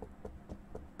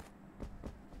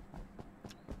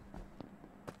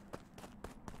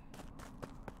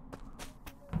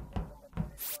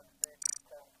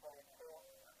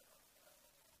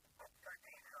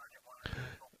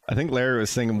 I think Larry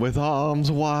was singing with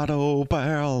arms wide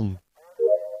open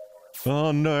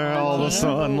under all the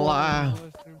sunlight.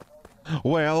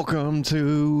 Welcome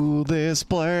to this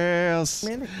place.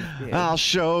 I'll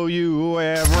show you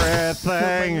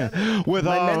everything with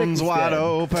arms wide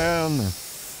open.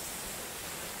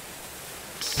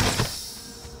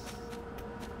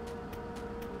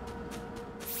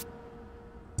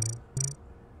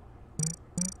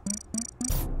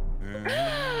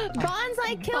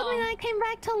 Bonsai killed me and I came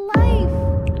back to life.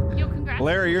 Yo, congrats.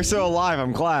 Larry, you're still alive.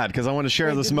 I'm glad because I want to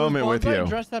share this moment with you.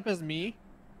 Dressed up as me?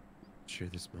 Share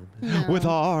this moment. No. With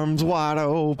arms wide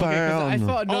open. Okay, I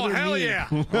saw another hell meme. yeah!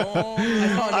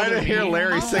 I didn't hear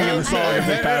Larry singing the song as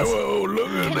they passed.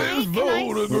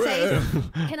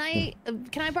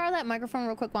 Can I borrow that microphone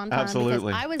real quick, Wonton?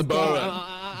 Absolutely. Because I was dead.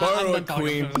 Borrow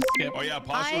Queen. Oh yeah,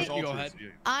 Pasto's go ahead.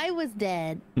 I was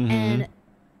dead, and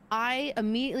I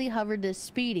immediately hovered to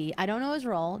Speedy. I don't know his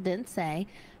role, didn't say,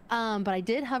 but I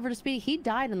did hover to Speedy. He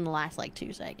died in the last like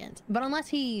 2 seconds, but unless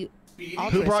he.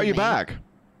 Who brought you back?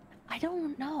 I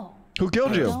don't know. Who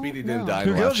killed you? Speedy didn't die.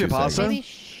 Who killed you, Pasta?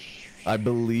 I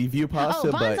believe you, Pasta,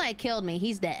 Oh, but Bonsai killed me.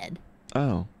 He's dead.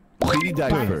 Oh. Speedy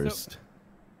died first.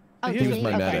 Oh, He was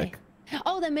my medic.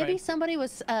 Oh, then maybe somebody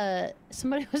was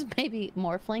maybe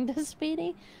morphling to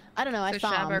Speedy. I don't know. I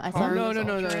saw him. I saw him.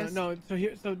 No.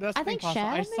 So that's I the thing, think Pasta.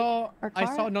 Shad I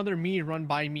saw another me run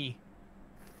by me.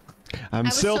 I'm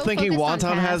still so thinking focused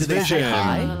on Wonton has tasks. Did they vision. say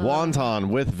hi? Wonton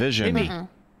with vision.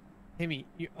 Himmy,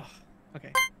 you.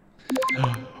 Okay.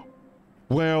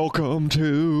 Welcome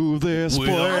to this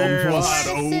place.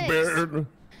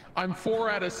 I'm 4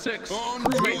 out of 6.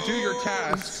 Crewmate, do your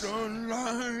task.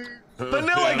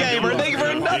 Vanilla Gamer, thank you for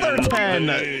another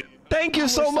 10. Thank you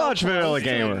so much, Vanilla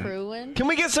Gamer. Can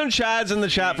we get some chads in the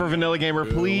chat for Vanilla Gamer,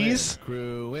 please?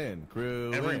 Crew in.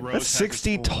 That's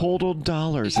 $60 total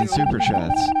in super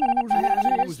chats.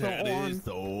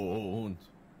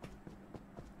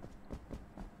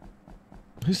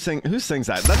 Who sings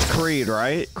that? That's Creed,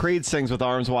 right? Creed sings with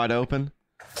arms wide open.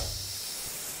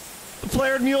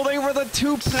 Flared Mule, thank you for the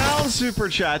 £2 super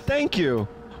chat. Thank you.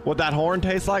 What that horn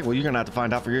tastes like? Well, you're gonna have to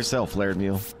find out for yourself, Flared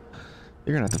Mule.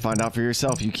 You're gonna have to find out for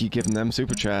yourself. You keep giving them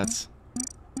super chats.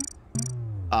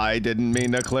 I didn't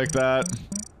mean to click that.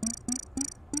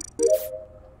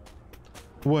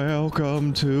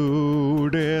 Welcome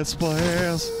to this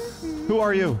place. Who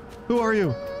are you? Who are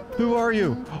you? Who are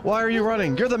you? Why are you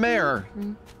running? You're the mayor.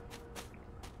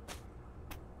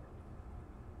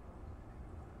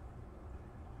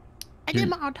 I did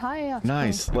my entire.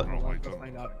 Nice. Who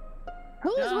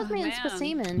was with me in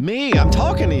specimen? Me. I'm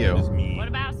talking to you. What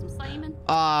about some slamming?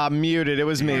 Muted. It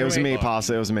was me. It was me,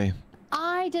 Pasta. It was me.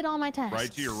 I did all my tasks.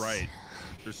 Right to your right.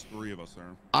 There's 3 of us, sir.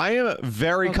 I am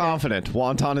very confident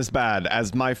Wonton is bad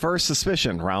as my first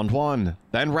suspicion. Round 1,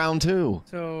 then round 2.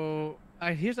 So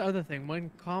here's the other thing.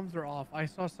 When comms were off, I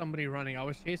saw somebody running. I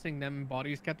was chasing them, and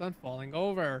bodies kept on falling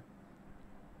over.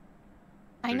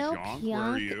 I know PJONK, PJONK. where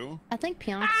are you? I think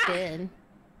PJONK did.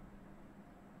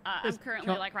 I'm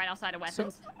currently like right outside of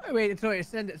weapons. Wait,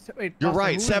 send it. Wait, You're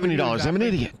right, $70. I'm an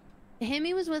idiot.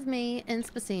 Himmy was with me in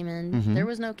Specimen. There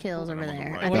was no kills over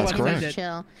there. I That's correct. He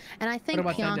chill, and I think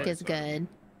PJONK is good.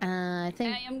 I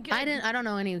think I don't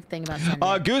know anything about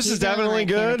Sendit. Goose is definitely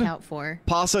good.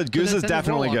 Pasta, Goose is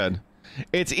definitely good.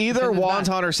 It's either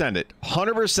Wonton or Send It.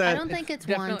 100%. I don't think it's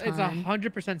Wonton. It's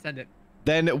 100% Send It.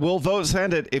 Then we'll vote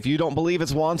Send It if you don't believe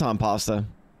it's Wonton, Pasta.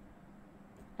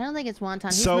 I don't think it's Wonton.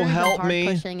 He's so really help hard me.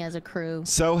 Pushing as a crew.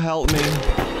 So help me.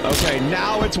 Okay,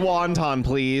 now it's Wonton,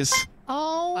 please.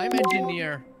 Oh. I'm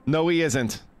engineer. No, he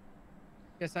isn't.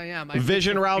 Yes, I am.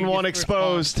 Vision round 1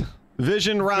 exposed.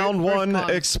 Vision round 1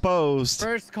 exposed.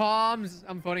 First comms.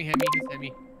 I'm voting Himmy. Just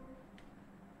Himmy.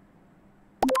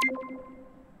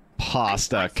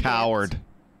 Pasta, coward.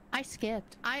 I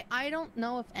skipped. I don't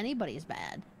know if anybody's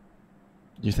bad.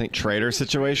 You think traitor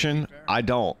situation? I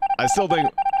don't. I still think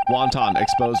Wonton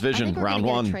exposed Vision round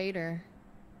 1. Traitor.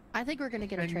 I think we're gonna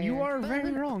get a traitor. You are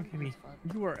very wrong, Himmy.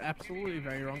 You are absolutely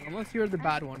very wrong. Unless you're the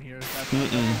bad one here.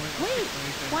 Wait,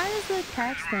 why is the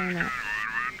text saying that?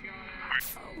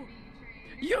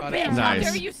 You bitch! How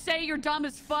dare you say you're dumb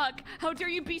as fuck? How dare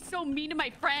you be so mean to my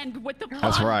friend? What the fuck?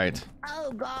 That's right.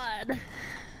 Oh God.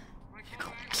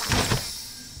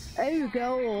 Oh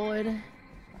God.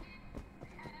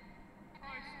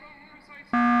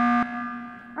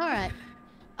 All right.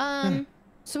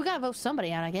 So we gotta vote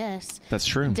somebody out, I guess. That's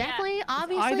true. Definitely,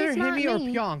 obviously, either it's not Himmy or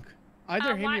me. PJONK.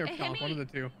 Either Himmy or PJONK. One of the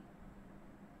two.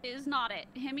 Is not it.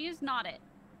 Himmy is not it.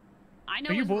 I know.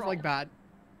 Are you his both role. like bad?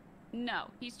 No,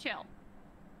 he's chill.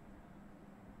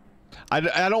 I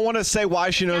don't want to say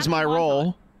why she knows my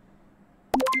role,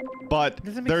 but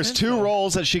there's 2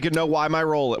 roles that she could know what my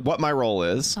role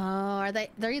is. Oh, are they?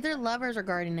 They're either lovers or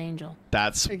guardian angel.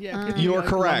 That's you're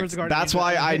correct. That's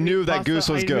why I knew that Goose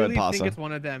was good, Pasta. I think it's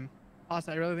one of them.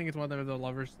 Pasta, I really think it's one of them of the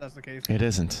lovers. That's the case. It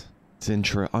isn't. It's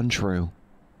untrue.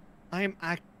 I'm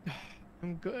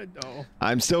good though.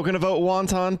 I'm still gonna vote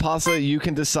Wonton. Pasta, you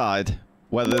can decide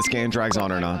whether this game drags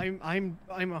on or not. I'm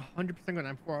 100% good.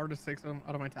 I'm 4 out of 6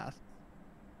 out of my tasks.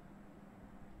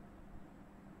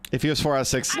 If he was 4 out of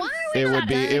 6,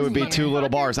 it would be 2 little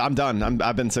bars. I'm done.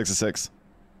 I've been 6 of 6.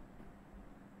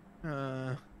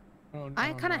 I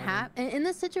kind of have in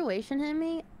this situation,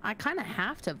 Himmy. I kind of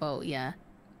have to vote. Yeah.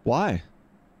 Why?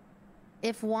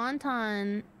 If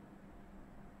Wonton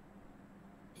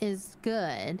is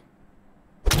good.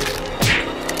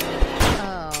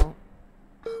 Oh.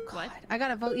 What? I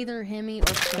gotta vote either Himmy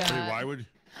or Scott. Why would?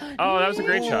 Oh, that was a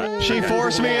great shot. She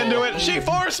forced me into it. She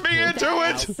forced me into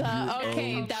it.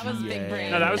 Okay, that was big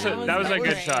brain. No, that was a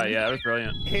good shot. Yeah, that was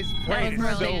brilliant. His brain is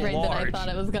so big brain than I large. thought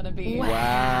it was gonna be.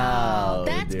 Wow.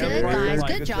 That's good, guys.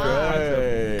 Good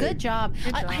job. Good job.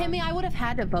 Himmy, I would have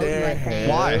had to vote you, I think.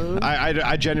 Why?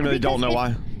 I genuinely don't know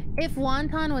why. If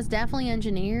Wonton was definitely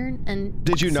engineered and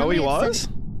did you know he was?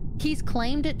 He's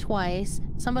claimed it twice.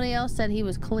 Somebody else said he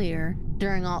was clear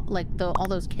during all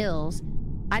those kills.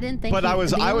 I didn't think. But I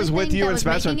was with you and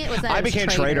Spencer. I became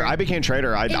traitor.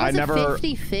 I never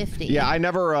 50-50. Yeah, I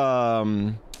never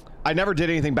did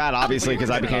anything bad, obviously, because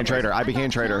I became traitor. I became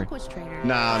traitor.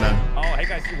 No. Oh, hey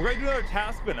guys, we're gonna do another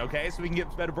task spin, okay? So we can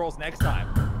get better rolls next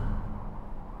time.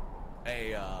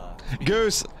 Hey,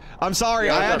 Goose, I'm sorry.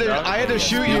 I had to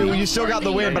shoot you. You still got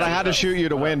the win, but I had to shoot you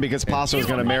to win because Pasta was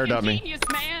gonna mare dump me.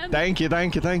 Thank you.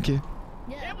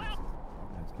 Yeah.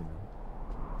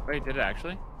 Wait, did it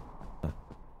actually?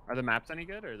 Are the maps any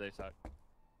good or they suck?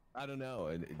 I don't know.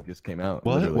 It just came out.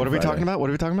 What? What are we talking about?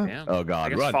 Damn. Oh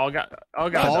God! Run. Fall Guy. Oh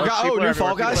God! Fall Guy. Oh, new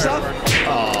Fall Guy stuff.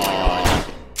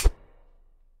 Oh.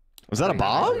 Was that a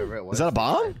bomb? Is that a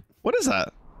bomb? What is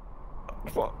that?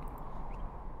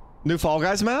 New Fall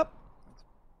Guys map?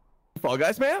 Fall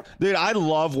Guys map? Dude, I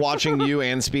love watching you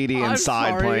and Speedy and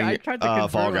Side playing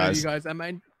Fall Guys. You guys.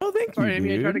 Oh, thank you,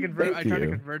 dude. I tried to convert. I tried to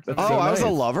convert. Oh, I was a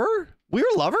lover? We were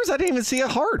lovers? I didn't even see a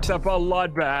heart. It's a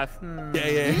bloodbath.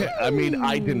 Yeah. I mean,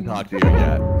 I didn't talk to you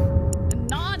yet.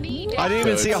 I didn't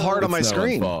even see a heart on my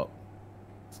screen.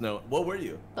 Snow. What were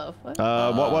you? What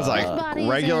was I?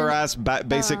 Regular ass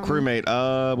basic crewmate.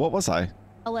 What was I?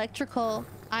 Electrical.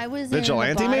 I was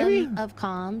Vigilante, in the maybe? bottom of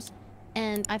comms,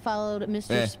 and I followed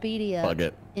Mr. Speedy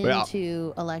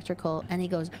into electrical, and he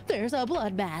goes, "There's a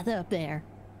bloodbath up there."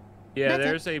 Yeah,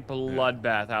 there's a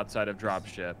bloodbath outside of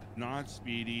Dropship. Not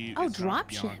Speedy. Oh, it's not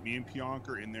Dropship. PJONK. Me and PJONK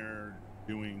are in there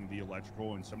doing the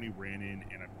electrical, and somebody ran in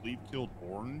and I believe killed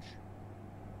Orange.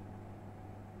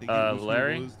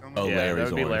 Larry? Oh, yeah, Larry's that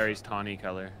would be orange. Larry's tawny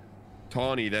color.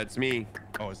 Tawny, that's me.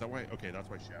 Oh, is that why? Okay, that's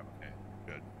why Shab. Okay,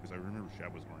 good. Because I remember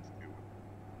Shab was orange too.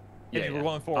 Yeah, we're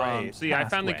going for a So yeah, I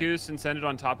task found the win. goose and sent it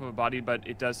on top of a body, but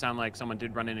it does sound like someone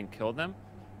did run in and kill them.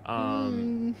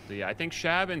 So yeah, I think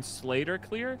Shab and Slade are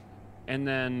clear, and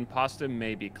then Pasta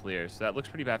may be clear. So that looks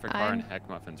pretty bad for Car and Heck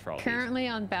Muffins for all these. Currently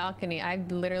on balcony.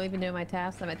 I've literally been doing my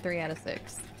tasks. I'm at 3 out of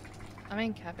 6. I'm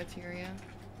in cafeteria.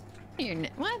 You're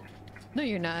what? No,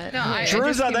 you're not. No,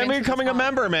 Druza, thank you for becoming a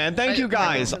member, man. Thank you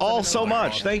guys all so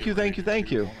much. Thank you, thank you,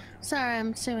 thank you. Sorry,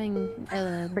 I'm suing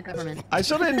the government. I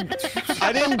still didn't.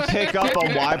 I didn't pick up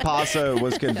on why Pasa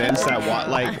was convinced that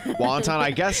like Wonton.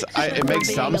 I guess it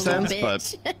makes some sense,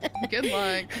 but. Good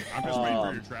luck. I'm just waiting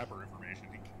for your trapper information.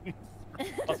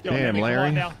 Let's go. Damn,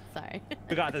 Larry. Sorry.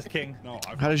 We got this, King. No,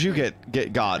 how did you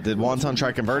get got? Did Wonton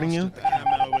try converting you?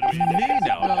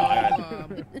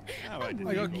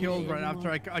 I got killed right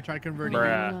after I tried converting.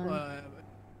 I'm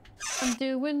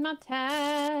doing my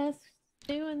tasks.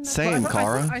 Same,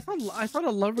 Kara. I thought a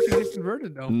lover could get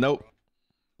converted though. Nope.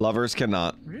 Lovers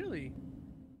cannot. Really?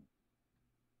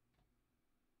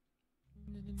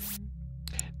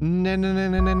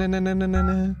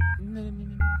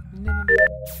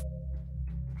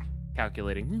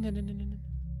 Calculating.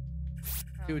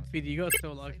 Dude, Speedy, you got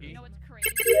so lucky. You know what's crazy?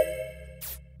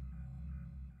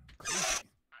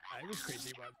 I was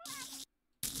crazy, but I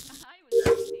was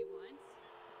crazy once.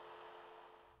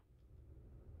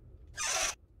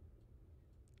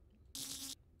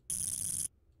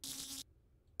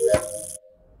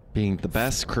 Being the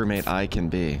best crewmate I can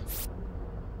be.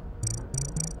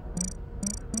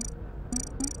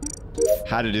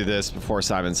 Had to do this before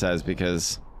Simon Says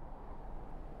because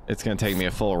it's gonna take me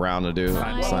a full round to do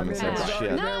Simon Says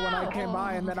shit. There when I came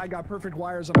by and then I got perfect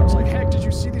wires and I was like, heck, did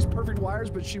you see these perfect wires?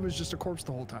 But she was just a corpse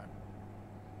the whole time.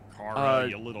 Kara,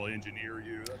 you little engineer,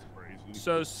 you. That's crazy.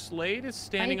 So Slade is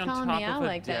standing on top of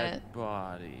a dead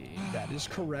body. That is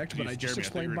correct, but I just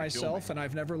explained myself and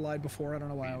I've never lied before. I don't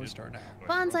know why I always start now.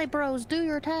 Bonsai Bros, do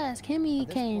your task.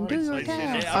 Himicane, do your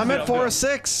task. I'm at 4 or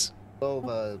 6.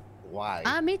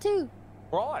 Why? Me too.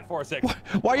 We're all at 4 or 6.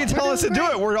 Why are you telling us to do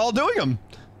it? We're all doing them.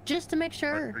 Just to make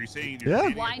sure. Are you saying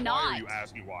Why not? Why are you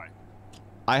asking why?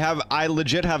 I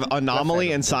legit have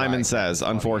Anomaly and Simon Says.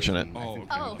 Unfortunate. Oh,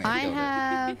 okay. I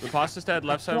have The pasta's dead,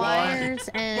 left side wires,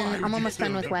 and I'm almost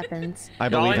done with weapons. I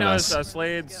believe in All I know us. is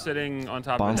Slade's sitting on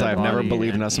top of Bonsai, I've never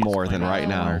believed in us more than right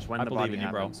now. When the body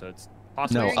happened, so it's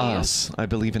No, possible. us. I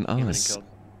believe in us.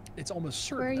 It's almost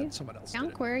Where are certain you? that someone else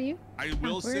Yonk, where are you? I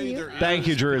will say there is. Thank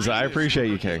you, Druza. I appreciate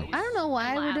you, King. I don't know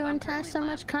why we're doing tasks so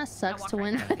much. Kind of sucks to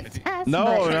win tasks.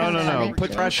 No, but no.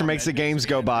 Put pressure makes the games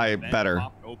go by better.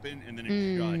 Open and then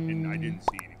it shut, and I didn't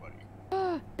see anybody.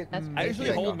 I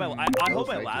usually hold my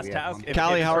last task.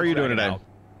 Callie, how are you doing today? What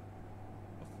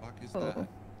the fuck is that?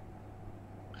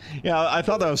 Yeah, I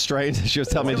thought that was strange. She was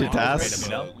telling me to do tasks.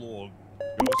 Little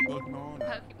ghost Pokemon?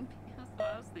 That's what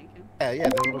I was thinking. Yeah,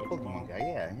 the little Pokemon guy.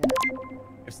 Yeah.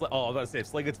 I was about to say, if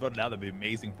Slade gets voted out, that'd be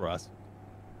amazing for us.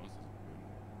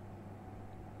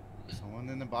 Someone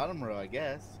in the bottom row, I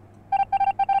guess.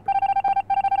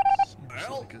 Seems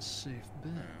like a safe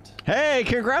bet. Hey,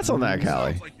 congrats on that,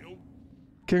 Callie.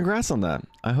 Congrats on that.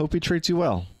 I hope he treats you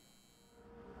well.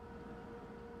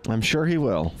 I'm sure he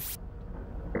will.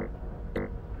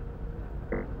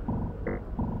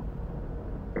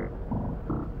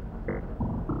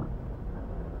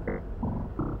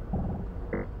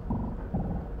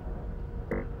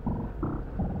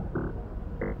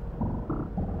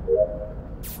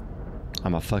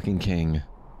 I'm a fucking king.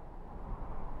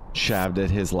 Shabbed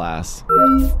at his last.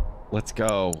 Let's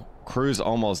go. Crew's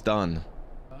almost done.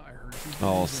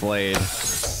 Oh, Slade.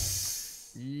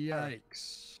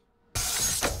 Yikes.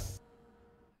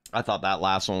 I thought that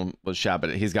last one was Shabbed.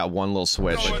 He's got one little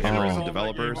switch. Oh,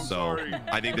 developers, so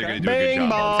I think they're gonna do a Bing good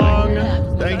job.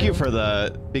 bong! Thank you for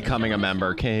the becoming a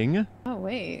member, King. Oh,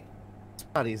 wait.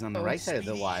 He's on the right side of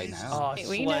the Y now. Oh, Wait,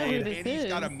 we know who this And he's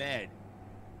got a is. med.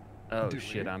 Oh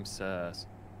shit, I'm sus.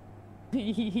 I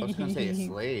was gonna say it's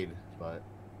Slade, but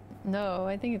No,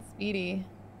 I think it's Speedy.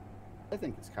 I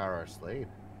think it's Kara or Slade.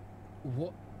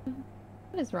 What?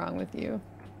 What is wrong with you?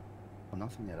 Well,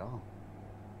 nothing at all.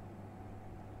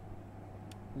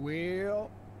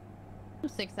 Well,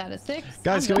 6 out of 6.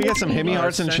 Guys, can we get some Himmy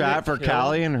hearts in chat for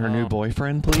Callie and her new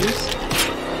boyfriend, please?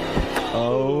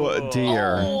 Oh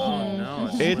dear. Oh no.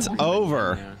 It's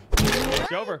over.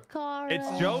 It's over. It's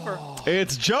Jover.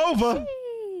 It's Jova.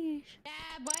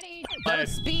 So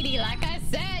Speedy, like I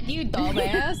said, you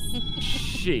dumbass.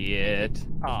 Shit.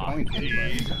 Oh,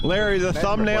 Larry, the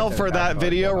thumbnail for that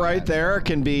video right there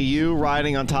can be you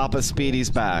riding on top of Speedy's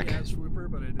back.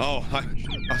 Oh, I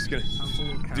was gonna.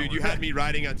 Dude, you had me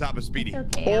riding on top of Speedy.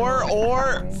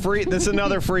 Or free. This is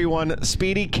another free one.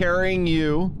 Speedy carrying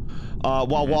you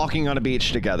while walking on a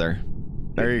beach together.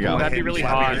 There you go. That'd be really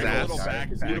hard. Or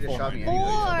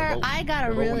I got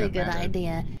a really good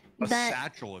idea. A That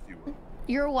satchel, if you will.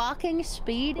 you're walking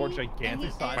Speedy. Or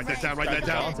gigantic size. Write that down. Write that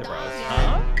down.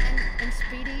 And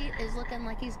Speedy is looking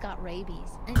like he's got rabies.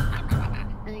 And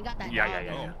he got that.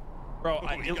 Yeah. Bro,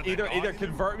 either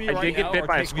convert me right now. I did get bit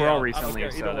by a squirrel recently,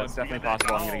 so that's definitely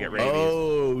possible. I'm gonna get rabies.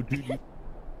 Oh, dude.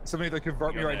 Somebody either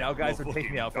convert me right now, guys, or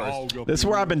take me out first. This is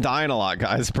where I've been dying a lot,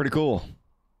 guys. Pretty cool.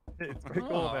 It's pretty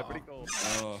cool, man. Pretty cool.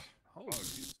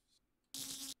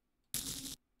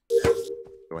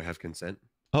 Do I have consent?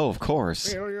 Oh, of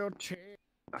course.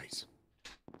 Nice.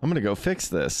 I'm gonna go fix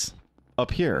this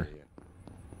up here.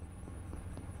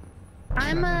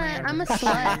 I'm a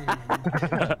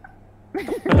slut.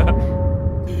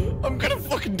 I'm gonna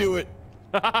fucking do it.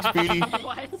 Speedy.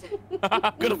 What?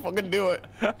 I'm gonna fucking do it.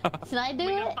 Should I do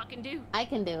it? Fucking do. I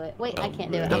can do it. Wait, I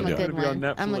can't do it. Don't I'm a do good it. one.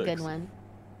 I'm a good one.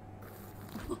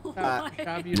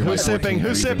 Who's sipping?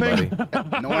 Who's sipping?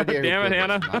 No idea. Damn it,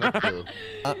 Hannah.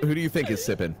 Who do you think is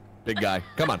sipping? Big guy.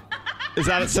 Come on. Is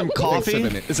that some coffee?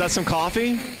 Is that some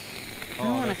coffee? I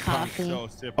want a coffee.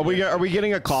 Are we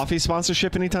getting a coffee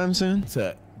sponsorship anytime soon?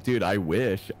 Dude, I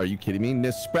wish. Are you kidding me?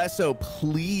 Nespresso,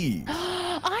 please.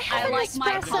 I have an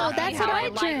espresso. That's what I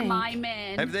drink. My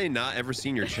men. Have they not ever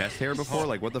seen your chest hair before?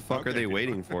 Like, what the fuck are they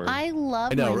waiting for? I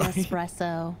love my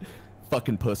Nespresso.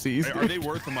 Fucking pussies. Are they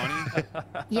worth the money?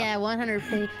 Yeah,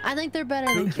 100p. I think they're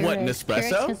better than Keurig. What,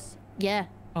 Nespresso? Yeah.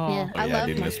 Yeah, I love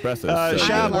my Nespresso.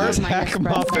 Shab, where's Heck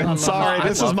Muffin? Sorry,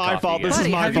 this is my fault. This is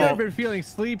my Have fault. you ever been feeling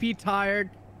sleepy, tired,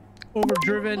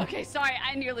 overdriven? Okay, sorry,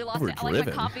 I nearly lost it. I like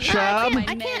my coffee. Shab?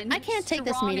 I can't take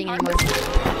this meeting anymore.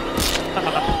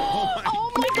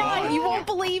 Oh my god, you won't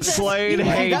believe this. Slade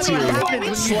hates you.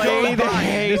 Slade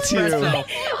hates you.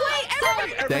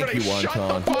 Thank you,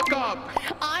 Wonton. Fuck up.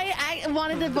 I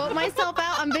wanted to vote myself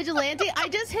out on Vigilante. I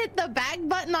just hit the back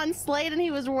button on Slade and he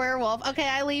was werewolf. Okay,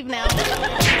 I leave now.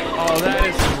 Oh, that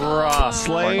is rough.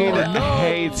 Slade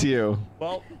hates you.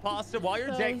 Well, Pasta, while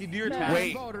you're tanking, do your task.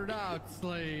 Wait. Voted out,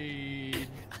 Slade.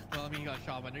 Well, I mean, you got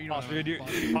shot, but you don't Pasta, do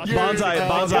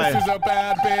Bonsai. This is a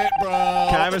bad bit, bro.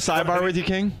 Can I have a sidebar with you,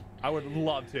 King? I would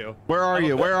love to. Where are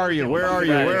you? Where are you? Where are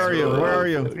you? Where are you? Where are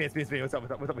you? It's me. What's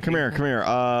up? Come here. Come here.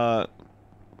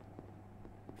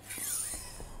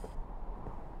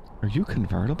 Are you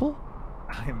convertible?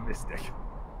 I am Mystic.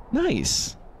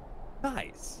 Nice.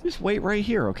 Nice. Just wait right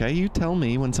here, okay? You tell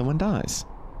me when someone dies.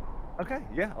 Okay,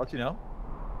 yeah, I'll let you know.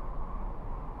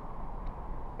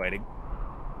 Waiting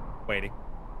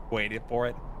for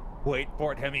it. Wait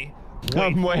for it, Hemi.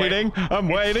 I'm waiting. I'm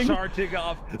waiting. Charging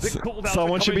up. The cooldowns are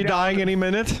Someone should be coming dying down. any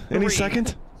minute, any 3,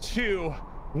 second. 2,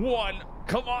 1.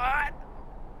 Come on.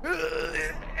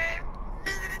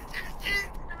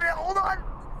 Hold on.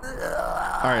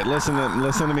 All right, listen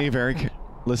to me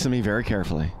very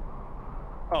carefully.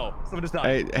 Oh, someone just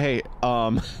died. Hey,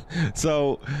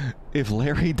 so if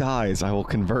Larry dies, I will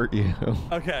convert you.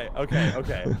 Okay.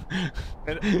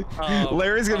 And,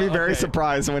 Larry's gonna be very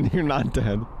surprised when you're not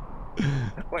dead.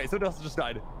 Wait, someone else just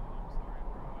died.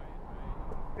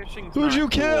 Who'd you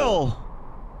kill?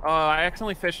 I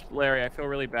accidentally fished Larry. I feel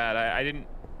really bad. I didn't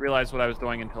realize what I was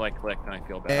doing until I clicked, and I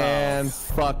feel bad. And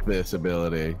fuck this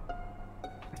ability.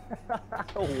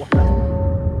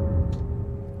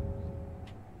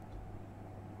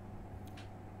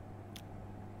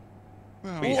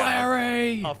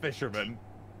 Larry! A fisherman.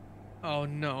 Oh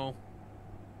no.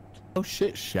 Oh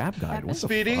shit, Shab died. What the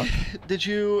Speedy, fuck? Did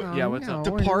you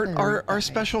depart our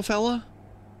special fella?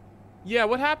 Yeah,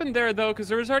 what happened there though? Because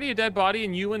there was already a dead body,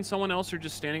 and you and someone else are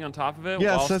just standing on top of it.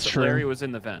 Yes, whilst that's true. Larry was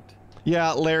in the vent.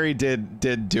 Yeah, Larry did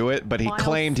do it, but he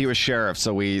claimed he was sheriff,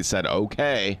 so we said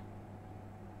okay.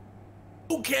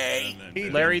 Okay.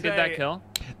 Larry did that kill?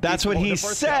 That's what he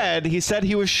said. He said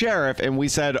he was sheriff, and we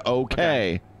said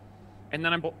okay. And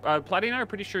then Platty and I are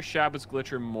pretty sure Shab was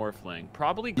Glitch or Morphling.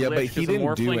 Probably Glitch. Yeah, but he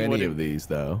didn't do any would've... of these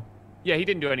though. Yeah, he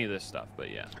didn't do any of this stuff,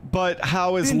 but yeah. But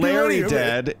how is Larry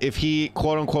dead if he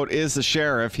quote unquote is the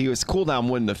sheriff? His cooldown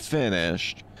wouldn't have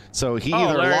finished, so he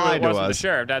either Larry lied to wasn't us. the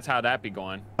sheriff. That's how that be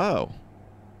going. Oh.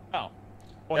 Well,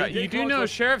 yeah, you do know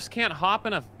sheriffs can't hop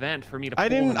in a vent for me to. I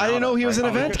didn't know he was an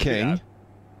event king.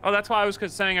 Oh, that's why I was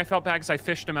saying I felt bad because I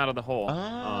fished him out of the hole.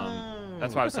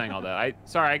 That's why I was saying all that.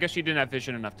 Sorry, I guess you didn't have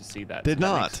vision enough to see that. Did so that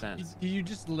not. Makes sense. You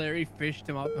just Larry fished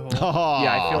him out the hole. Oh.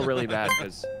 Yeah, I feel really bad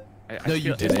because. No,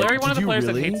 you didn't. Is Larry one of the players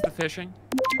really? that hates the fishing?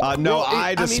 No,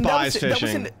 I despise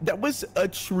fishing. That was a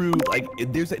true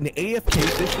there's an AFK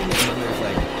fishing and then there's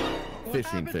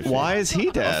fishing. Why is he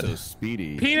dead? Also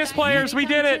Speedy. Penis players, we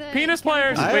did it. Penis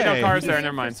players. Hey. Wait, no, Car's there.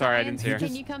 Never mind. Sorry, I didn't see her.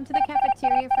 Can you come to the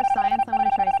cafeteria for science? I want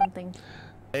to try something.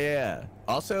 Yeah.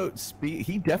 Also,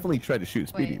 he definitely tried to shoot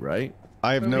Speedy, right?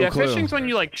 I have no clue. Fishing's when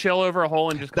you like chill over a hole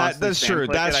and just that's true.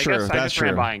 That's true. That's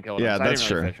true. Yeah, that's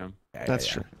true. That's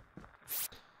true.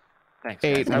 Thanks.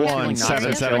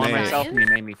 81778. Myself, and you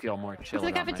made me feel more chill. To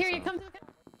the cafeteria. Come to the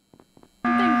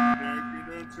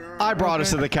I brought us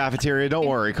to the cafeteria. Don't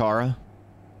worry, Kara.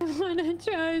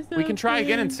 We can try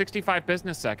again in 65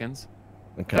 business seconds.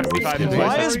 Okay.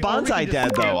 Why is Bonsai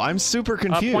dead though? I'm super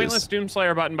confused. Pointless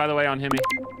Doomslayer button, by the way, on Himi.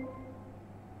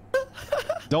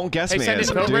 Don't guess me. Send it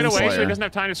vote right away so he doesn't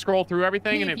have time to scroll through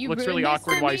everything, and it looks really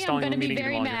awkward while he's telling the meeting to be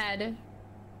longer.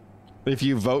 If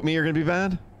you vote me, you're gonna be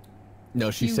mad. No,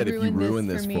 she said if you ruin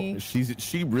this for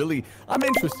she really. I'm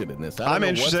interested in this. I'm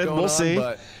interested. We'll see.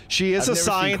 She is a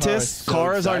scientist.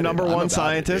 Kara's our #1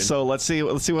 scientist. So let's see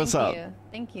what's up.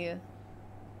 Thank you.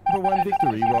 #1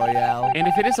 victory royale. And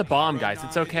if it is a bomb, guys,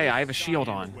 it's okay. I have a shield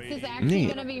on. This is actually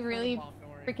gonna be really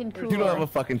freaking cool. You don't have a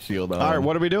fucking shield on. All right,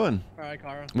 what are we doing? All right,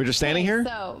 Kara. We're just standing here.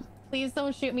 So please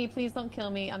don't shoot me. Please don't kill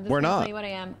me. I'm just gonna tell you what I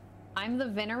am. I'm the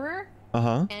Venerer.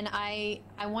 And I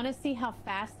want to see how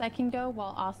fast I can go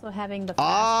while also having the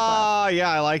fast yeah,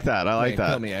 I like that. I like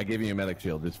that. Kill me. I gave you a medic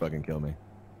shield. Just fucking kill me.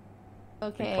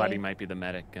 Okay. Claddy might be the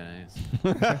medic, guys.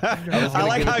 I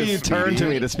like how you turn to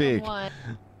me to speak.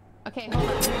 Okay, hold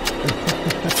on.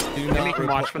 You can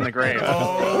watch from the grave.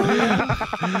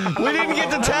 We didn't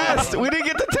get the test. We didn't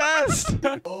get the test.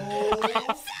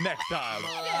 Next time.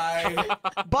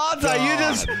 Bonsai,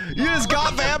 you just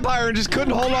got vampire and just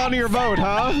couldn't hold on to your vote,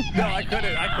 huh? No, I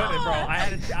couldn't, bro. I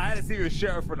had to see if he was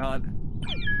sheriff or not.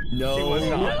 No. He was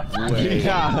not.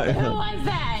 Yeah. Who was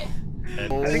that? I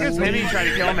think it's Himi trying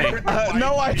to kill me.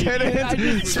 No, I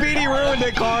didn't. Speedy ruined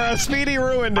it, Kara. Speedy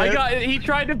ruined it. He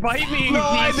tried to bite me. No,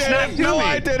 I didn't. No,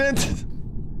 I didn't.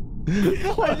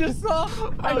 I just saw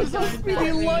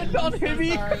Speedy lunge on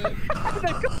Himi.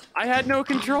 I had no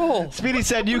control. Speedy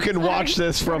said you can watch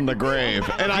this from the grave,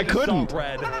 and I couldn't.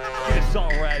 It's all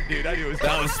red, dude. I knew it was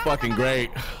that was fucking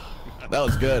great. That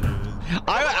was good.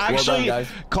 I actually, well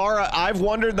done, Kara, I've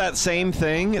wondered that same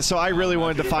thing, so I really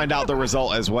wanted to find out the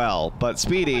result as well. But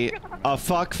Speedy, a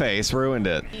fuckface, ruined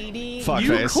it. Fuckface.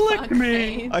 You clicked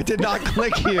me. I did not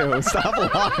click you. Stop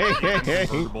lying.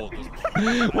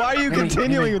 Why are you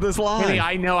continuing with this lie? Kenny,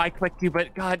 I know I clicked you,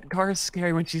 but God, Kara's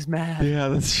scary when she's mad. Yeah,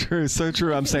 that's true. So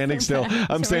true. I'm standing still.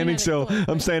 I'm standing still.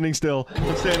 I'm standing still.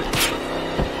 I'm standing.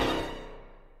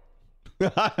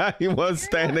 He was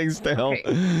standing still.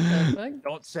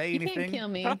 Don't say anything. You can't kill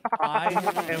me. I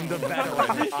am the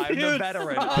veteran. I'm the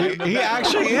veteran. He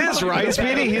actually is, right,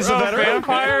 Speedy? He's a veteran.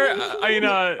 Vampire?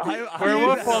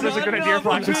 Werewolf? Well, there's a good idea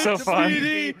for is so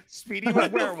fun. Speedy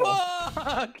was werewolf.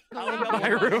 I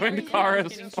ruined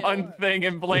Kara's fun thing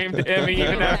and blamed him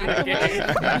even after the game.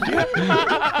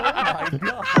 I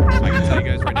can tell you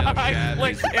guys right now, I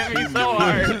clicked Himi so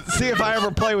hard. See if I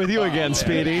ever play with you again,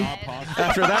 Speedy.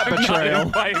 After that betrayal.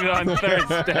 Invited on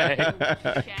Thursday.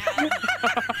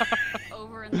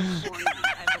 Over in the corner,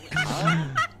 I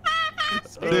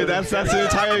believe. Dude, that's the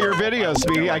title of your video,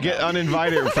 Speedy. I get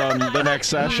uninvited from the next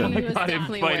session. I got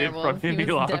invited from Himi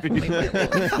Lobby.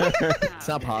 It's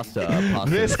not pasta.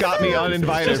 This got me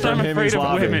uninvited from Himi's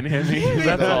lobby. I'm afraid of women, Himi.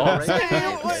 That's all.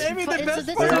 I mean, the best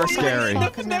They are scary.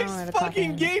 The next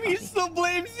fucking game, he still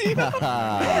blames you.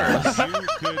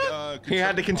 He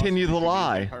had to continue the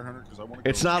lie.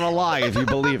 It's not a lie if you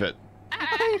believe it.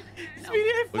 Speedy,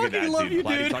 I fucking love you,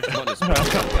 dude. Talks about this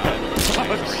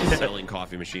selling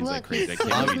coffee machines like crazy. I can't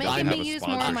believe making have me a use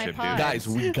more of my sponsorship, pods. dude. Guys,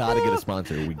 we gotta get a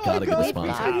sponsor. We gotta get a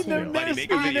sponsor. Buddy,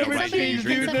 make a video right here. You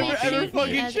drink never ever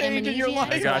fucking change in your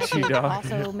life. I got you, dog.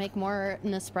 Also make more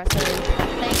Nespresso.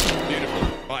 Thank you. Beautiful.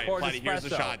 All right, Platty, here's the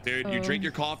shot, dude. You drink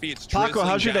your coffee, it's Paco,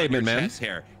 how's your day been, man?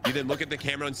 Hair. You then look at the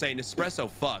camera and say, Nespresso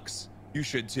fucks. You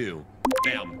should too.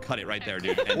 Bam, cut it right there,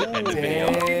 dude. End the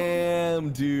video.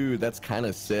 Damn, dude, that's kind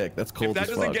of sick. That's cool. If that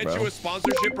doesn't get you a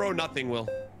sponsorship, bro, nothing will.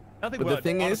 Nothing but would, the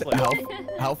thing honestly.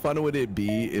 is, how fun would it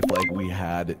be if like we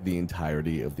had the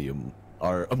entirety of the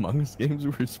our Among Us games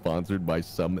were sponsored by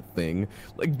something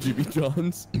like Jimmy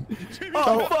John's?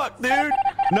 Oh fuck, dude!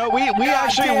 No, we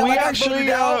actually I'm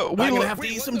gonna have to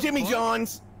eat some Jimmy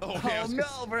John's. Oh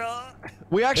no, bro.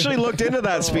 We actually looked into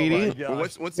that, Speedy. Well,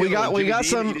 what's we got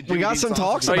some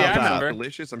talks about that.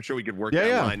 Delicious. I'm sure we could work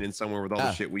that line in somewhere with all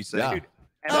the shit we say. Yeah.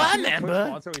 I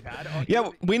remember. Yeah,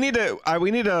 we need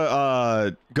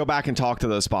to go back and talk to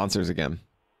those sponsors again.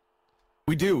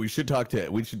 We do. We should talk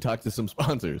to some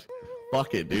sponsors.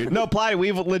 Fuck it, dude. No, Ply,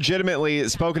 we've legitimately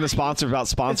spoken to sponsors about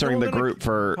sponsoring the group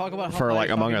for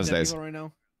like Among Us days. Right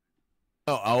now.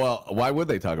 Oh well, why would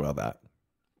they talk about that?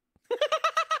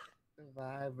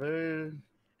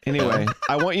 Anyway,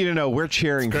 I want you to know we're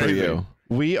cheering for you.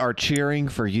 We are cheering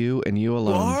for you and you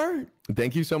alone.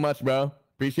 Thank you so much, bro.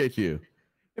 Appreciate you.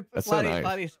 That's so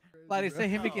nice. Platty, say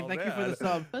Himicane, thank you for the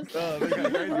sub.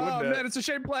 Oh man, it's a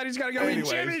shame Platty's gotta go eat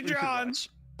Jimmy John's.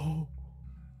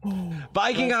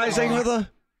 Viking Eyes, thank you for the...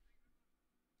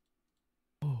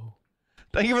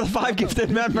 Thank you for the 5 gifted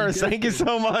members. Thank you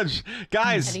so much.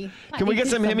 Guys, can we get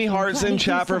some Himmy hearts in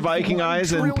chat for Viking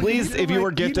Eyes? And please, if you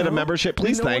were gifted a membership,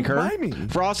 please thank her.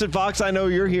 Frosted Fox, I know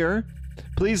you're here.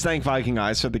 Please thank Viking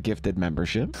Eyes for the gifted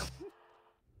membership.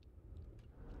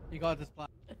 You got this, Platt.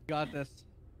 You got this.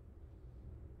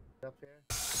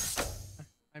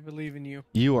 I believe in you.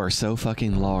 You are so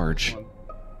fucking large.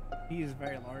 He is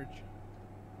very large.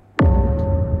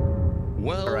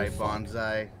 Well, all right,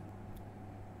 Bonsai.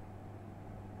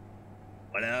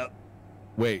 What up?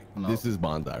 Wait, this is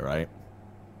Bonsai, right?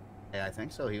 Yeah, I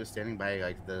think so. He was standing by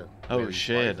like the. Oh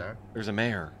shit! There's a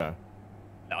mayor.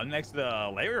 I'm next to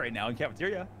the Larry right now in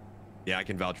cafeteria. Yeah, I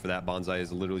can vouch for that. Bonsai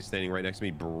is literally standing right next to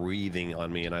me, breathing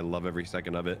on me, and I love every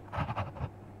second of it.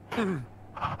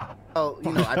 Oh,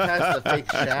 you know, I passed the fake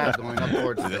shab going up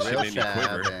towards the real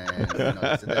shab, and you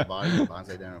know, it's a dead body.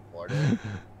 Bonsai didn't report it.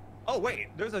 Oh wait,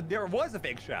 there was a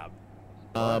fake shab.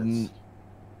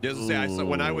 Just to say,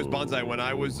 when I was Bonsai, when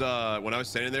I was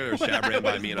standing there, Shab ran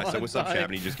by me, and I said, "What's up, Shab?"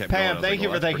 And he just kept Pam, going. thank you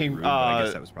for thanking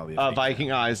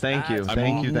Viking Eyes. Thank you.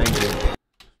 Thank you.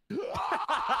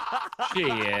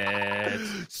 Shit.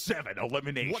 7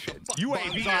 eliminations.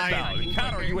 UAV inbound.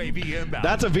 Counter UAV inbound.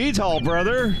 That's a VTOL,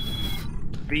 brother.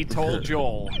 VTOL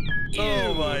Joel.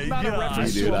 Oh my god.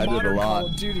 Dude, I did a lot. Call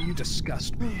of Duty, you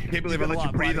disgust me. Can't believe I let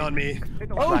you breathe on me.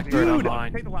 Oh, dude.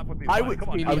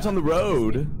 I was on the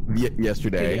road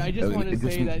yesterday. I just want to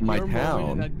say that my you're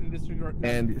town,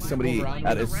 and somebody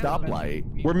at a stoplight.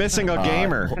 We're missing a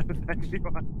gamer.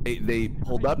 They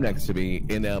pulled up next to me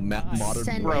in a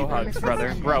modern bro hugs,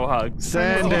 brother. Bro hugs.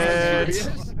 Send it.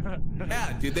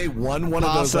 Yeah, dude, they won one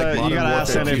of those. Like, you gotta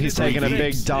ask him if he's taking a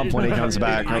big dump when he comes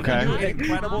back. Okay.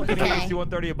 Incredible. AC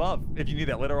 130 above. If you need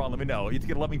that later on, let me know. You have to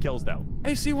get 11 kills though.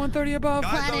 AC 130 above.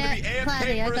 Platty,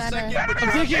 I gotta. I'm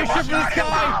taking a ship for the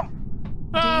sky.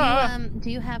 Do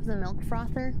you have the milk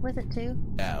frother with it too?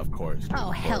 Yeah, of course.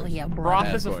 Oh hell yeah, bro.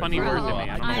 Broth is a funny word to me.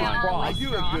 I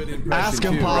do a good impression. Ask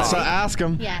him, Pasta. Ask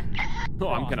him. Yeah. Oh,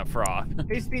 I'm gonna froth.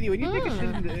 Hey Speedy, when you take a shit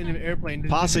in an airplane,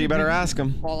 Pasta, you better ask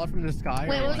him. Fall out from the sky.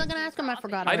 Wait, what was I gonna ask him? I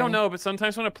forgot. I don't know, but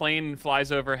sometimes when a plane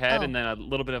flies overhead and then a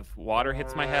little bit of water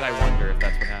hits my head, I wonder if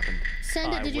that's what happened.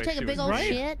 Send it. Did you take a big old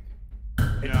shit?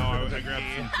 No, I grabbed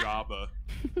some Java.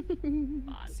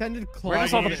 Send it. Where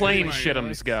does all the plane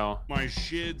shitums go? My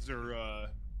shids are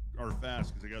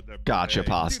fast because I got that. Gotcha,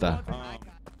 Pasta.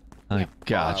 I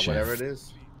gotcha. Whatever it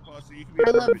is.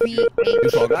 I love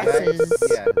V8 buses.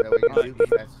 Yeah, that way you can do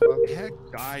fast as well. Heck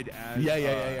died as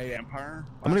Empire.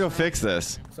 I'm gonna go fix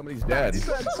this. Somebody's dead.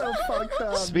 That's so fucked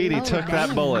up. Speedy took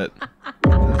that bullet.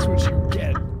 That's what you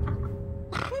get.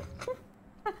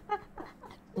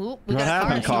 Ooh, What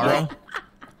happened, Cara?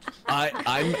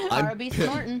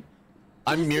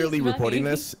 I'm merely reporting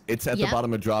this. It's at the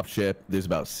bottom of dropship. There's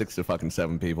about 6 to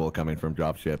 7 people coming from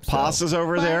dropship. So. Pasta's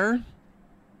over there.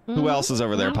 Who else is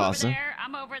over there, Pasta?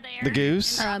 I'm over there. The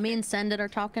goose? Me and Send It are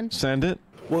talking. Send it.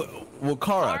 Well,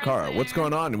 Cara, what's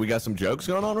going on? We got some jokes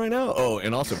going on right now? Oh,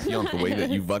 and also, PJONK, the way that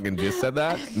you fucking just said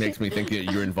that makes me think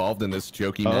that you're involved in this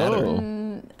jokey matter.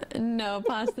 No,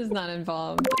 Pasta's not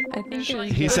involved. I think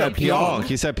he said PJONK.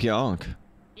 He said PJONK.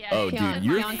 Yeah, oh, dude,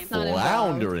 you're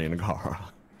floundering, Cara.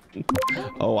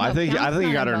 Oh, I think you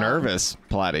got her nervous,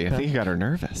 Platty. I think you got her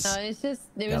nervous. No, it was just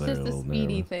a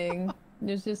Speedy thing.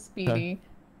 It was just Speedy.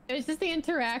 It was just the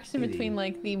interaction between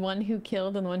like the one who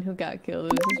killed and the one who got killed.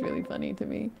 It was just really funny to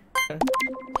me.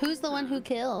 Who's the one who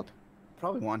killed?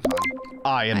 Probably Wonton.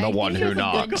 I am the one who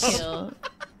knocks. So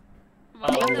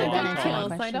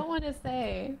I don't want to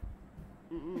say.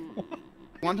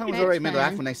 Wonton was already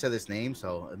mid-laugh when I said his name,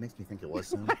 so it makes me think it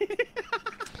was him.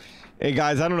 Hey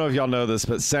guys, I don't know if y'all know this,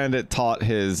 but Send It taught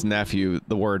his nephew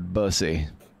the word bussy.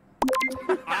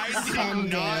 I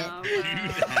did not do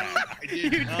that. You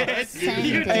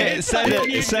did. Send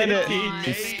it.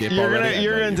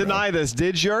 You're gonna deny this.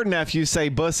 Did your nephew say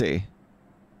bussy?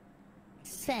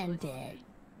 Send it.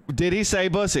 Did he say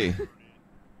bussy?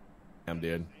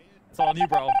 Dude. It's on you,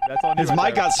 bro. That's on you. His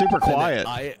mic got super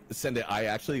quiet. Send it. I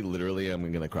actually literally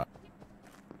am gonna cry.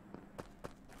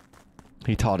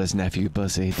 He taught his nephew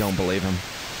bussy. Don't believe him.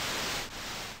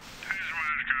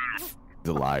 He's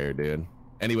a liar, dude.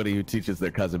 Anybody who teaches their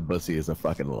cousin bussy is a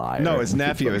fucking liar. No, his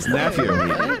nephew. His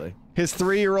nephew. His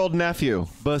 3-year-old nephew,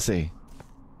 bussy.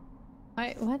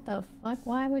 What the fuck?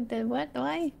 Why would the what?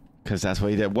 Why? Because that's what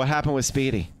he did. What happened with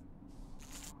Speedy?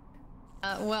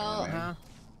 The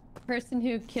person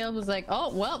who killed was like,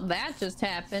 oh, well, that just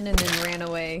happened, and then ran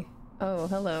away. Oh,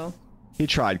 hello. He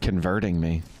tried converting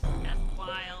me. That's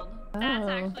wild. That's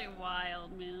actually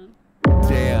wild, man.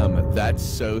 Damn, that's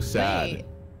so sad.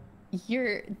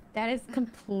 Wait, that is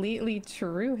completely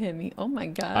true, Himmy. Oh my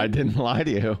god. I didn't lie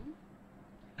to you.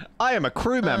 I am a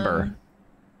crew member.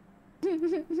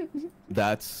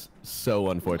 That's so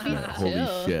unfortunate.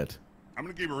 Holy shit. I'm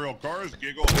gonna give a real cars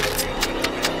giggle.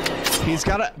 He's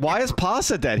got a. Why is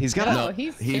Pasa dead? He's got a. No,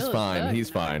 he's fine. He's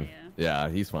fine. Yeah,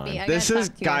 he's fine. This is,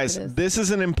 guys, this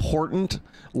is an important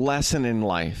lesson in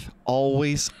life.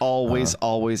 Always, always,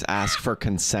 always ask for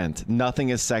consent. Nothing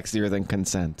is sexier than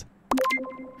consent.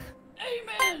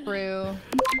 Amen. True.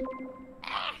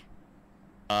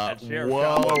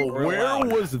 Whoa, where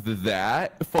was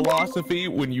that philosophy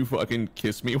when you fucking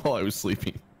kissed me while I was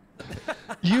sleeping?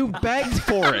 You begged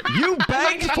for it. You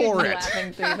begged for it.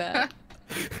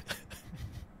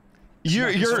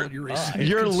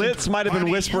 Your lips might have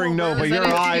been whispering no, but your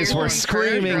eyes were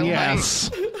screaming yes.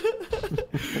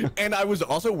 And I was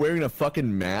also wearing a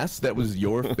fucking mask that was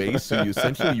your face, so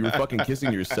you were fucking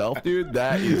kissing yourself, dude.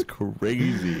 That is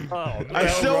crazy. I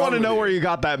still want to know where you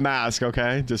got that mask,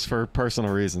 okay? Just for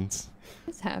personal reasons.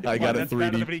 I got a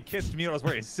 3D. If he kissed me, I was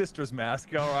wearing his sister's mask.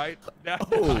 All right.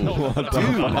 Oh,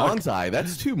 dude, Bonsai,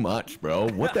 that's too much, bro.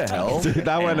 What the hell? Dude,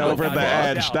 that went over the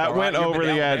edge. That went over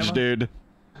the edge, dude.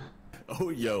 Oh,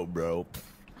 yo, bro.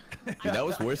 Dude, that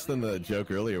was worse than the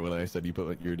joke earlier when I said you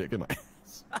put your dick in my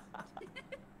ass.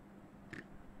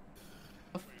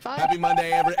 Happy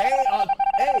Monday, everyone.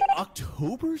 Hey,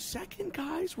 October 2nd,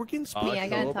 guys. We're getting spooky. I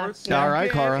gotta talk to you. All right,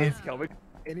 Cara.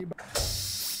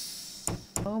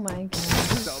 Oh my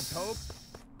god.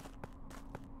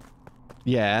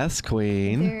 Yes,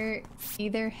 Queen.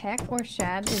 Either Heck or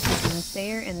Shab is the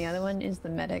Doomsayer, and the other one is the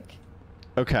medic.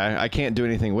 Okay, I can't do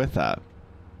anything with that.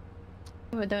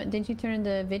 But didn't you turn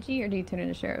into Vigi, or do you turn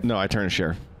into Sheriff? No, I turn to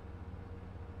Sheriff.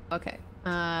 Okay.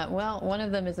 Well, one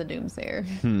of them is a Doomsayer.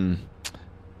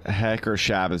 Heck or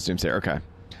Shab is Doomsayer. Okay.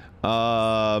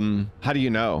 How do you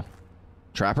know?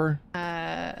 Trapper?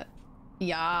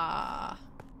 Yeah.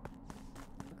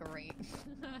 Great.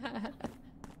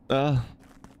 Oh,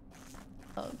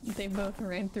 they both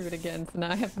ran through it again, so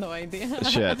now I have no idea.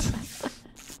 Shit.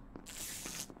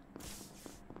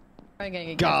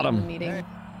 Got him. Meeting.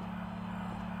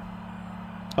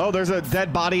 Oh, there's a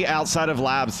dead body outside of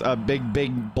labs. A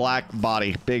big black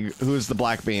body. Who's the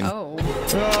black bean? Oh.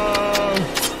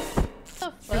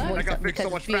 I got fixed so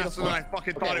much faster than I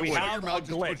fucking thought it would. Your mouth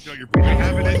just pushed on your feet. I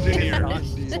have an engineer.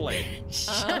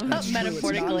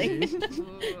 Metaphorically.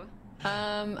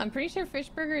 I'm pretty sure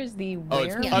Fishburger is the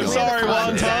I'm sorry,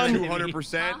 Wonton.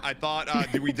 200%. I thought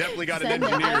we definitely got an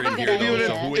engineer in here.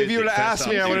 If you would have asked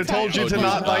me, I would have told you to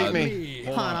not bite me.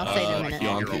 Hold on, I'll say it in a minute.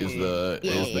 PJONK is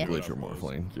the glitcher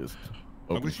morphling. Just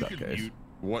open shut case.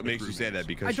 What makes you say that?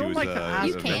 Because I don't like the ass.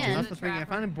 You can. That's the thing. I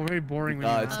find it very boring when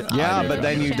yeah, but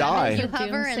then you die. You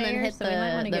hover and then hit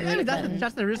the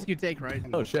that's the risk you take, right?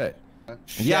 Oh shit.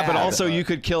 Yeah, but also you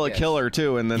could kill a killer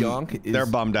too, and then they're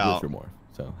bummed out. More,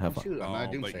 so have fun.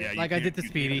 Like I did to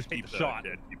Speedy. Shot.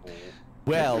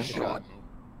 Well,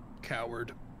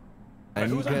 coward. I'm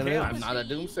not a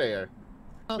doomsayer.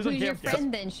 Oh, who's your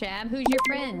friend then, Shab? Who's your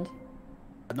friend?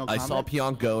 I saw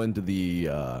PJONK go into the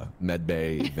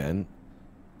medbay event,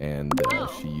 and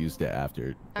she used it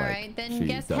after. All right, then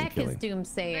guess Heck is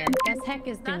Doomsayer. Guess Heck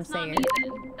is Doomsayer.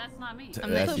 That's not me. So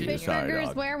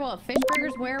Fishburger's werewolf.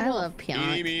 Fishburger's werewolf. I love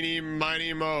PJONK. Eeny, meeny,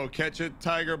 miny, mo. Catch a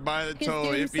tiger by the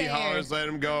toe. If he hollers, let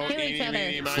him go. Eeny,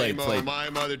 meeny, miny, mo. My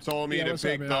mother told me to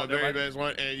pick the very best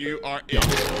one, and you are it.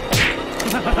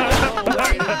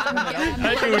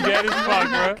 That dude dead as fuck,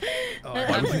 bro.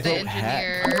 I'm the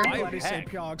engineer.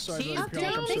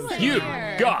 You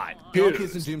got PJONK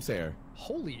is the Doomsayer.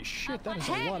 Holy shit, that is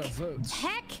a lot of votes.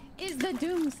 Heck is the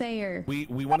Doomsayer.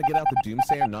 We want to get out the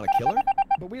Doomsayer, not a killer?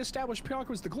 But we established PJONK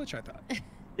was the glitch, I thought.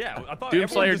 Yeah, I thought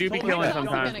Doomslayer do be killing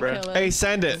sometimes, bro. Hey,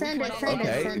 send it.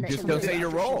 Okay, just don't say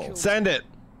your role. Send it.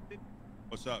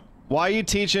 What's up? Why are you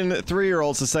teaching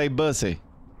 3-year-olds to say bussy?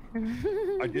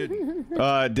 I did.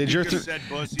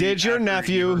 Did your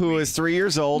nephew, who is 3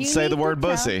 years old, say the word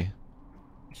bussy?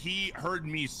 He heard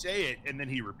me say it and then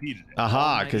he repeated it.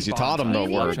 Aha, because you taught him the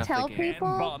word. You tell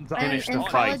people Finish the in Call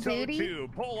fight. of Duty.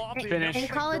 Finish In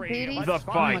Call of Duty. the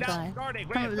fight.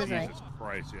 Come over this way.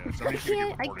 Christ,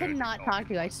 I cannot talk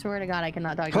to you. I swear to God, I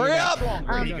cannot talk to you. Hurry up! Oh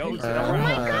my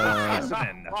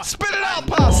God! Spit it out,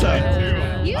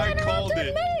 Pasta! You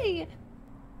interrupted me.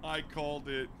 I called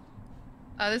it.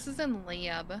 This is in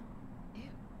lab.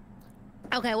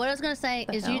 Okay, what I was gonna say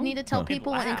is you need to tell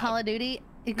people in Call of Duty,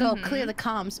 you go clear the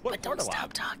comms, but don't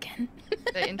stop talking.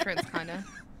 The entrance, kind of.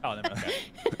 Oh, no, okay.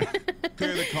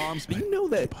 repair the comms. You know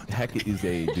that Heck is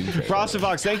a douche. Frosted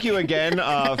Fox, thank you again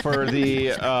for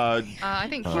the I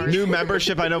think new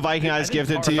membership. I know Viking Eyes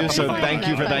gifted to you, so thank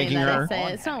you for thanking her.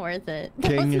 It's not worth it.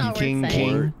 King.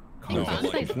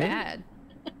 Bonsai's bad.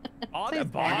 Oh, the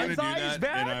bonsai is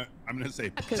bad? I'm gonna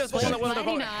say just one of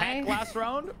the Heck last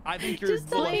round. I think you're keep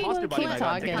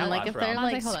talking. Like if they're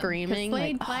like screaming,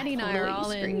 Slade, like Flatty, and I are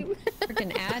all in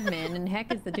freaking admin, and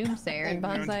Heck is the doomsayer, and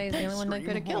Bonsai is the only one that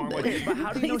could have killed it. But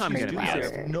how do you know she's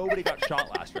doomsayer? Nobody got shot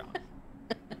last round.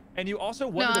 And you also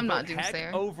wanted to vote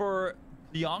Heck over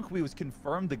PJONK. We was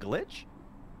confirmed the glitch.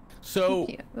 So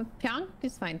PJONK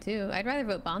is fine too. I'd rather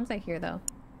vote Bonsai here though.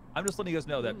 I'm just letting you guys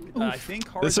know that I think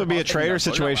this would be a traitor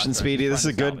situation, Speedy. This is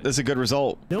a good. This is a good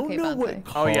result. Don't know what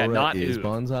Kara is,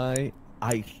 Bonsai.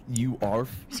 You are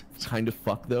kind of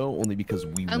fucked though, only because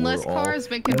we unless were all Kara's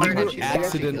been converted. We were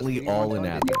accidentally all in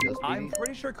admin. I'm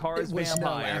pretty sure Kara's vampire.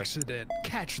 No accident.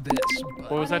 Catch this.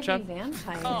 What was that, Chad?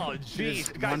 Oh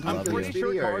jeez, guys, I'm pretty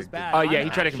sure Kara's bad. Oh yeah, he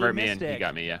tried to convert me in. He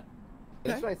got me. Yeah.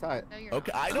 That's what I thought.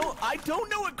 Okay, I don't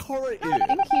know what Kara is.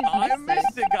 I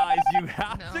missed it, guys. You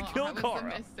have to kill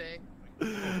Kara.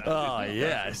 Oh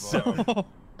yes.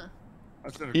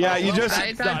 Yeah, you just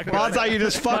Bonsai, you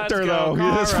just fucked her though.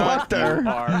 You just fucked her. You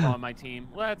are on my team.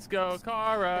 Let's go,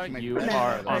 Kara. You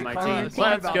are on my team.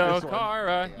 Let's go,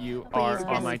 Kara. You are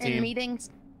on my team.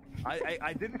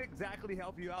 I didn't exactly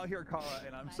help you out here, Kara,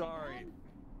 and I'm sorry.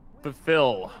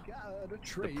 Fulfill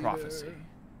the prophecy.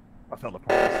 I felt the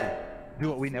prophecy. Do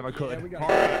what we never could.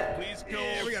 Kara, please kill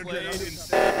Slade and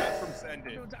save us from Send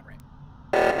It.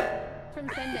 From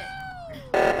Send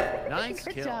It. Nice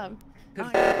Good kill. job.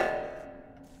 Kara.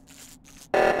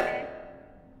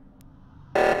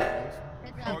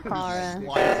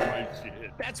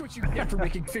 That's what you get for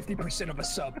making 50% of a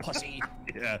sub, pussy.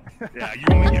 Yeah, you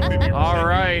only get 50%. All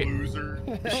right. Loser.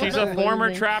 She's a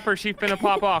former trapper. She's finna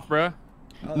pop off, bro.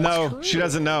 No, she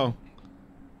doesn't know.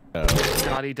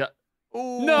 God, he does.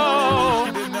 No!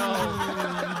 She didn't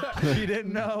know. She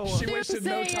didn't know. She wasted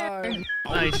no time.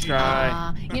 Nice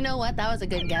try. You know what? That was a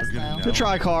good guess, though. Good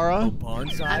try, Kara.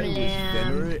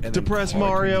 Depressed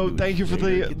Mario, thank you for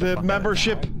the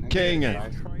membership, King.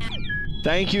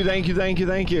 Thank you.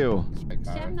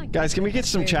 Guys, can we get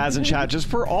some Chaz in chat just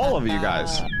for all of you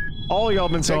guys? All of y'all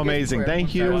been so amazing.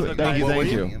 Thank you.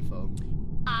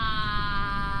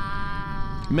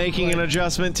 Making an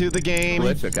adjustment to the game.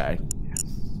 It's okay.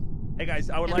 Hey guys,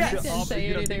 I would like to offer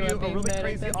you a really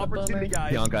crazy opportunity,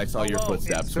 guys. PJONK, I saw your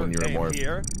footsteps when you were more.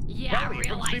 Yeah, I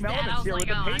realized that. I was like,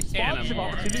 oh,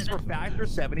 opportunities for factor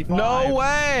 75. No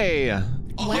way!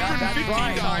 Wow.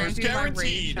 $50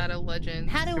 guaranteed. Shadow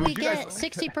Legends. How do we get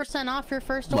 60% off your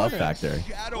first order? Love Factor.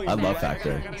 I love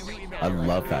Factor. I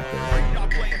love Factor.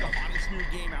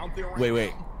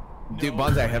 Wait. Dude,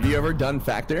 Bonsai, have you ever done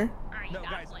Factor? No,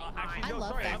 guys, I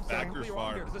love Factor.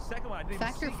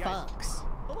 Factor fucks.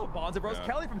 Hello, Bonza Bros.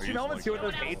 Kelly from Team Elements here with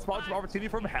those 8 spots of opportunity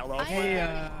from Hello. Hey,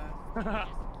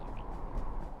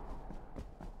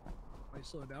 might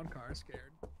slow down, car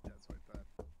scared. That's what I thought.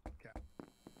 Okay.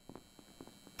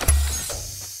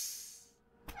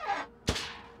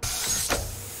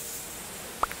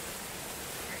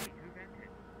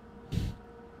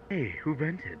 Hey, who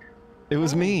vented? It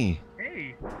was me.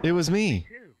 Hey. It was me.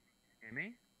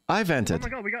 Me? I vented. Oh my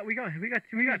god, we got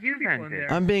two people in there.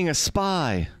 I'm being a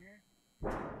spy.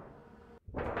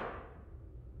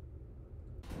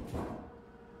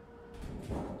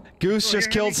 Goose just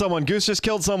killed someone. Goose just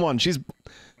killed someone. She's.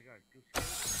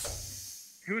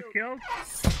 Goose killed?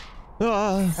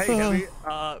 Hey, Kelly,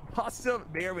 pasta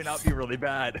may or may not be really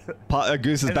bad.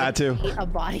 Goose is bad too. A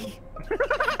body.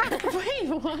 Wait,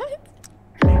 what?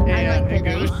 Hey,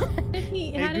 Goose. How did Goose,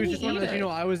 he just want to let you know,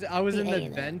 I was in the ate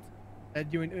it. vent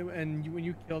that when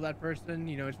you kill that person,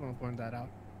 you know, I just want to point that out.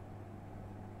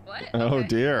 What? Oh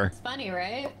dear. It's funny,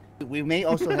 right? We may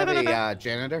also have a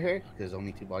janitor here because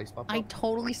only 2 bodies popped up. I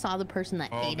totally saw the person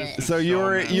that ate it. So you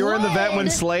were in the vent when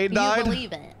Slade died? You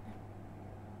believe it?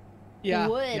 Yeah.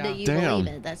 You would. Yeah. You Damn.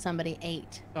 believe it that somebody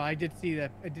ate. So I did see that.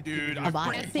 I did Dude, see I'm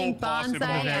body. I think Bonsai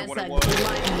has a glutton.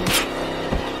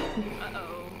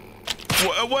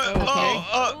 What?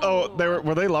 Oh,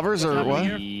 were they lovers or what?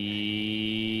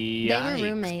 They were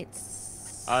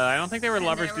roommates. I don't think they were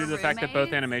lovers due to the fact that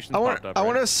both animations popped up. I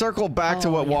want to circle back to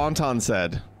what Wonton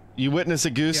said. You witness a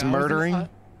goose murdering?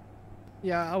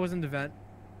 Yeah, I was in the vent.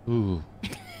 Ooh.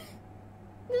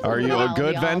 Are you a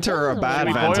good venter or a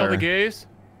bad venter? The goose?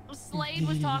 Slade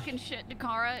was talking shit to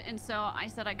Kara, and so I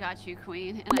said, I got you,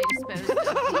 queen, and I disposed of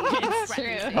It's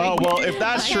true. Oh, well, if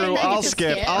that's true, I'll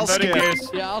skip. I'll skip.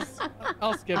 Yeah,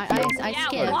 I'll skip. I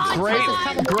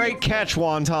skipped. Great catch,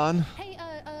 Wonton. Hey,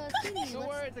 No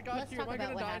worries, I got you. Am I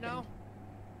gonna die now?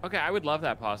 Okay, I would love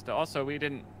that pasta. Also, we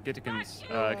didn't get to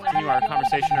continue our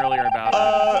conversation earlier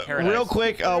about paradise. Real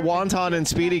quick, Wonton and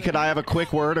Speedy, could I have a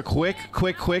quick word? A quick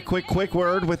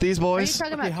word with these boys?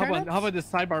 Okay, how about this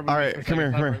sidebar? All right, come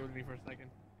here.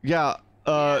 Yeah,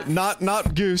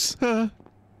 not Goose.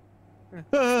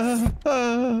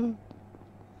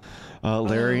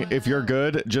 Larry, if you're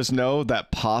good, just know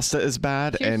that pasta is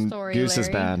bad and Goose is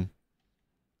bad.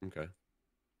 Okay. I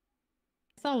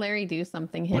saw Larry do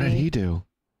something. What did he do?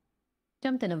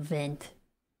 Jumped in a vent.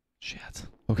 Shit.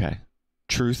 Okay.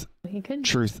 Truth. He could.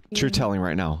 Truth telling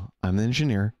right now. I'm the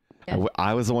engineer. Yeah.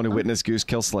 I was the one who witnessed Goose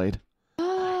kill Slade.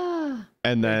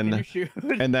 And then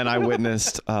I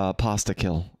witnessed Pasta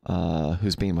kill.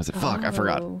 Whose beam was it? Fuck, I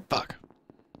forgot. Fuck.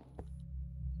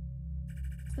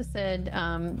 This said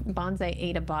Bonsai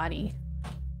ate a body.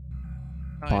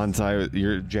 Bonsai,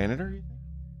 you're janitor?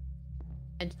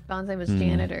 Bonsai was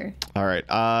janitor. All right.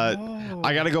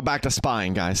 I gotta go back to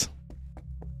spying, guys.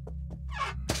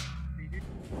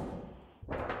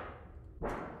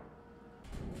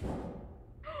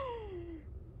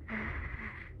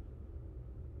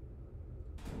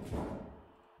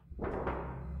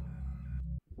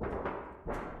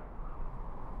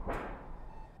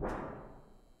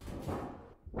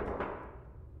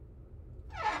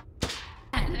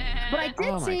 But I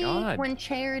did see when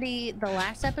Charity, the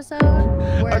last episode,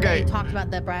 where they talked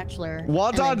about the Bachelor.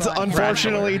 Wonton's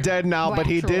unfortunately dead now, but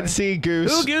he did see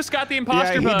Goose. Ooh, Goose got the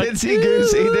imposter bug. He did see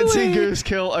Goose. He did see Goose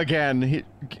kill again.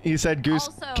 He said Goose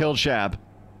killed Shab.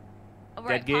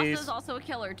 Right, Pasta's also a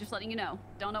killer, just letting you know.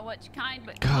 Don't know which kind,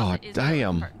 but God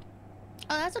damn. Oh,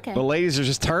 that's okay. The ladies are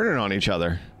just turning on each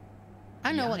other.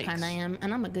 I know what kind I am,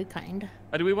 and I'm a good kind.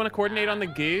 Do we want to coordinate on the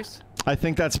Goose? I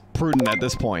think that's prudent at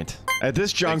this point. At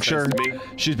this juncture,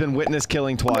 she's been witness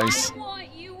killing twice. I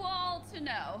want you all to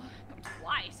know.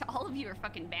 Twice. All of you are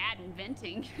fucking bad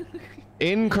inventing.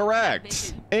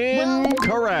 Incorrect.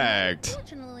 Incorrect.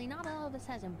 Fortunately, not all of us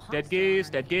has imposter. Dead Goose,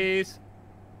 dead Goose.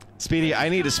 Speedy, I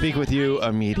need to speak with you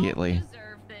immediately.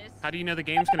 How do you know the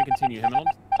game's going to continue, Himmeln?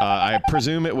 I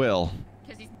presume it will.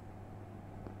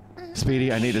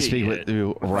 Speedy, I need to speak with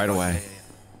you right away.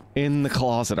 In the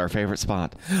closet, our favorite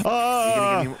spot.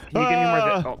 Can you give me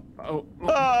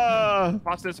more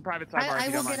Pasta, it's a private sidebar if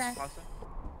you don't mind.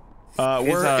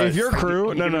 Pasta? If your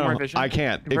crew, no, I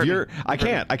can't. If you're, I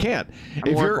can't.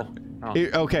 If you're,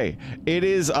 okay, it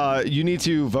is. You need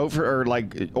to vote for, or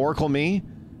like, Oracle me,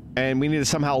 and we need to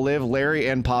somehow live. Larry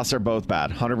and Pasta are both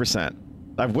bad, 100%.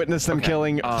 I've witnessed them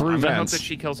killing through I'm gonna hope vents. that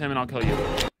she kills him, and I'll kill you.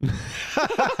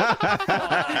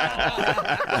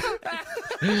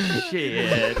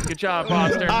 Shit! Good job,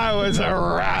 Foster. I was a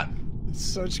rat.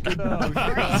 Such good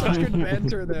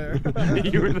banter there.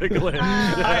 You were the glitch.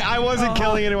 I wasn't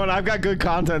killing anyone. I've got good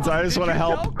content, so I just want to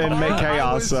help and make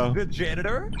chaos. So good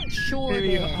janitor. Sure.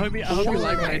 I hope you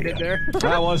like what I did there.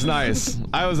 That was nice.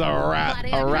 I was a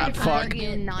rat fuck.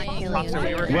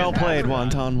 Well played,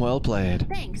 Wonton. Well played.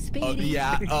 Thanks, Speedy.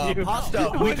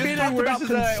 Pasta. We just talked about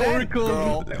consent,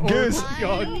 girl. Goose.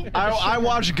 I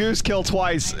watched Goose kill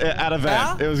twice at a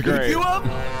vent. It was great.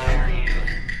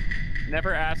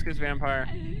 Never ask his vampire.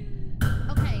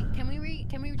 Okay, can we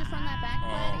just run that back,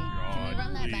 buddy? Can we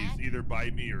run that back? Either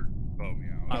bite me or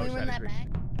Can we run that back?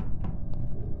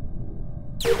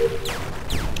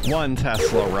 1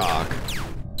 Tesla rock.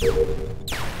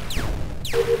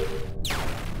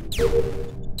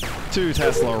 2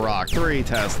 Tesla rock. 3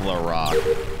 Tesla rock.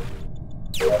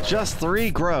 Just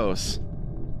 3 gross.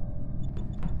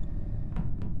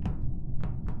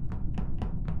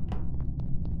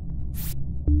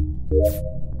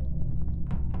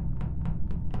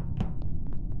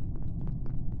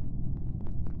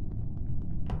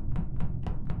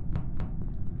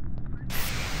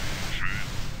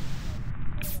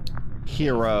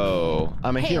 Hero.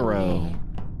 I'm a hero.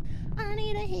 I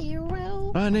need a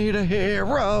hero. I need a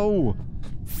hero.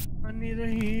 I need a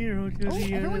hero to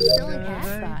the everyone's stealing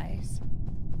cat guys.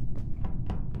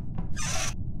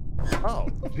 Oh,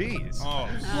 jeez. Oh.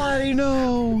 Bloody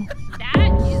no.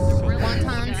 That is really One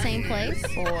time, same place.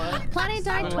 Platy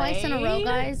died twice in a row,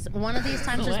 guys. One of these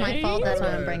times was my fault. That's why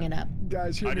I'm bringing it up.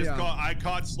 Guys, hear me out. I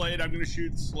caught Slade. I'm gonna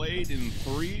shoot Slade in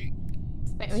 3.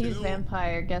 He's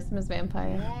vampire. Guess him as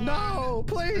vampire. No,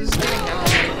 please.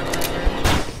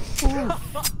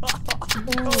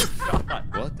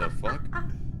 What the fuck?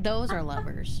 Those are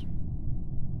lovers.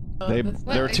 They're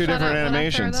 2 different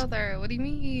animations. What do you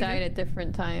mean? Died at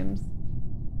different times.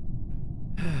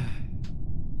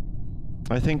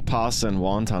 I think Pasta and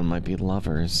Wonton might be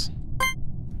lovers.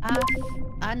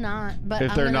 I'm not. But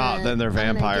If they're not, then they're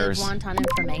vampires. I'm gonna give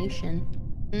Wonton information.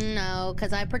 No,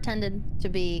 because I pretended to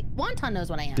be. Wonton knows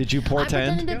what I am. Did you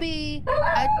portend?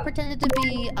 I pretended to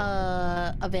be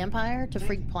a vampire to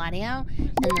freak Platy out,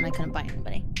 and then I couldn't bite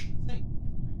anybody.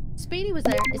 Speedy was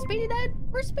there. Is Speedy dead?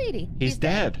 Where's Speedy? He's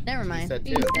dead. Never mind.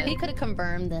 He could have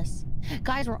confirmed this.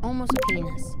 Guys, we're almost a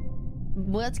penis.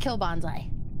 Let's kill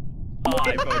Bonsai.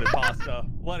 I voted pasta.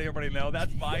 Let everybody know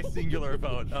that's my singular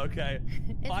vote. Okay,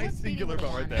 my singular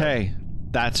vote right there. Hey,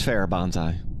 that's fair,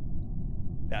 Bonsai.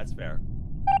 That's fair.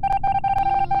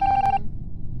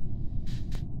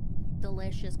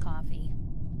 Delicious coffee.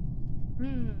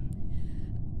 All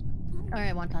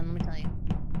right, Wonton, let me tell you.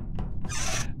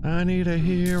 I need a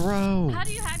hero. How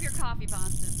do you have your coffee,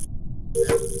 Boston?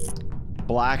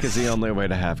 Black is the only way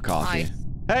to have coffee.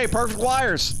 Hey, perfect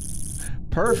wires.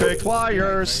 Perfect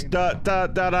wires.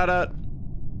 That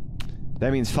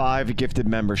means 5 gifted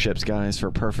memberships, guys,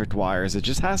 for perfect wires. It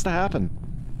just has to happen.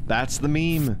 That's the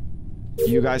meme.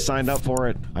 You guys signed up for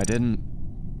it. I didn't.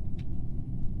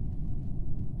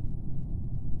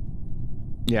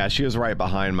 Yeah, she was right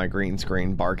behind my green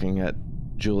screen barking at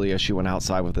Julia. She went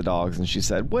outside with the dogs and she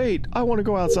said, "Wait, I want to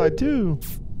go outside too.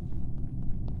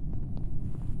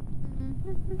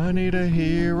 I need a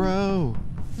hero."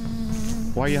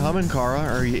 Why you humming, Kara?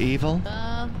 Are you evil?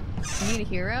 You need a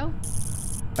hero?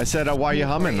 I said, why you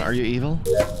humming? Are you evil?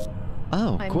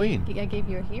 Oh, Queen. I gave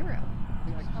you a hero.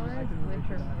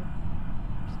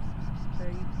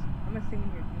 I'm a singing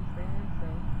your Tuesday, so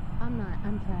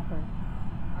I'm Trapper.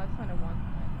 I was trying to want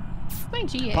my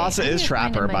GA. Pasa is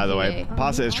Trapper, by the way.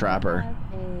 Pasa is Trapper.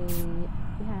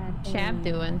 Chab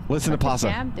doing. Listen to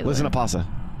Pasa. Listen to Pasa.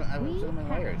 I was on my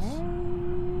wires.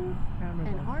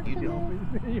 An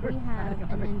arsonist, we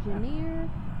have an engineer,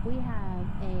 we have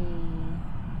a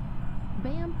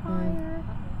vampire.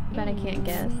 Bet I can't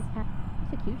guess.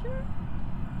 Executioner?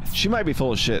 She might be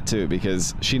full of shit too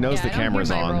because she knows the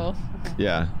camera's on. Role.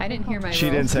 Yeah. I didn't hear my She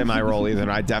role. didn't say my role either,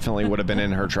 and I definitely would have been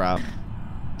in her trap.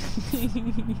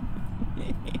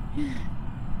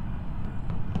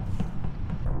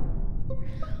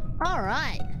 All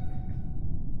right.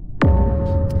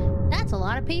 That's a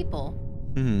lot of people.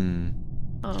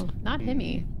 Oh, not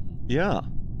Himmy. Yeah.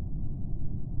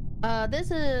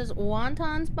 This is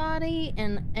Wonton's body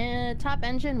and top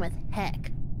engine with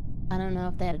Heck. I don't know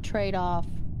if they had a trade-off.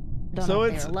 Don't know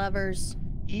if they were lovers.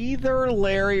 Either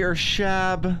Larry or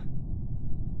Shab.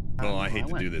 Oh, I hate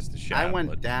to do this to Shab. I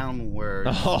went downward.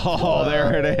 Oh,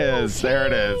 there it is. There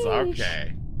it is.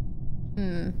 Okay.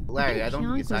 Larry, I don't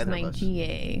think it's either of us.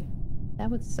 GA. That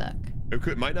would suck.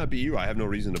 It might not be you. I have no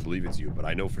reason to believe it's you, but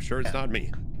I know for sure it's not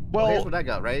me. Well, here's what I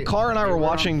got, right? Cara and I were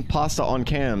watching Pasta on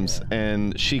cams,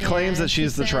 and she claims that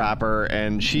she's the Trapper,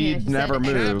 and she never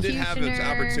moved. Shab did have the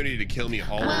opportunity to kill me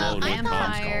all alone when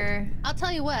comms called. I'll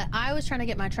tell you what, I was trying to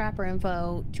get my Trapper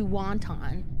info to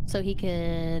Wonton so he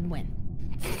could win.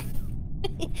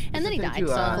 And then he died,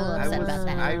 so I'm a little upset about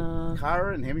that.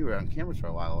 Cara and Himmy were on cameras for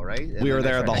a while, right? And we were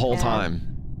there the whole time.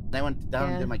 I went down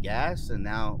and did my gas, and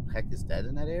now Heck is dead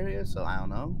in that area, so I don't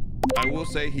know. I will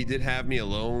say he did have me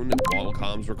alone while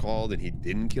comms were called, and he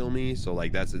didn't kill me. So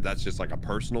like that's just like a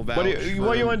personal vouch. What do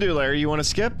you want to do, Larry? You want to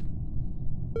skip?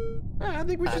 I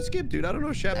think we should skip, dude. I don't know.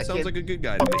 Shab sounds like a good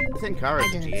guy to me. I think Kara's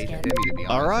GA to Himmy, to be honest.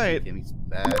 All right. Himmy's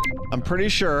bad. I'm pretty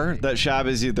sure that Shab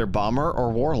is either Bomber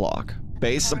or Warlock,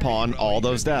 based upon all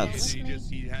those deaths.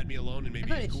 He had me alone, and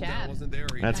maybe his cooldown wasn't there.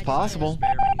 That's possible.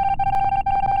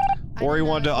 Or he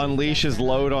wanted to unleash his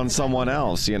load on someone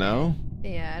else, you know?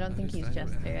 Yeah, I don't think he's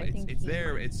just there. I think it's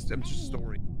there. It's just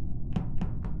story.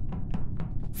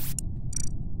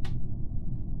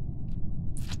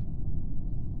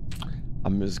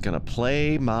 I'm just gonna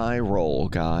play my role,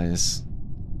 guys.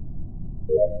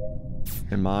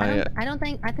 I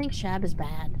think Shab is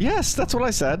bad. Yes, that's what I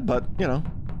said, but you know.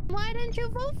 Why didn't you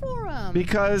vote for him?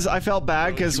 Because I felt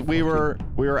bad because we were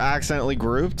accidentally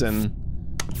grouped and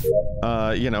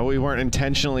you know, we weren't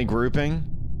intentionally grouping.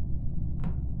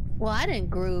 Well, I didn't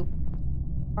group.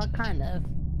 Well, kind of.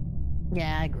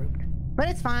 Yeah, I grouped. But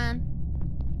it's fine.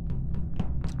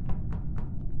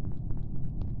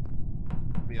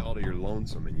 Me all to your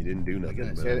lonesome and you didn't do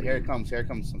nothing. Here it comes. Here it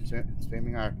comes. Some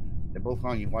spamming are. They're both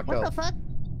on you. Watch out. What the fuck?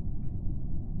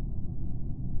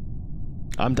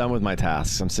 I'm done with my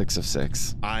tasks. I'm 6 of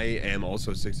 6. I am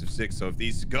also 6 of 6. So if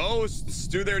these ghosts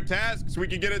do their tasks, we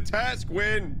can get a task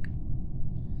win.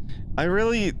 I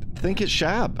really think it's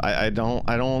Shab. I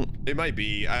don't. It might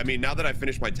be. I mean, now that I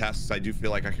finished my tasks, I do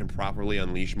feel like I can properly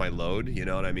unleash my load. You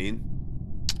know what I mean?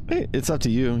 Hey, it's up to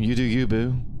you. You do you,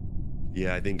 boo.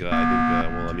 Yeah, I think. Well,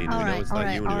 I mean, we know it's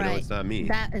not you, and we know it's not me.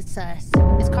 That is sus.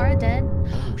 Is Cara dead?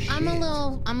 Oh shit. I'm a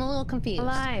little confused.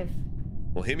 Alive.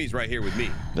 Well, Himmy's right here with me.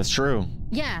 That's true.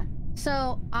 Yeah,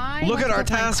 So I look at our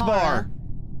taskbar.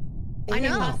 I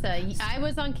know. I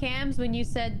was on cams when you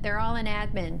said they're all in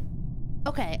admin.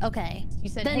 Okay, okay. You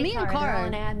said then hey, me and Kara are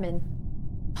in admin.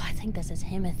 Oh, I think this is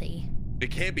Himothy.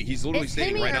 It can't be. He's literally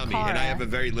standing right on me, and I have a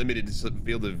very limited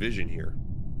field of vision here.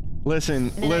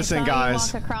 Listen, listen,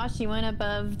 guys. You walk across. You went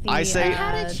above the. I say.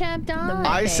 How did Chap die?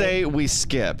 I say we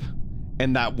skip,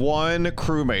 and that one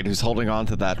crewmate who's holding on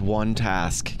to that one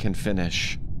task can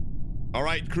finish. All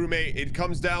right, crewmate. It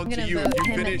comes down to you. If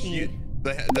you finish,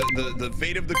 the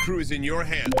fate of the crew is in your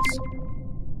hands.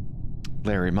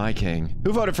 Larry, my king.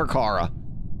 Who voted for Kara?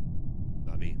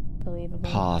 Not me. Believable.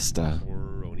 Pasta.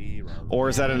 Or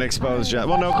is that an exposed jester?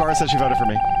 Well, no, Kara said she voted for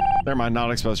me. Never mind, not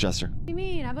an exposed jester. What do you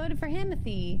mean? I voted for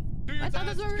Himothy. I thought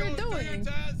that's what we were doing.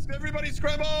 Everybody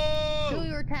scramble! Do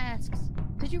your tasks.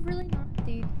 Did you really not,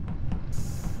 dude?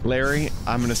 Larry,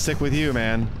 I'm gonna stick with you,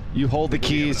 man. You hold the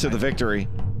keys to the victory.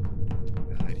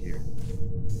 Hide here.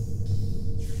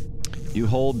 You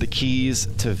hold the keys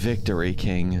to victory,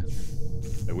 King.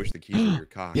 I wish the keys were your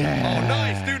cock. Yeah. Oh,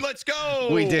 nice, dude. Let's go.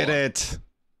 We did it.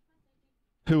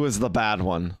 Who was the bad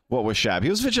one? What was Shab? He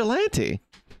was vigilante.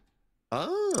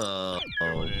 Oh.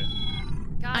 God,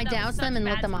 I doused them and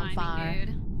lit them on fire.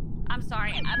 Dude. I'm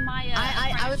sorry.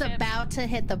 I was about to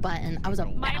hit the button. I was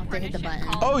about to hit the button.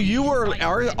 Oh, you were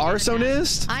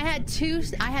arsonist? I had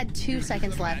 2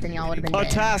 seconds left, and y'all would have been a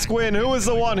dead. task win. Who was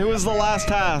the one? Who was the last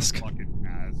task?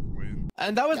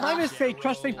 And that was my mistake,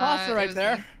 trusting pasta right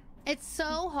there. It's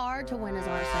so hard to win as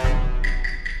arson.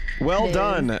 Well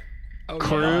done,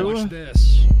 crew. Watch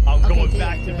this. I'm going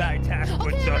back to back task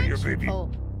wins on your baby.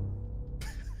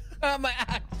 I'm an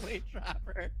actually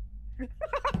trapper.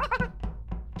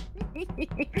 Let's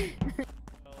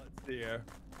see here.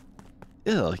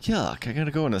 Ew, yuck. I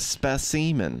gotta go in a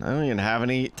specimen. I don't even have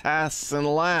any tasks in the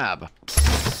lab.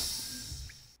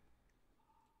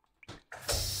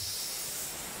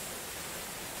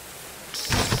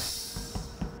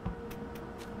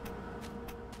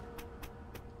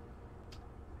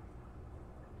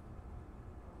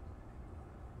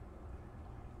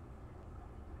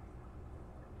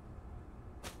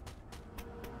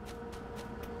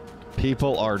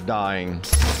 People are dying.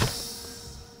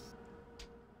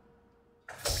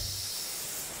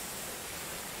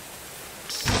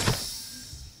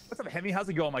 What's up, Hemi? How's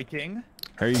it going, my king?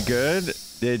 Are you good?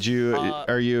 Did you?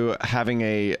 Are you having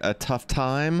a tough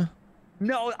time?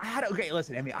 No, I had okay.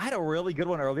 Listen, Hemi, I had a really good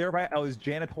one earlier. Right, I was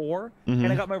janitor,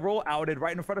 and I got my role outed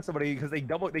right in front of somebody because they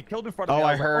killed in front of me. Oh,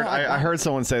 I heard. I heard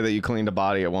someone say that you cleaned a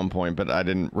body at one point, but I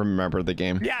didn't remember the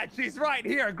game. Yeah, she's right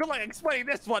here. Good luck explaining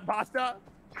this one, Pasta.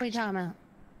 What are you talking about?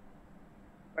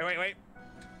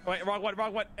 Wait,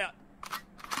 wrong one.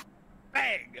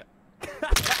 Bang!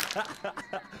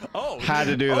 Oh, had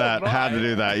to do that. Had to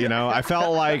do that. You know, I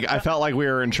felt like we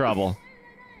were in trouble.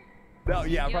 No,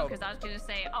 yeah, bro. Because I was gonna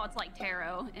say, oh, it's like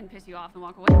tarot, and piss you off and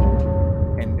walk away.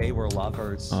 And they were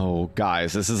lovers. Oh,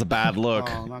 guys, this is a bad look.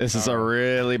 This is a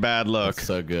really bad look. That's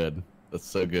so good. That's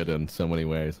so good in so many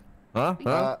ways. Huh?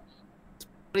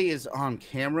 Somebody is on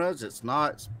cameras. It's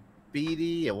not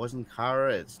Speedy. It wasn't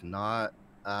Kara. It's not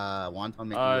Wonton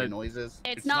making weird noises.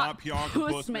 It's not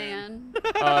PJONK, man.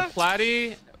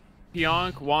 Platy,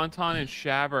 PJONK, Wonton, and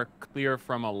Shab are clear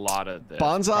from a lot of this.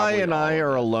 Bonsai and I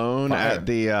are alone at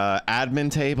the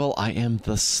admin table. I am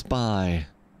the spy.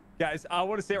 Guys, I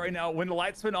want to say right now, when the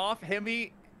lights went off,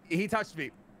 he touched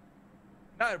me.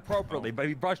 Not appropriately, but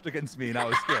he brushed against me and I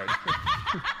was scared.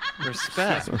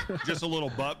 Respect. Just a little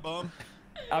butt bump.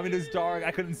 I mean, it's dark.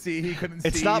 I couldn't see. He couldn't see.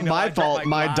 It's not my fault.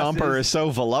 My dumper is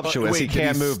so voluptuous. He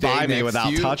can't move by me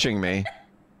without touching me.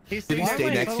 Did he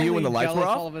stay next to you when the lights were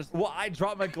off? Well, I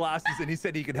dropped my glasses and he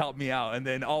said he could help me out, and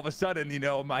then all of a sudden, you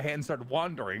know, my hand started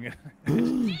wandering.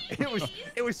 it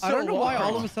was so. I don't know why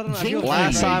all of a sudden.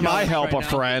 Last time I help a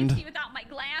friend. Without my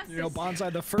glasses. You know,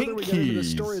 Bonsai, the further we get into the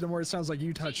story, the more it sounds like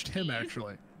you touched him,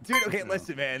 actually. Dude, okay,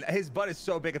 listen, man. His butt is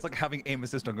so big, it's like having aim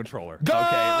assist on controller.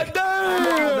 God okay,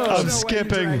 damn! I'm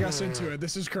skipping.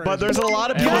 This is crazy. But there's a lot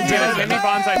of people dead. Maybe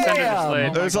Bonsai Center just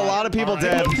laid. There's a lot of people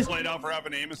dead. Laid out for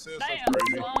having aim assist. That's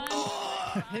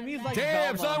crazy.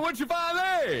 Damn, son, what'd you find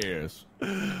this?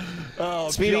 Oh,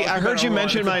 Speedy, I heard you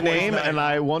mention my name, and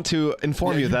I want to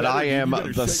inform you that I am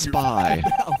the spy.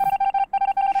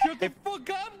 Shut the fuck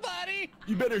up, buddy!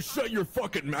 You better shut your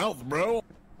fucking mouth, bro.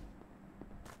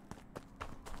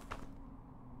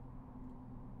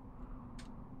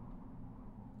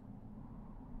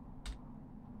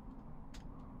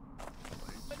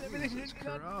 Jesus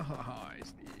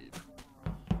Christ, dude.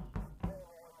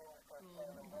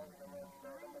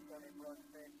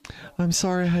 I'm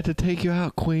sorry I had to take you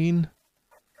out, Queen.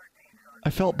 I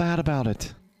felt bad about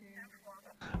it.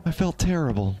 I felt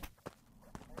terrible.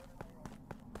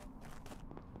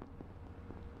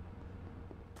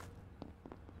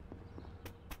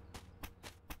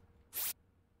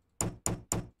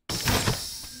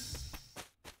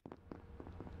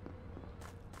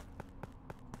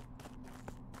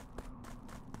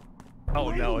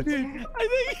 Oh no! I think.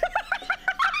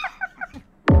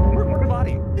 Where's the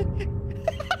body?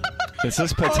 Is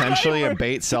this potentially a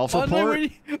bait self-report?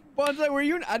 Bonsai, were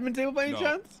you an admin table by any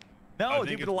chance? No,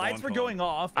 dude, the lights were going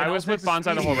off. I was with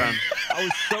Bonsai the whole round. I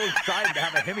was so excited to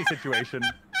have a Hemi situation.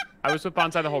 I was with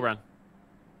Bonsai the whole round.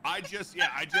 I just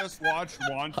watched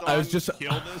Wonton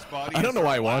kill this body. I don't know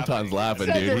why Wonton's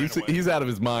laughing, dude. He's out of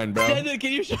his mind, bro.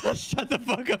 Can you shut the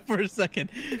fuck up for a second?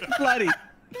 Flatty.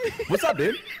 What's up,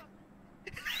 dude?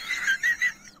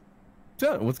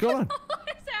 What's going on? What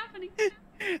is happening?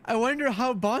 I wonder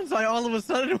how Bonsai all of a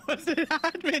sudden was an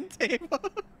admin table.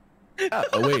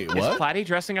 Oh, wait, what? Is Platty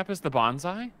dressing up as the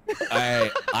Bonsai?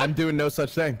 I'm doing no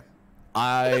such thing.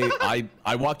 I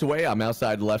walked away. I'm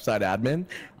outside the left side admin.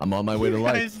 I'm on my way to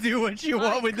light. You guys do what you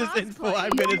want with this info. I'm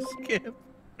gonna skip.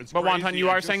 But Wonton, you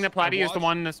are saying that Platty is the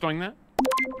one that's doing that?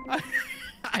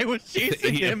 I was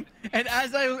chasing him, and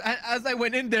as I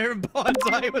went in there,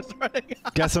 Bonsai was running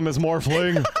out. Guess him as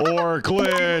Morphling or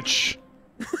Glitch.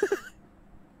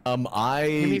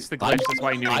 He needs the glitch. That's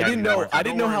why he knew. I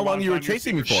didn't know how long you were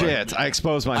chasing me for. Shit, I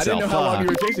exposed myself. I didn't know how long you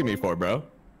were chasing me for, bro.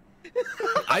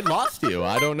 I lost you.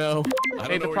 I don't know.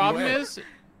 Hey, the problem is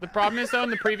though in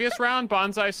the previous round,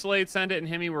 Bonsai, Slade, Send It,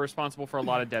 and Himi were responsible for a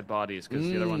lot of dead bodies because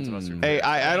the other ones of us are. Hey,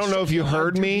 I don't know if you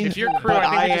heard me, if your crew, but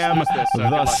I am this, so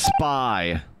the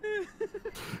spy.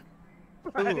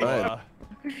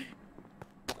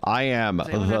 I am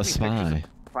the spy.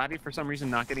 Platty, for some reason,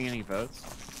 not getting any votes.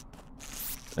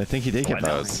 I think he did get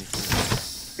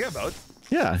votes. He got votes?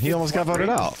 Yeah, he almost got voted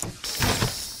out.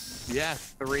 Yeah,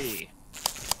 3.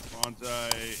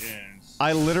 Bonsai and...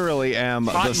 I literally am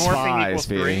the spy,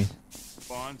 Speedy.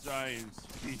 Bonsai and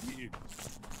Speedy.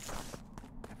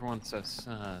 Everyone's so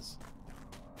sus.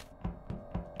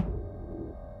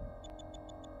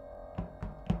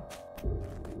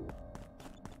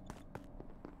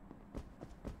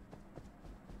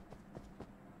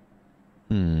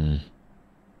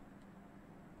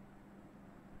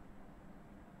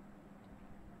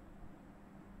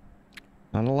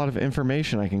 Not a lot of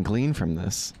information I can glean from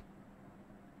this.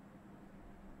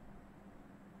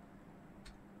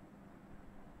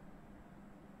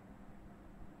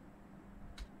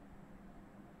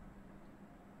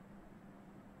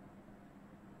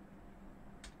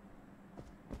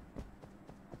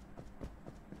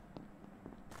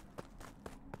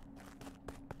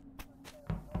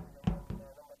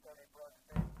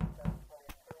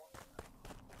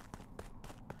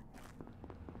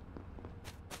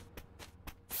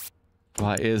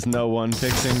 Why is no one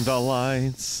fixing the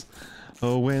lights?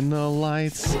 Oh, when the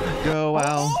lights go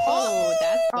out. Oh,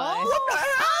 that's fine.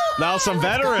 Now some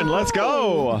veteran, let's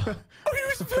go.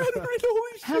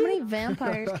 How many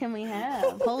vampires can we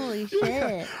have? Holy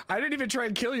shit. I didn't even try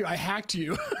and kill you. I hacked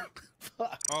you.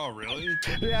 Oh, really?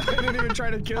 Yeah, I didn't even try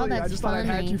to kill you. I just thought I'd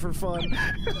hack you for fun.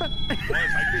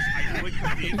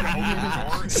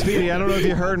 Speedy, I don't know if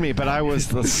you heard me, but I was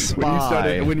the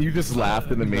spy. When you just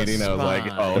laughed in the meeting, I was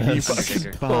like, oh, he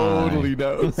fucking totally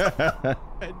knows.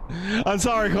 I'm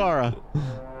sorry, Clara.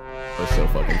 That's so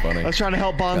fucking funny. I was trying to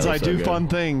help Bonsai do fun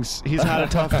things. He's had a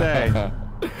tough day.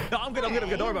 No, I'm good.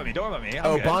 Don't worry about me. Don't worry about me.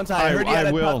 Oh, Bonsai, I heard you had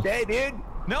a tough day, dude.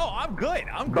 No, I'm good.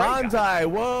 I'm great. Bonsai,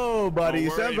 whoa, buddy.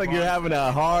 Sounds like you're having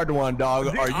a hard one,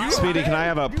 dog. Are you? Speedy, can I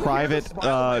have a private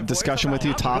discussion with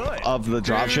you top of the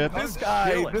dropship?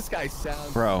 This guy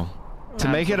sounds... Bro, to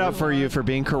make it up for you for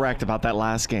being correct about that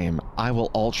last game, I will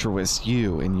altruist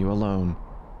you and you alone.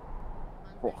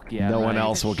 Yeah, no one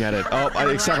else will get it. Oh,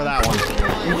 except for that one.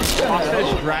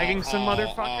 Hostage dragging some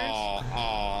motherfuckers?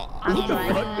 What the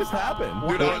fuck just happened?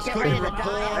 Dude, I was clicking record.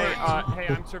 Hey,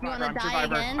 I'm Survivor. I'm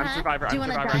Survivor. I'm Survivor.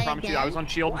 I promise you. I was on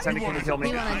Shield and Sending couldn't kill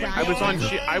me. I was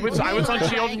on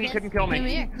Shield and he couldn't kill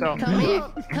me. So.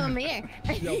 Come here.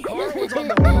 Yo, Carl was on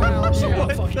the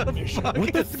ground.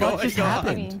 What the fuck just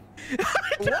happened?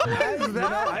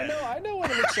 I know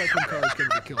what it looks like when Carl's going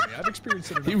to kill me. I've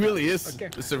experienced it. He really is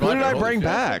the survivor. Who did I bring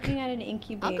back? Looking at an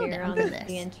incubator on the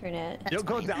internet. You'll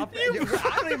go down.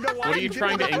 I don't even know why. What are you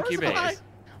trying to incubate?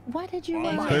 Why did you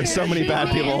run? There's so many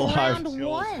bad people alive.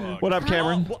 What up,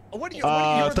 Cameron?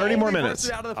 30 more minutes.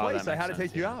 Out of the place. I had to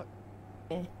take you out.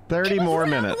 30 more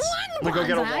minutes. Let me go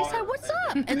get a water. I said, what's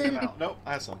up? And then... Nope,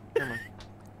 I have some. Come on.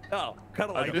 Oh, kind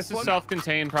of like this is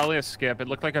self-contained, probably a skip. It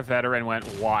looked like a veteran went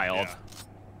wild.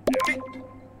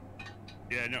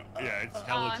 Yeah, no, yeah, it's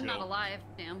hella I'm chill. not alive,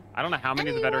 damn. I don't know how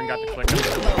many of the veteran got to click on.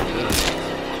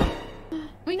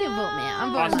 We can vote me out.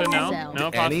 I'm voting myself. No,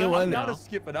 anyone? No.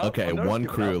 Okay, one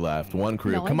crew left. One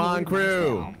crew. No, Come on,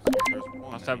 crew.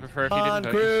 Must I prefer if you Come on,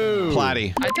 didn't crew.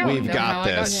 Platty, we've got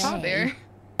this.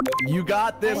 You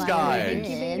got this, guys.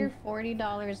 Incubator,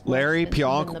 $40. Larry,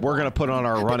 PJONK, we're gonna put on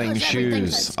our running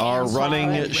shoes. Our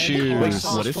running shoes.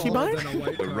 What is she buying?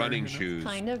 The running shoes.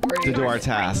 Kind of to do our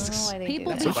tasks.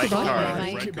 People I'm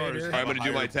gonna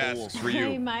do my tasks for you.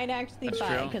 I might actually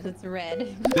buy it because it's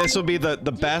red. This will be the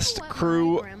best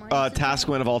crew task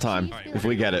win of all time if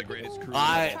we get it. You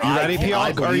ready,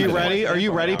 PJONK? Are you ready? Are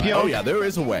you ready, PJONK? Oh yeah, there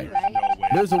is a way.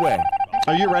 There's a way.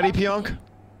 Are you ready, PJONK?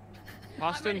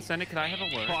 Pasta and Senate, can I have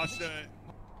a word? Pasta.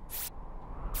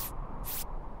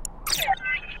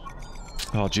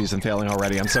 Oh, geez, I'm failing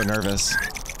already. I'm so nervous.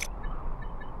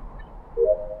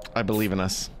 I believe in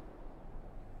us.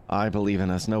 I believe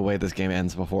in us. No way this game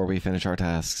ends before we finish our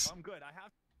tasks. I'm good.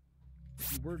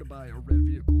 If you were to buy a red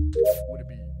vehicle, would it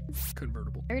be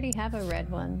convertible? I already have a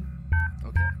red one.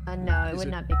 Okay. No, it would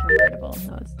not be convertible.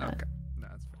 No, it's not. Okay. No,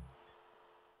 that's fair.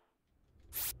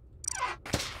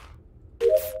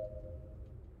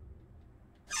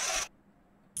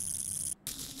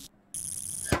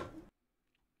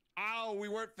 Ow, we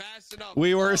weren't fast enough.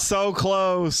 We were so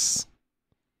close.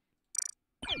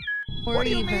 What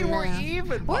do you mean we're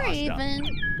even? We're even.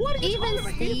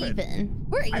 Steven.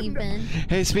 We're even.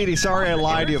 Hey, Speedy, sorry I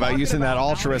lied to you about using that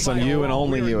altruist on you and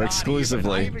only you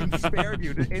exclusively. I even spared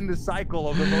you in the cycle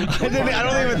of the most. I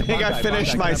don't even think I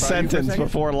finished my sentence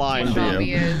before lying to Zombie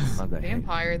you. is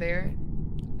vampire there.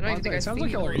 I don't even think I sounds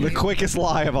like speak. The quickest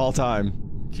lie of all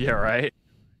time. Yeah, right?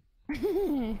 Good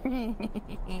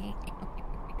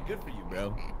for you,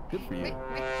 bro. Good for you.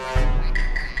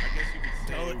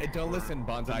 Don't listen,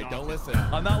 Bonsai. Don't listen.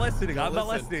 I'm not listening. I'm not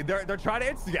listening. They're trying to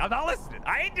instigate. I'm not listening.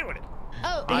 I ain't doing it.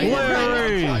 Oh,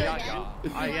 Larry!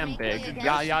 I am big.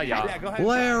 Yeah. Go ahead.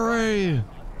 Larry!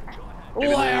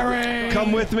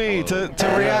 Come with me to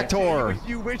Reactor. I'm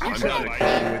not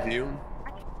coming with you.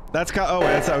 That's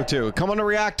O2. Come on to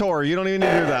Reactor. You don't even need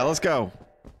to do that. Let's go.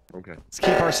 Okay. Let's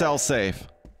keep ourselves safe.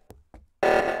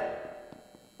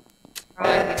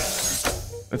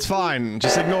 It's fine.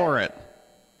 Just ignore it.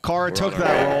 Kara took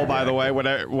that role, by the way.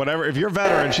 Whatever. If you're a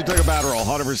veteran, she took a bad role,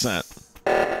 100%.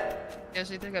 Yeah,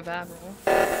 she took a bad roll.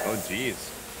 Oh, jeez.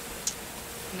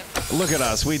 No. Look at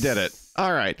us. We did it.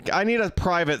 All right. I need a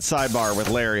private sidebar with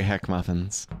Larry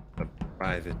Heckmuffins.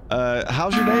 Private.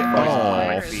 How's your day?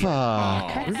 Oh,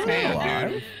 fuck.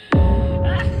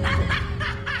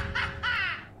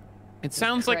 It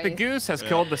sounds like the goose has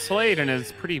killed the Slade and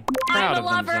is pretty proud I'm a of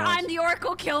lover. themselves. I'm the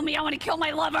Oracle. Kill me. I want to kill my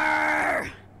lover.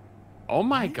 Oh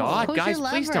my god, Who's guys, your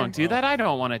please lover? don't do that. I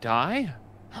don't want to die.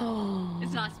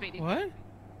 It's not Speedy. What?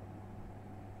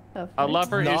 A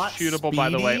lover is not shootable, by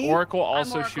the way. Speedy? Oracle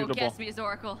also I'm Oracle. shootable. Guess me as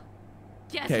Oracle.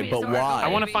 Guess Okay, me but as Oracle. why? I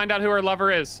want to find out who her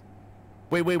lover is.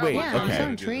 Wait. Yeah, I'm so Okay.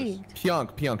 intrigued.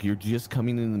 PJONK, you're just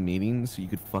coming in the meeting so you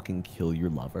could fucking kill your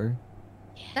lover?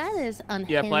 That is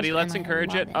unhinged. Yeah, Bloody, let's and I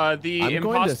encourage love it. The I'm going to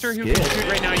imposter who can skip. shoot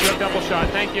right now, you have double shot.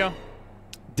 Thank you.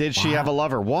 Did she have a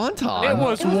lover? Wonton. It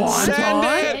was Wonton.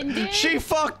 Send it. She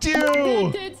fucked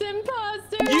you. It's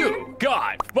imposter. You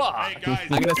got fucked. Hey,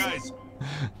 guys,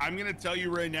 I'm gonna tell you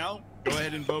right now, go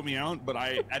ahead and vote me out, but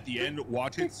at the end,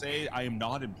 watch it say I am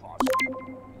not imposter.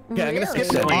 Okay, I'm gonna skip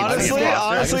that.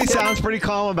 Honestly, sounds pretty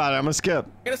calm about it. I'm gonna skip.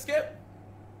 I'm gonna skip.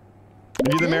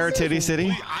 Are you the Mayor of Titty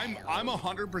City? I'm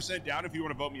 100% down if you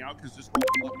want to vote me out because this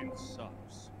whole fucking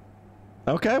sucks.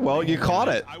 Okay, well, you caught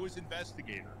it. I was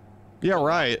investigator. Yeah,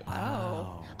 right.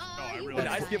 Wow.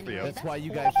 I skipped for you. That's why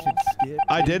you guys should skip.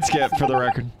 I did skip for the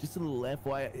record. Just a little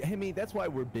FYI. Hey, that's why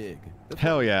we're big.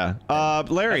 Hell yeah.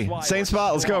 Larry, same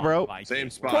spot. Let's go, bro. Same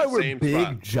That's why spot. we're Same big,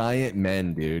 spot. giant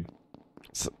men, dude.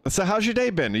 So how's your day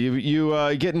been?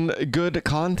 You getting good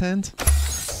content?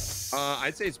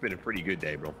 I'd say it's been a pretty good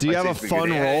day, bro. Do you have a fun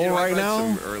role right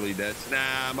now? Some early deaths.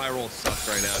 Nah, my role sucks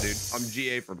right now, dude. I'm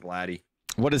GA for Blatty.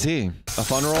 What is he? A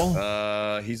fun role?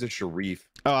 He's a Sharif.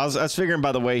 Oh, I was figuring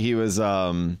by the way he was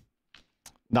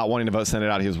not wanting to vote send it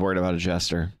out, he was worried about a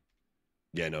jester.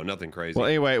 Yeah, no, nothing crazy. Well,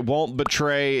 anyway, won't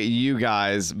betray you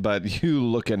guys, but you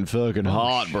looking fucking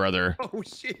hot, brother. Oh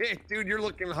shit, dude, you're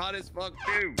looking hot as fuck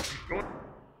too.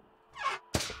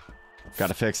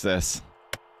 Gotta fix this.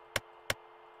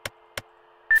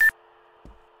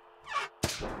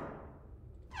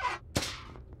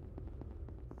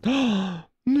 No.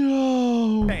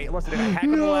 Hey, listen, if I hack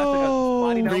on the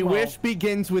last, The wish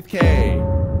begins with K.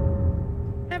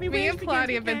 Me and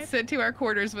Platy have been sent to our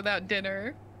quarters without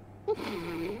dinner.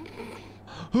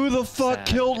 Who the fuck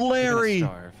killed Larry?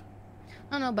 I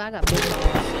don't know, but I got big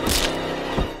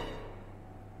balls.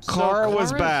 Kara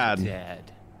was bad.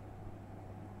 Dead.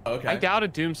 Okay. I doubt a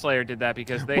Doomslayer did that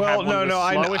because they Well, had one of the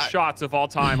no, slowest shots of all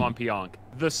time on PJONK.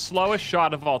 The slowest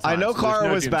shot of all time. I know so there's Kara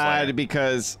no was Doomslayer. bad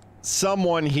because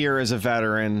someone here is a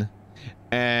veteran,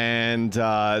 and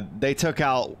they took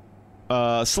out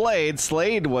Slade.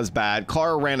 Slade was bad.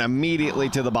 Car ran immediately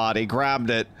to the body, grabbed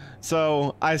it.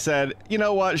 So I said, you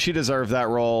know what? She deserved that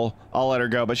role. I'll let her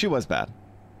go, but she was bad.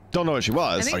 Don't know what she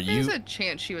was. I think there's a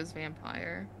chance she was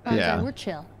vampire. Yeah. We're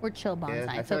chill. We're chill, Bonsai.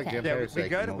 Yeah, it's okay. Yeah, we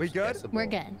good? We good? We're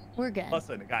good. We're good.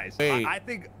 Listen, guys. Wait. I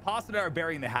think Pasta and I are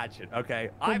burying the hatchet. Okay,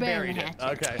 We're I burying buried the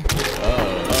it. hatchet. Okay.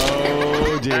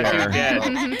 Oh dear.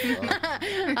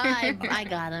 I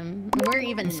got him. We're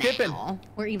even now.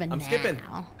 We're even now. Skipping.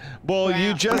 Well, We're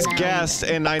you out. just We're not guessed,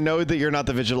 even. and I know that you're not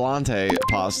the vigilante,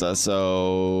 Pasta.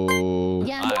 So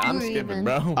Yeah, I'm we're skipping, even.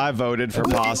 bro. I voted for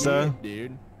Pasta.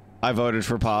 Dude. I voted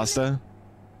for Pasta.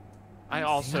 I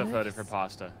also voted for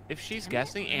Pasta. If she's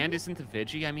guessing and isn't the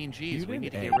Vigi, I mean, geez, we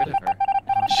need to get rid of her.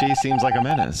 She seems like a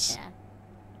menace. Yeah.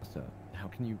 So, how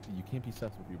can you can't be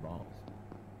sus with your balls.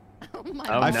 Oh my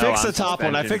I God. fixed the top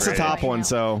one. I fixed the top one,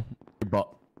 so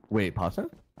Wait, Pasta?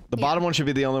 the bottom one should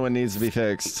be the only one that needs to be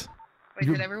fixed. Wait,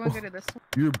 did everyone go to this one?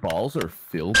 Your balls are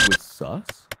filled with sus?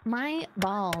 My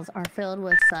balls are filled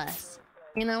with sus.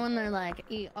 You know when they're like,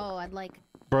 oh, I'd like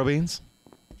Bro beans.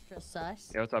 extra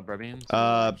sus. Yeah, what's up, bro beans?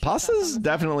 Pasta's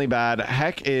definitely bad.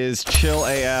 Heck is chill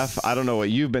AF. I don't know what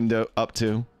you've been up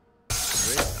to.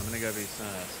 Wait, I'm gonna go be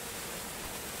sus.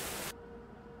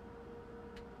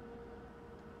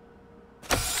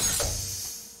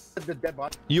 The dead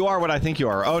body. You are what I think you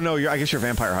are. Oh no, I guess you're a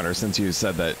vampire hunter since you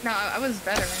said that. No, I was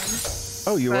veteran.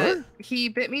 Oh, you but were? He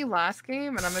bit me last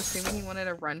game, and I'm assuming he wanted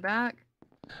a run back.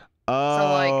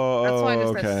 Oh, that's why I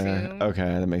just okay. assumed.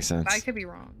 Okay, that makes sense. I could be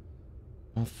wrong.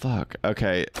 Oh fuck.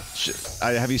 Okay.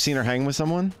 Have you seen her hang with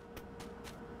someone?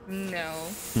 No.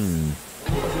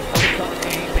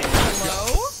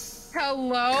 Hello?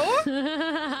 Hello?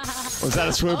 Was that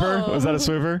a swooper? Was that a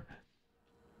swooper?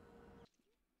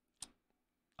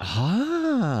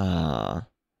 Ah.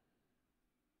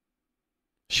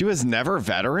 She was never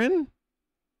veteran?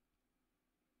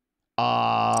 You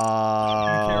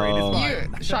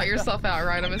shot yourself out,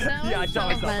 right? I'm assuming. Yeah, I shot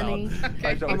myself out.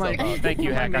 I shot myself out. Thank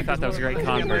you, Heck. I thought that was a great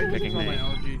convert picking me.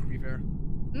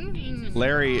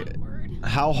 Larry,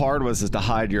 how hard was it to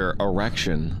hide your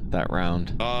erection that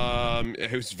round?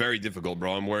 It was very difficult,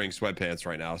 bro. I'm wearing sweatpants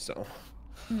right now, so.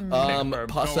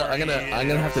 Pasta, I'm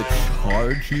gonna have to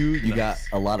charge you. You got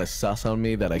a lot of sus on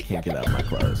me that I can't get out of my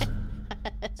clothes.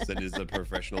 That is a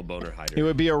professional boner hider. It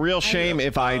would be a real shame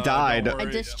if I died. I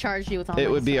discharged you with all It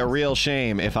my would be a sus. real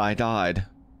shame if I died.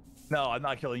 No, I'm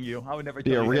not killing you. I would never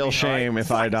Be kill a you. real All shame right?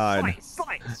 if I died.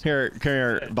 Slice. Here, come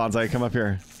here, Bonsai, come up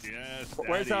here. Yes,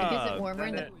 Where's Is it warmer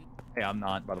in the... Hey, I'm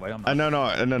not, by the way. I'm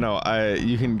not. No.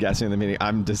 You can guess me in the meeting.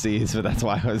 I'm diseased, but that's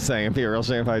why I was saying it'd be a real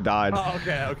shame if I died. Oh,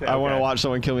 okay. I want to watch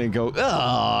someone kill me and go,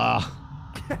 ah.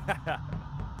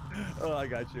 Oh, I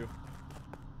got you.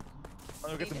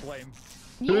 I'll get some blame.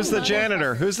 Who's the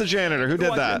janitor? Who's the janitor? Who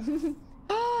did that? Who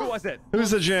was it?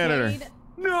 Who's the janitor? Slade,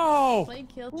 No! Slade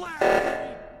killed cleaned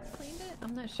it?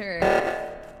 I'm not sure.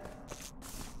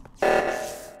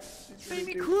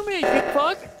 Baby crewmate, you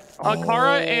fuck.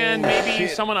 Kara and maybe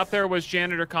someone up there was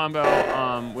janitor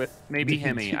combo with maybe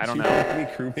Himi. I don't know. Me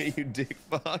crewmate, you dick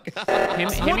fuck.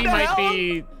 Himi might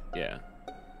be, yeah.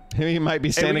 He might be Hey,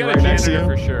 we standing got a right next to you.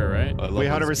 janitor for sure, right? We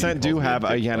 100% do have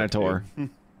a janitor.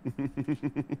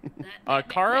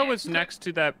 Kara was next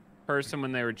to that person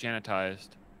when they were janitized.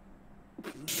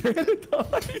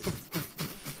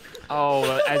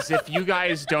 Oh, as if you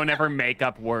guys don't ever make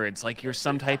up words. Like you're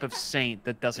some type of saint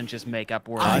that doesn't just make up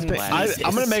words. I'm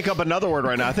going to make up another word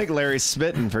right now. I think Larry's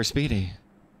spitting for Speedy.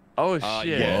 Oh,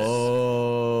 shit. Yes.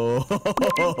 Oh.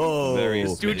 Very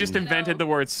Dude just invented the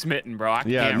word smitten, bro. I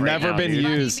Yeah, can't never right been now,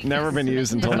 dude. used. Never been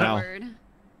used until now.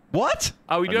 What?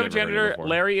 Oh, we do I've have a never heard it janitor. before.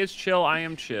 Larry is chill. I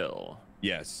am chill.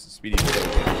 Yes, Speedy.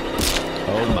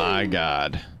 Oh my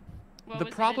god. The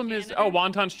problem is, oh,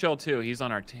 Wonton's chill too. He's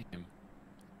on our team.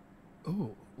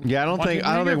 Oh. Yeah, I don't think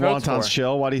Wonton's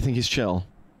chill. Why do you think he's chill?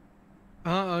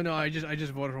 Oh no, I just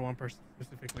voted for one person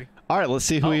specifically. All right, let's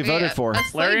see who he voted for.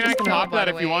 Larry and I can hop that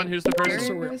if you want. Who's the person?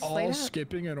 So we're all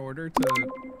skipping in order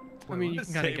to. I mean, you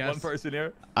can kind of guess. One person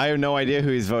here. I have no idea who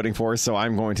he's voting for, so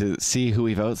I'm going to see who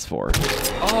he votes for.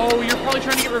 Oh, you're probably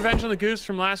trying to get revenge on the goose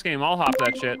from last game. I'll hop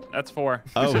that shit. That's 4.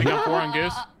 Oh. So we got 4 on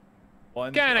goose.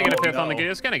 One. Can I get a 5th on the no.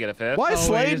 goose? Can I get a 5th? Why is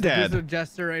Slade dead? There's a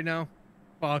jester right now.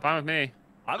 Fuck. Fine with me.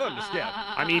 I voted to skip.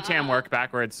 I'm ETAM work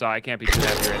backwards, so I can't be too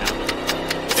happy right now.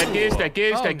 That goose, that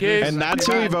goose, that goose. And that's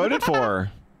who he voted for.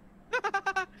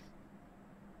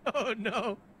 Oh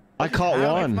no. I caught It's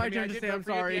one. my turn to say I'm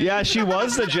sorry. Yeah, she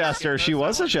was the jester. She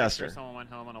was a jester. Someone went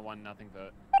home on a 1-0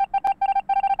 vote.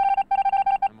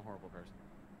 I'm a horrible person.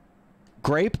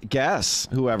 Grape guess.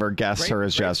 Whoever guessed her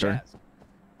as jester.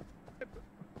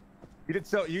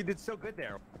 You did so good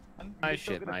there. I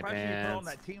shit my pants.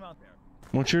 That team out there.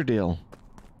 What's your deal?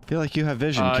 I feel like you have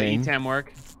vision, King. ETAM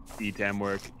work. ETAM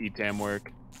work. ETAM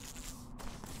work.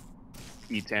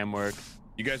 ETAM work.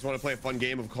 You guys want to play a fun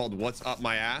game called What's Up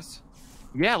My Ass?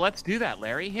 Yeah, let's do that,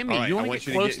 Larry. Himmy, Right, you want to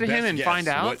get close to him and find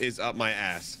out? What is up my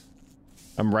ass?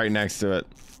 I'm right next to it.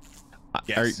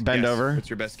 Bend over. What's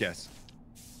your best guess?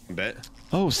 Bet.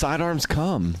 Oh, sidearms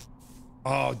come.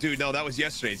 Oh, dude, no, that was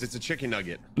yesterday's. It's a chicken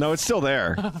nugget. No, it's still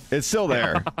there. It's still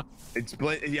there.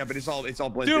 Yeah, but it's all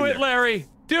blended. Do it, there. Larry.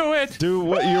 Do it. Do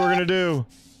what you were gonna do.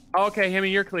 Okay,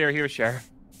 Himmy, you're clear. Here, Sheriff.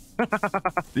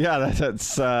 Yeah,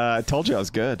 that's. I told you I was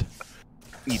good.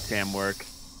 ETAM work.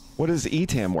 What is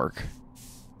ETAM work?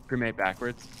 Crewmate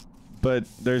backwards. But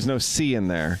there's no C in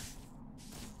there.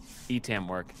 ETAM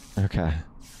work. Okay.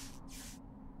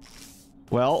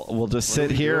 Well, we'll just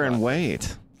sit here and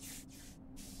wait.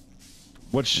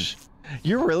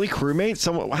 You're really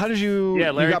crewmate? How did you?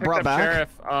 Yeah, Larry you got brought back? Sheriff.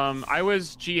 I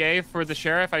was GA for the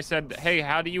sheriff. I said, hey,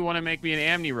 how do you want to make me an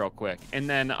amni real quick? And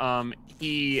then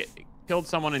he killed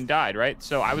someone and died, right?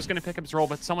 So I was going to pick up his role,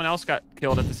 but someone else got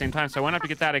killed at the same time. So I went up to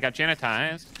get that. I got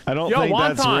janitized. I don't think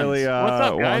wontons. that's really What's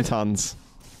up, guys? wontons.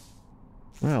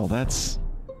 Well, that's...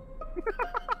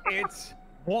 It's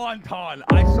Wonton.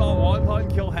 I saw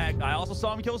Wonton kill Heck. I also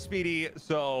saw him kill Speedy.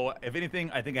 So if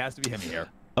anything, I think it has to be him here.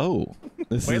 Oh,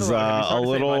 this is a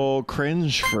little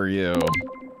cringe for you.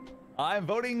 I'm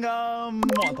voting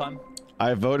Wonton.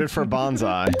 I voted for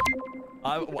Bonsai.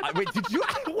 Wait, did you?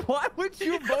 Why would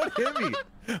you vote Himmy?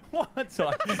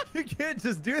 Wonton, you can't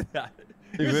just do that.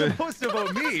 You're supposed to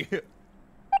vote me. You're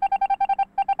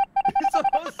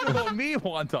supposed to vote me,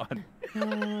 Wonton.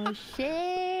 Oh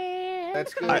shit!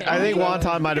 That's good. I think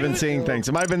Wonton might have been seeing things.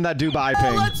 It might have been that Dubai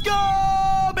ping. Let's go!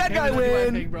 Bad guy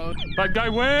win! Bad guy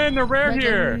win! They're rare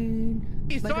here!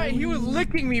 Sorry, he was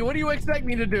licking me. What do you expect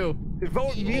me to do?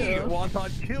 Vote me, Wonton.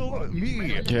 Kill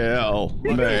me. Kill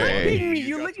me. Licking me.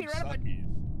 You licking right up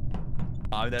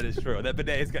my... That is true. That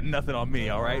bidet's got nothing on me,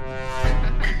 all right?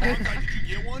 Did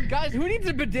you get one? Guys, who needs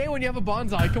a bidet when you have a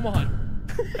bonsai? Come on.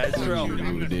 That's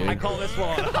true. I call this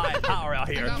one high power out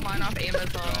here. I got mine off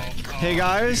Amazon. Hey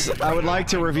guys, I would like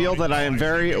to reveal that I am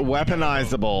very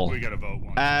weaponizable. We gotta vote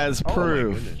one. As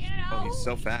proof. Oh, he's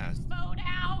so fast. Vote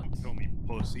out. Tell me,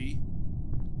 pussy.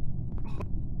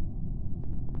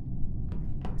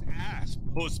 Ass,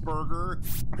 pussburger.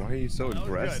 Why are you so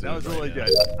aggressive? That was really good.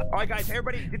 All right, guys,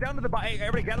 everybody, get down to the hey,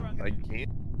 everybody, gather around. I can't.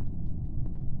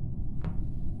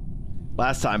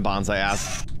 Last time Bonsai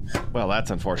asked. Well,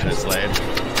 that's unfortunate, Slade.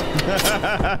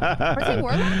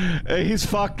 He's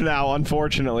fucked now,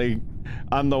 unfortunately.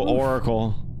 I'm the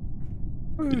Oracle.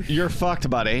 You're fucked,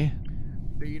 buddy.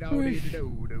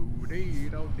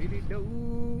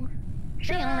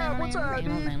 What's up,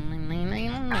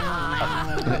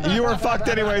 You were fucked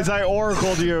anyways. I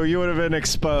oracled you. You would have been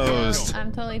exposed.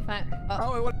 I'm totally fine.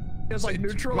 Oh, it was like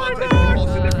neutral.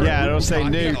 Yeah, it'll say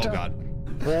nude. Oh god.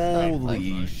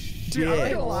 Holy shit. Dude,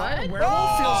 What?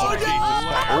 Werewolf feels like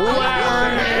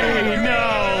Larry,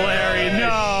 no, Larry,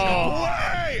 no.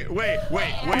 Wait,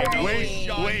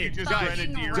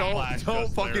 guys,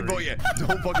 don't fucking vote yet.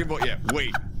 Don't fucking vote yet.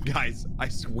 Wait, guys, I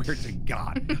swear to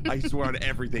God, I swear on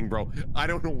everything, bro. I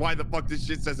don't know why the fuck this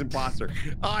shit says imposter.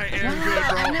 I am good,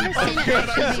 bro. I've never seen it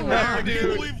I swear, Dude. I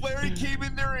dude. believe Larry came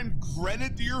in there and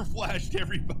grenadier flashed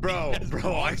everybody. Bro,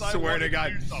 I swear to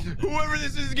God, whoever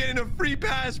this is getting a free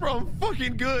pass, bro. I'm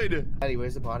fucking good. Eddie,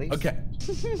 where's the bodies? Okay.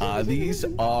 These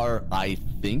are, I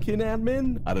think, an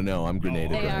admin. I don't know. I'm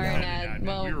grenaded They right are now. an ad.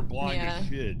 Well, We were blind yeah. as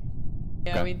shit.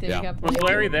 Yeah, Okay, we did. yeah. Got Was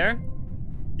Larry there?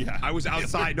 Yeah. I was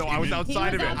outside. No, I was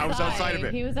outside of it. I was outside of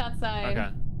it. He was outside. Okay.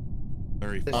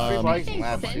 Very There's Um, three I bodies in think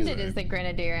lab, Send too. It is the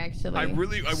Grenadier, actually. I would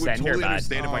Send totally your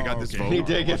understand if I got this vote. He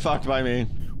did get fucked by me.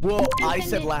 Well, I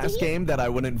said last game that I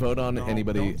wouldn't vote on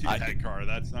anybody. Don't do that, Car.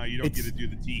 That's not. You don't get to do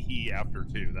the tee-hee after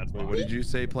too. That's What did you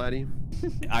say, Platty?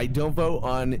 I don't vote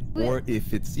on, or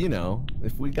if it's, you know,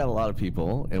 if we got a lot of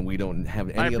people and we don't have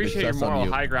any I other appreciate your stress on moral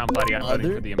you. high ground, buddy. I'm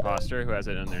voting for the imposter who has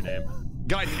it in their name.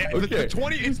 Guys, Okay. it's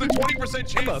the 20%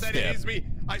 chance that it Steph. is me.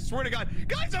 I swear to God.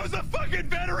 Guys, I was a fucking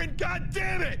veteran. God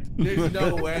damn it. There's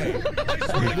no way. I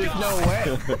swear to There's God. no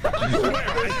way.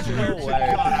 I swear No to way.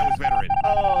 God, I was veteran.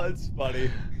 Oh, it's funny.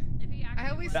 I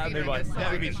always That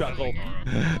made me chuckle.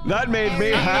 That made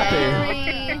me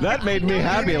happy. That made me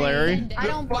happy, Larry. I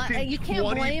don't blame. You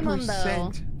can't blame him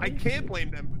though. I can't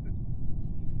blame them.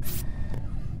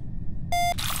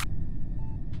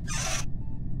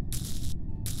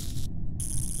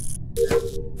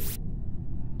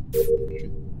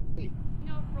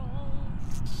 No roll.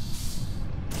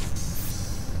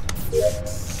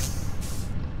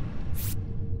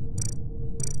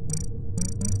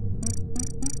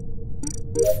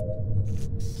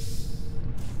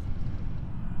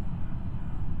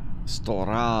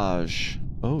 Storage.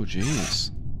 Oh,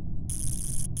 jeez.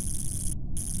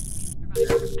 I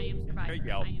am survivor.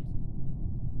 I am.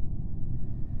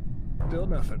 Still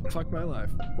nothing. Fuck my life.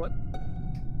 What?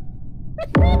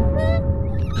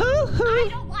 I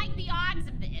don't like the odds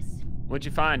of this. What'd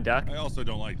you find, Duck? I also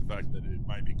don't like the fact that it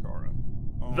might be Kara.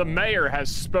 Oh. The mayor has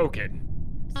spoken.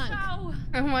 So.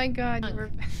 Oh my god,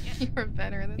 you were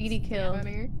better than Speedy kill.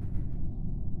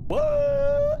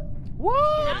 What?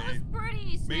 What? That was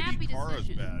pretty snappy Maybe Kara's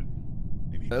decision. bad.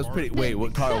 Maybe That was Kara's pretty. bad. Wait,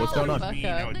 what? Kara, what's going on?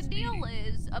 The deal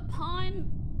is, upon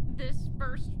the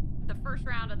first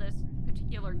round of this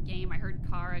particular game, I heard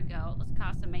Kara go, "Let's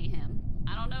cause some mayhem."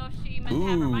 I don't know if she meant to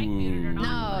have her mic muted or not.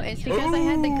 No, it's because I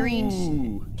had the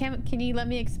green. Can you let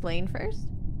me explain first?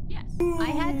 Yes. I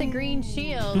had the green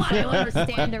shield. So I wanted to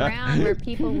stand around where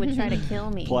people would try to kill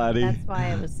me. Platty. That's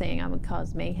why I was saying I would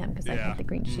cause mayhem because I had the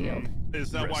green shield.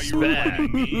 Is that why you were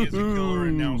putting me as a killer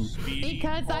and now Speedy?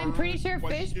 Because I'm pretty sure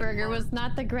Fishburger was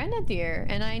not the Grenadier,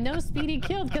 and I know Speedy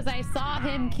killed because I saw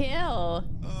him kill.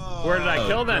 Where did I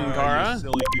kill then, Kara?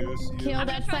 Silly goose. Killed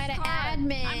outside of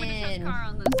admin. I'm gonna trust Kara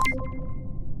on this.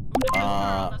 I'm gonna trust Kara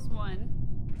on this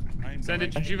one. Send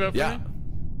it. Did you vote for me?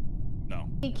 No.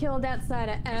 He killed outside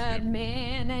of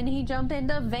admin, and he jumped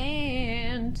into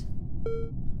vant.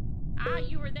 Ah,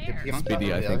 you were there.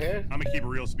 Speedy, I think. I'm gonna keep it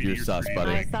real, Speedy. You're sus,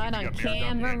 buddy. I saw it on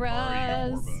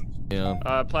cameras.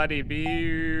 Yeah. Platty, be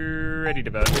ready to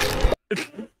vote.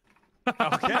 Okay, wow.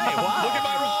 Look at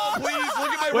my roll, please.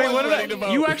 Look at my Wait, roll. what did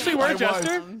I? You actually were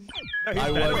Jester?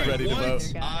 I was ready to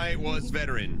vote. I was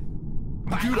veteran.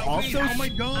 Dude, also, oh my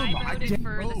god, I voted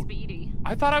for the Speedy.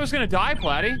 I thought I was gonna die,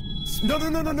 Platty. No.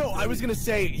 I was gonna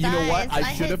say, you know what?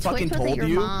 I should have fucking told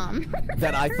you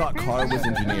that I thought Kara was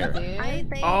engineer.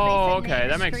 Oh, okay,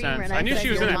 that makes sense. I knew she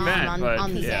was in that vent,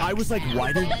 but yeah. I was like,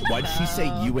 why did she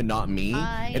say you and not me?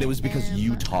 And it was because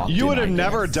you talked. You would have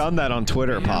never done that on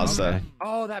Twitter, Pasta.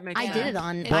 Oh, that makes sense. I did it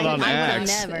on. But on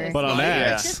X. But on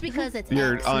X. Just because it's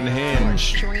You're X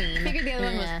unhinged. Figured the other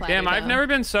one was Platty, Damn, I've never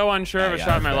been so unsure of a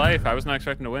shot in my life. I was not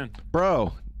expecting to win.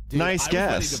 Bro, Dude, nice I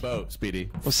guess. was ready to vote, Speedy.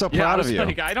 I was so proud of you.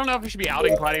 Like, I don't know if I should be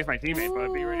outing Platty as my teammate, but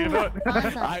I'd be ready to vote.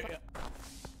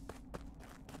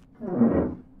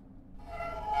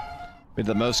 Be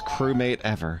the most crewmate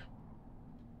ever.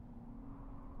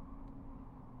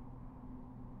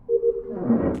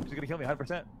 She's gonna kill me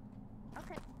 100%.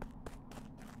 Okay.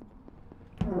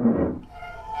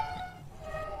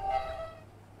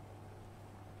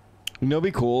 You know, what'd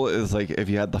be cool is like if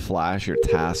you had the flash, your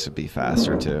tasks would be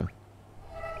faster too.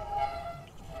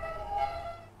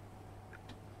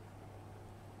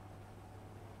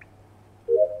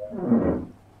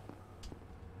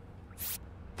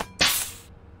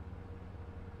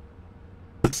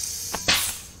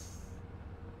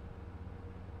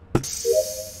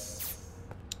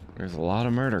 There's a lot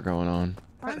of murder going on.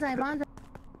 Bonsai.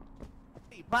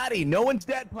 Hey, Platty, no one's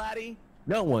dead, Platty.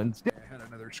 No one's dead. I had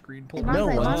another screen pulled. No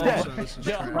one's dead.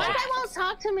 Bonsai won't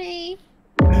talk to me.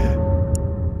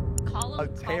 I'm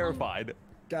terrified.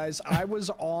 Guys, I was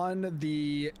on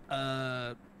the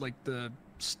like the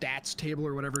stats table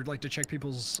or whatever, like to check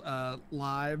people's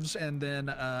lives, and then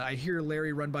I hear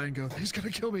Larry run by and go, "He's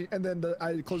gonna kill me," and then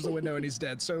I close the window and he's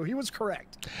dead. So he was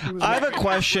correct. I have a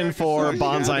question for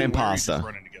Bonsai and Pasta.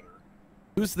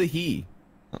 Who's the he?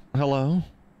 Hello?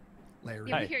 Larry.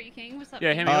 Yeah, we hear you, King. What's up?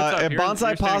 Yeah, Himmy, what's up? If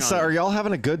Bonsai Pasta, are y'all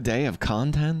having a good day of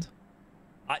content?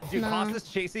 Dude, Pasta's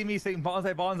chasing me saying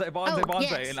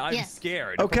bonsai, and I'm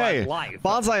scared. Okay, For my life.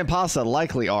 Bonsai and Pasta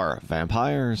likely are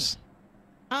vampires.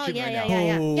 Oh, yeah.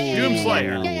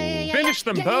 Doomslayer. Finish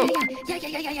them both.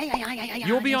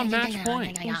 You'll be on match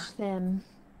point.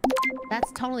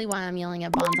 That's totally why I'm yelling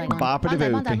at Bonsai.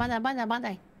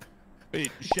 Bonsai. Wait,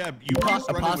 Sheb, you were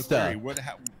just running with Larry. What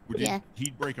did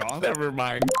he break off? Never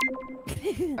mind.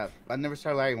 I never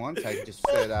saw Larry once. I just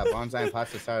said Bonsai and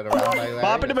Pasta started around by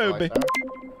Larry.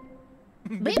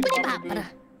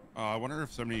 I wonder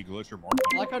if somebody glitched or more.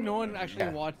 I like how no one actually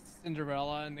watched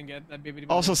Cinderella and then get that baby.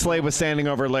 Also, Slade was standing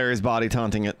over Larry's body,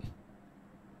 taunting it.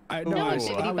 I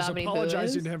was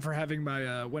apologizing to him for having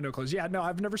my window closed. Yeah, no,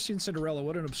 I've never seen Cinderella.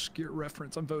 What an obscure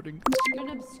reference. I'm voting. An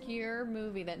obscure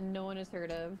movie that no one has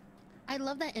heard of. I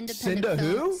love that independent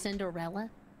film, Cinderella.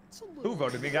 Who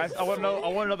voted me, guys? I want to know. I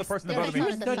want to know the person that voted me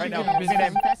right now.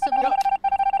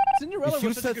 Cinderella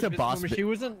was such a good business movie. She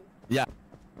wasn't. Yeah.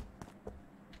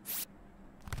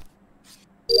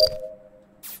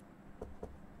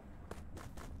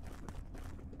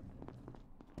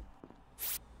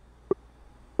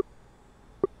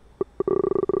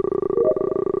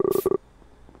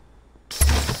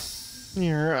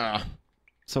 Yeah.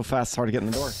 So fast, it's hard to get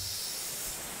in the door.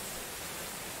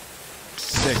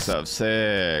 6 of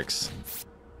 6.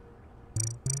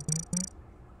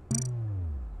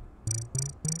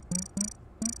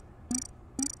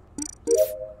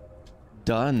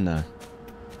 Done.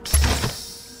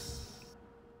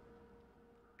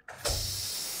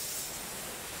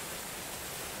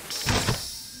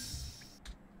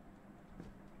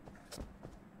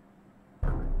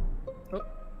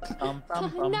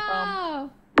 No.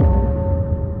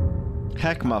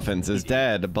 Heck Muffins is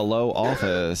dead below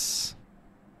office.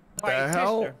 What the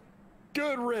hell?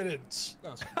 Good riddance.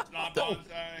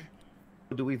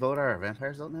 Do we vote our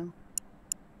vampires out now?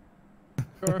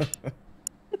 Sure.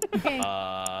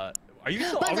 Are you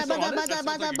still on this?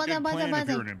 If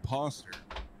you're an imposter.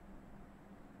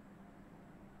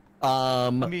 I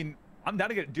mean, I'm down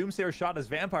to get Doomsayer shot as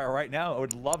vampire right now. I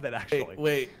would love that actually.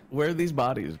 Wait, where are these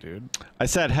bodies, dude? I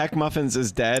said Heck Muffins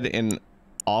is dead in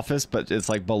office, but it's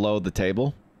like below the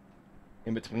table.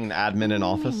 In between admin and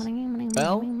office.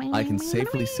 Well, I can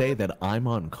safely say that I'm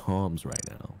on comms right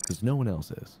now, because no one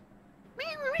else is.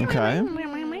 Okay.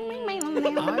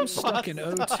 I'm stuck in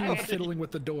O2 fiddling with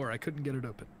the door. I couldn't get it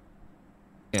open.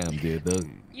 Damn, dude.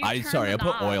 Sorry, I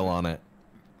put oil on it.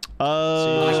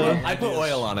 I put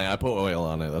oil on it. I put oil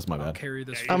on it. That's my bad.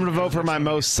 I'm gonna vote for my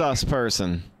most sus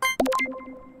person.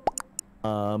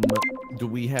 Do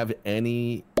we have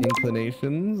any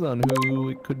inclinations on who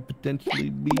it could potentially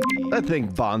be? I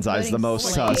think Bonsai's the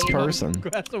most sus person.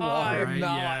 That's the water.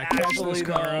 Actually,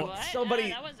 no.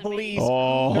 Somebody, please.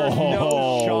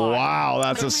 Oh, wow,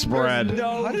 that's a spread.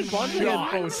 How did Bonsai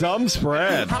get votes? Some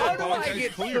spread. How do I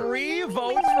get 3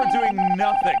 votes for doing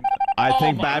nothing? I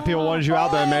think bad people wanted you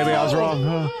out there. Maybe I was wrong.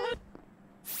 Huh?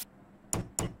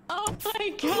 Oh my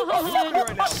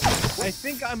god. I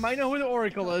think I might know who the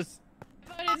Oracle is.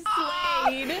 But it's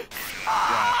Slade.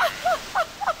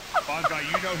 Bonsai,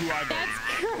 you know who I voted. That's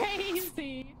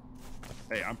crazy.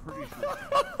 Hey, I'm pretty sure.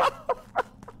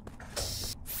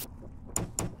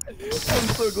 I'm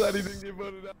so glad he didn't get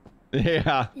voted out.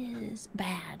 Yeah. Is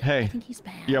bad. Hey. I think he's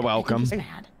bad. You're welcome. He's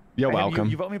bad. You're welcome.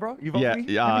 You vote me, bro? You vote me?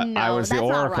 Yeah, No, I was the that's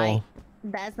not Oracle. right.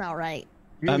 That's not right.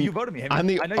 You voted me. I'm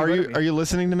the. Are you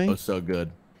listening to me? Oh, so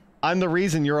good. I'm the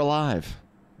reason you're alive.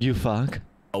 You fuck.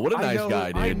 Oh, what a nice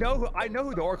guy, dude. I know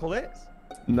who the Oracle is.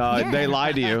 No, Yeah. they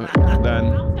lied to you.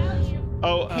 Then.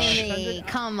 Oh, Hey,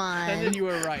 come on. And then you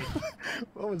were right.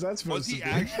 What was that supposed to be?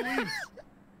 Actually?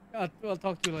 I'll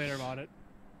talk to you later about it.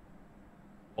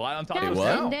 Well, I'm Good talking job,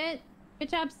 about send it. Good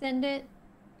job, send it.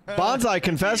 Bonsai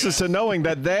confesses to knowing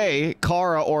that they,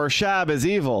 Kara or Shab, is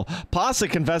evil. Pasta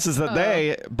confesses that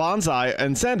they, Bonsai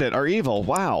and Sendit, are evil.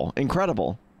 Wow,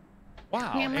 incredible.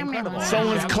 Wow, incredible.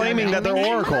 Someone's claiming that they're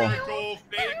Oracle.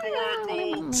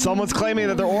 Someone's claiming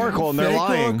that they're Oracle and they're Fake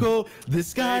lying. Oracle.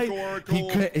 This guy,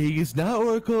 he's not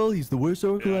Oracle. He's the worst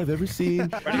Oracle I've ever seen.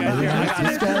 This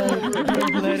guy.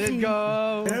 Let it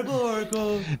go. Terrible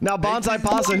Oracle. Now, Bonsai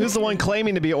Pasta, who's the one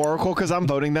claiming to be Oracle? Because I'm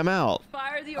voting them out.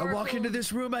 Fire the I Oracle. walk into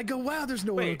this room, I go, wow, there's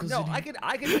no Wait, oracles no, in here.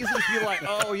 I could easily be like,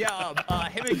 oh yeah,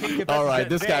 Himicane. All right,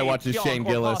 this guy watches Shane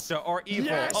Gillis. Or evil.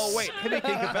 Yes. Oh wait,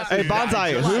 Himicane confesses. Hey,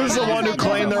 Bonsai, who's the one who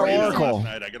claimed they're Oracle?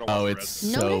 Oh, it's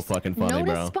so fucking funny,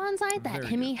 bro. Notice, Bonsai, that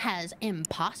Himmy has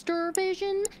imposter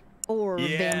vision, or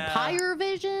vampire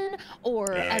vision,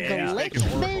 or a glitch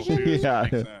vision. Yeah.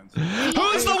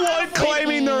 Who's the one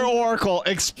claiming they're Oracle?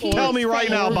 Tell me right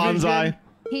now, Bonsai.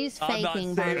 He's I'm not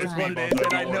faking saying it's what it is, Bonsai.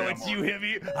 and I know it's you,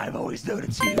 Himmy. I've always known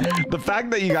it's you. The fact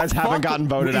that you guys haven't gotten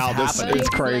voted out, this is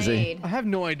crazy. I have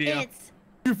no idea. It's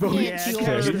your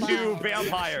The butt. 2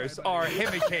 vampires are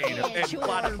Himicane and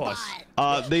Platypus.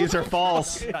 These are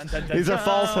false. These are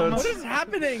falsehoods. What is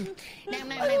happening?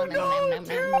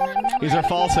 These are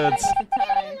falsehoods.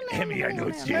 Himmy, I know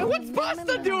it's Hey, you. what's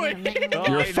Pasta doing?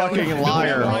 You're a fucking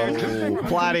liar.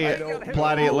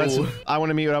 Platy, I want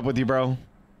to meet up with you, bro.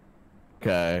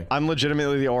 Okay. I'm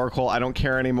legitimately the Oracle. I don't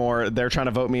care anymore. They're trying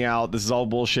to vote me out. This is all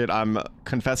bullshit. I'm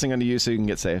confessing unto you so you can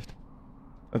get saved.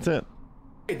 That's it.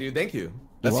 Hey, dude, thank you. You're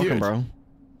That's welcome, huge. bro.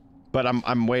 But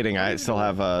I'm waiting. I still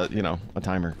have a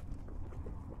timer.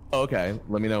 Oh, okay,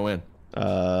 let me know when.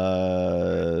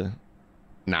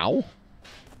 Now?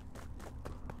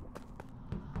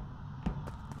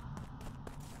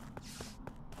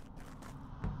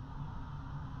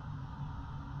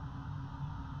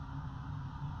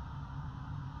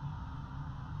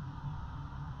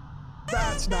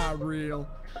 That's not real.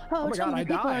 Oh my god, I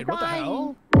died. What the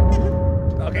hell?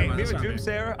 Okay, me with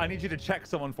Doomsayer, I need you to check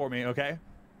someone for me, okay?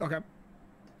 Okay.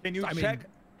 Can you check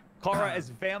Kara as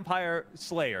Vampire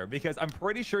Slayer? Because I'm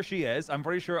pretty sure she is. I'm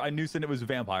pretty sure I knew it was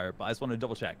Vampire, but I just want to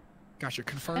double check. Gotcha.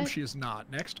 Confirm she is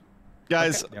not. Next.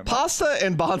 Guys, Okay. Pasta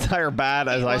and Bonsai are bad,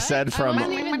 as I said, from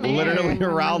literally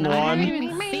round one.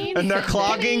 And they're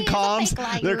clogging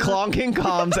comms. They're clogging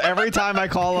comms every time I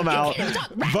call them out.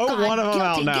 Vote one of them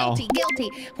out now. Guilty.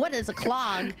 What is a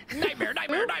clog? Nightmare.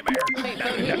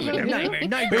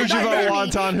 Who'd you vote,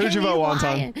 Wonton? Who'd you vote,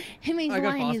 Wonton? Himmy's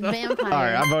lying. He's vampire. All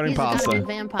right, I'm voting Pasta.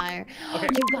 Vampire. Okay.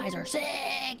 You guys are sick.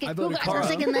 You guys Kara. are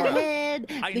sick in the head.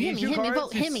 I need you, Kara,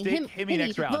 vote to Himmy. stick Himmy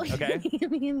next round, okay?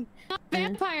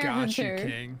 Vampire Gotcha, hunter.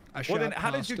 King. Well, then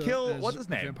how did you kill, what's his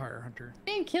name? Vampire hunter.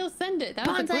 Didn't kill Send It. That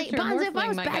was a Bonzai, glitch or if I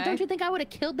was morphling, my bad, guy. don't you think I would have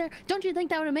killed there? Don't you think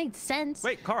that would have made sense?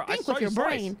 Wait, Kara, I Think saw with you your twice.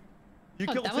 brain. You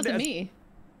Oh, killed that wasn't Sid- me.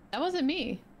 That wasn't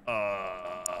me.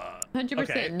 100%,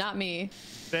 okay. not me.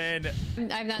 Then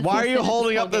I've not Why are seen you Send It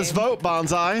holding this up this whole vote,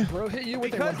 Bonsai? Bro hit you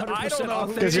with Because a 100% I don't know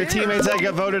who Because your teammates that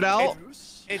get voted out?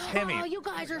 it's Himmy. Oh, you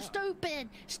guys are stupid.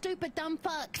 Stupid dumb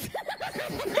fucks.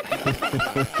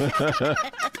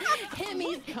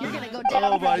 Himmy, you're gonna go down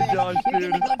Oh my for this. gosh, You're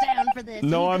dude. gonna go down for this.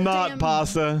 No, You I'm not, goddamn-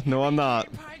 Pasta. No, I'm not.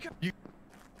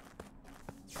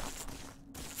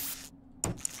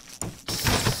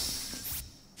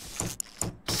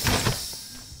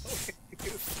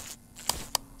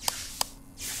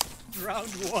 Round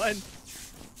one.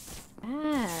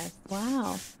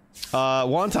 Wow.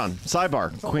 Wonton,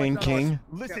 sidebar, Queen, King.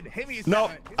 Listen, Himmy is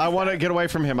Nope, I want to get away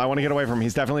from him. I want to get away from him.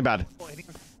 He's definitely bad. Okay,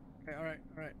 all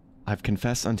right. I've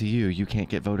confessed unto you, you can't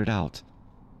get voted out.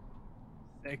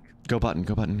 Sick. Go button,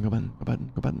 go button, go button, go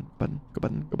button, go button, button, go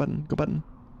button, go button, go button.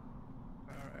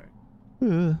 All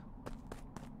right.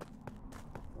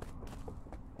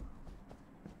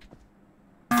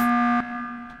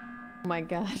 Oh my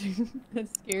god. That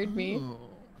scared me.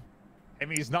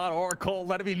 Himmy's not Oracle.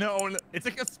 Let it be known. It's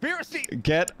a conspiracy.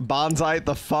 Get Bonsai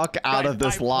the fuck out of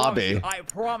this lobby. I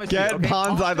promise Get you. Okay?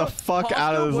 Bonsai the fuck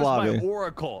out of this was lobby. My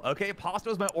Oracle. Okay, Pasta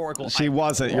was my Oracle. She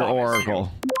wasn't your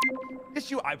Oracle.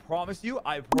 Yes, I promise you.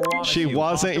 I promise you. She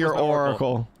wasn't Pasta your was my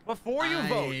Oracle. Before you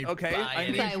vote, okay? I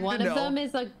need Okay, you one to of know. them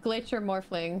is a glitch or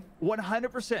morphling.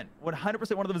 100%.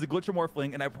 100% one of them is a glitch or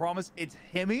morphling, and I promise it's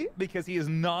Himmy because he is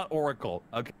not Oracle.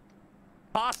 Okay.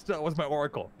 Pasta was my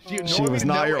Oracle. She was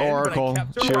not your Oracle.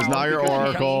 She was not your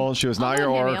Oracle. She was not your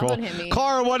Oracle.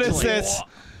 Kara, what is this?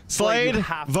 Slade,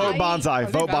 vote Bonsai.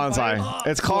 Vote Bonsai.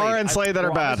 It's Kara and Slade that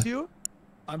are bad.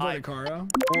 I'm voting Kara.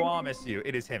 Promise you,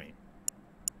 it is Himmy.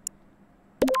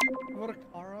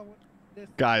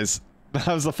 Guys, that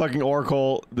was the fucking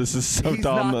Oracle. This is so He's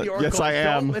dumb. not the Oracle. Yes, I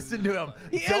am. Don't listen to him.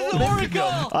 He is the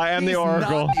Oracle. I am the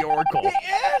Oracle. Not the Oracle. He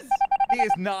is. He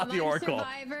is not the Oracle.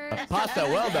 Pasta,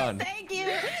 well done. Thank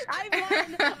you. I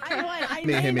won. I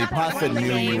Himmy, Pasta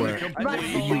knew you were. Right.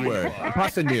 You were.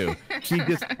 Pasta knew. She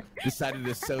just decided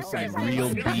to sow some real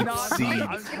deep seeds.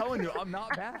 I'm telling you, I'm not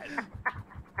bad.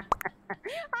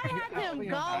 I had him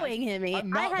going, Himmy.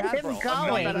 I'm I not had bad, him bro. I'm not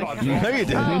going. bad. No, you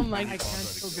didn't. Oh my god.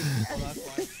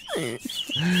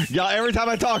 Y'all, every time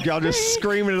I talk, y'all just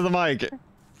scream into the mic.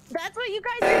 That's what you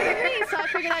guys did to me, so I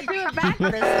figured I'd do it back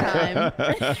this time.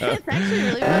 It's actually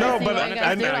really fun No, to see but what you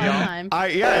guys do all the time.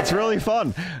 yeah, it's really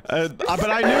fun. But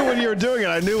I knew when you were doing it.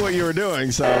 I knew what you were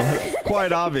doing, so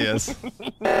quite obvious.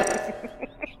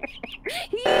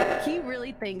 He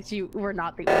really thinks you were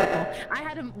not the Oracle. I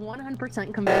had him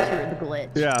 100% convinced you were the glitch.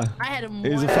 Yeah. I had him.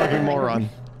 He's a fucking moron.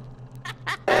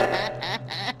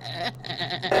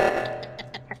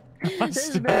 This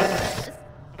is the best.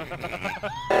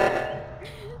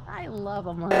 I love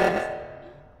Among Us.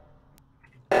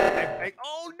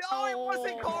 Oh no, it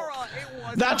wasn't Kara. It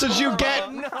was. That's what you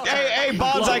get. No. Hey,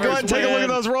 Bonsai, go ahead and take a look at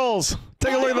those rolls.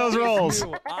 Take a look at those rolls.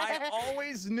 I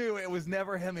always knew it was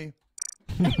never Himmy.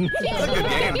 That's a good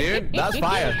game, dude. That's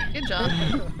fire. Good job.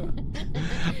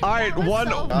 All right,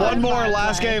 one more.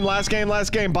 Last game.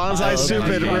 Bonsai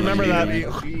stupid. Remember that.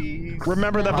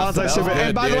 Remember that Bonsai stupid.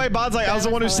 And by the way, Bonsai, I was the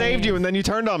one who saved you, and then you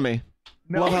turned on me.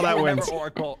 No, Love how that you were wins. never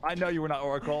Oracle. I know you were not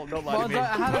Oracle. Don't lie to me. I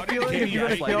had a feeling if you were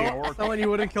to Like the kill Oracle. someone, you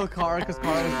wouldn't kill Kara because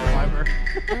Kara was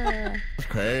Survivor.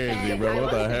 Crazy, bro.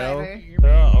 What the hell?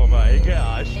 Oh my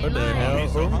gosh. What the hell?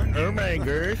 Oh my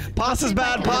god. Pasta's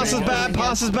bad. Pasta's bad.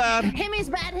 Pasta's bad. Himmy's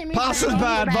bad. Himmy's Pasta's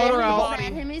bad. Vote her out.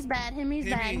 Himmy's bad. Himmy's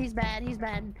bad. He's bad. He's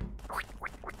bad.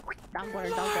 Dog water.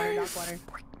 Dog water. Dog water.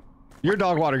 You're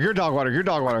dog water. You're dog water. You're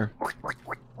dog water.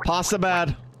 Pasta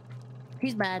bad.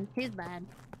 He's bad. He's bad.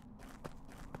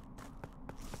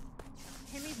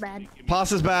 Himmy's bad.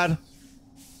 Pasta's bad.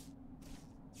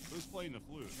 Who's playing the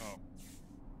flute?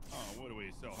 Oh, what do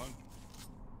we sell?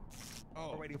 Huh?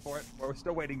 We're waiting for it. We're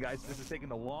still waiting, guys. This is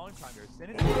taking a long time here.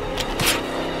 Send it.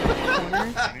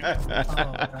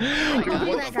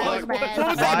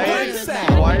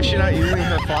 Why is she not using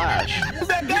her flash? What's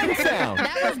that gun sound?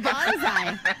 That was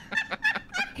Bonsai.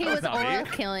 He was not me. oral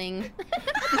killing.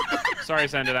 Sorry,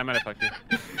 Sendit. I might have fucked you.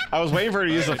 I was waiting for her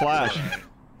to use the flash.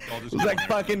 What was that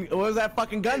fucking? What was that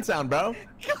fucking gun sound, bro?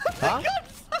 Huh?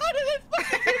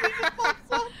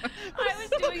 I was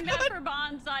doing that for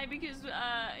Bonsai because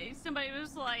somebody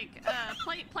was like,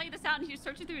 play the sound, and he was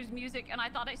searching through his music, and I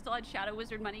thought I still had Shadow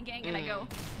Wizard Money Gang, and I go...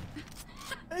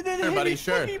 And then sure, buddy,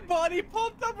 sure. body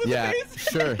popped up with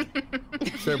sure.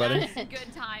 Sure, buddy. That's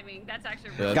good timing. That's actually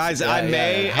really Guys, I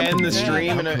may end the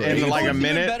stream in like a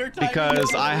minute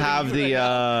because I have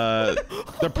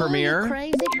the premiere.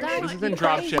 Crazy guys. This is in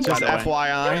dropship, Just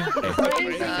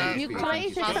FYI. You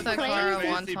crazy. You Also, Clara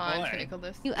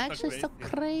Wonton, You actually so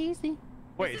crazy.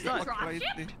 Wait, it's not.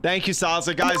 Thank you,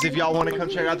 Salsa. Guys, if y'all want to come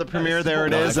check out the premiere, there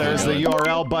it is. There's the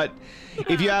URL. But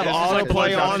if you have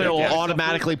autoplay on, it will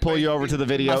automatically pull you over to the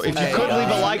video. If you could leave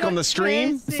a like on the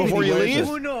stream before you leave,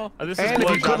 and if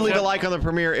you could leave a like on the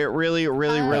premiere, it really,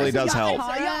 really does help.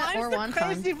 Or one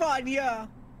yeah.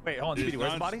 Wait, hold on, Speedy,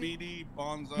 where's the body? Speedy,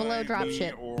 Bonsai, Below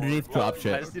dropship. Underneath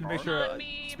dropship. I just need to make sure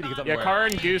Speedy gets up. Yeah, Car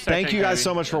and Goose. Thank you guys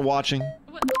so much for watching.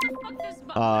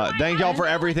 Thank y'all for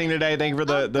everything today. Thank you for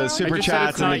the super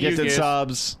chats and the gifted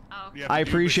subs. I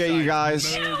appreciate you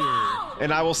guys,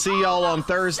 and I will see y'all on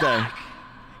Thursday.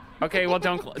 Okay, well,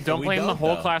 don't blame the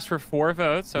whole class for 4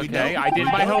 votes. Okay, I did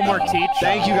my homework, teach.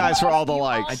 Thank you guys for all the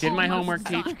likes. I did my homework,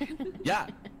 teach. Yeah.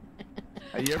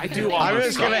 I do. I'm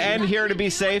just gonna end here to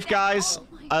be safe, guys.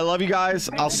 I love you guys.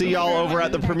 I'll see y'all over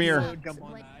at the premiere.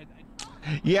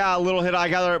 Yeah, a little hit. I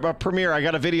got a premiere. I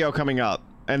got a video coming up,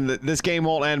 and this game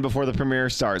won't end before the premiere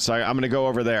starts. So I'm gonna go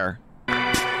over there.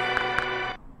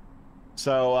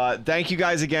 So thank you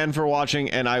guys again for watching,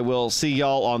 and I will see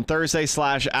y'all on Thursday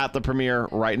 / at the premiere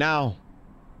right now.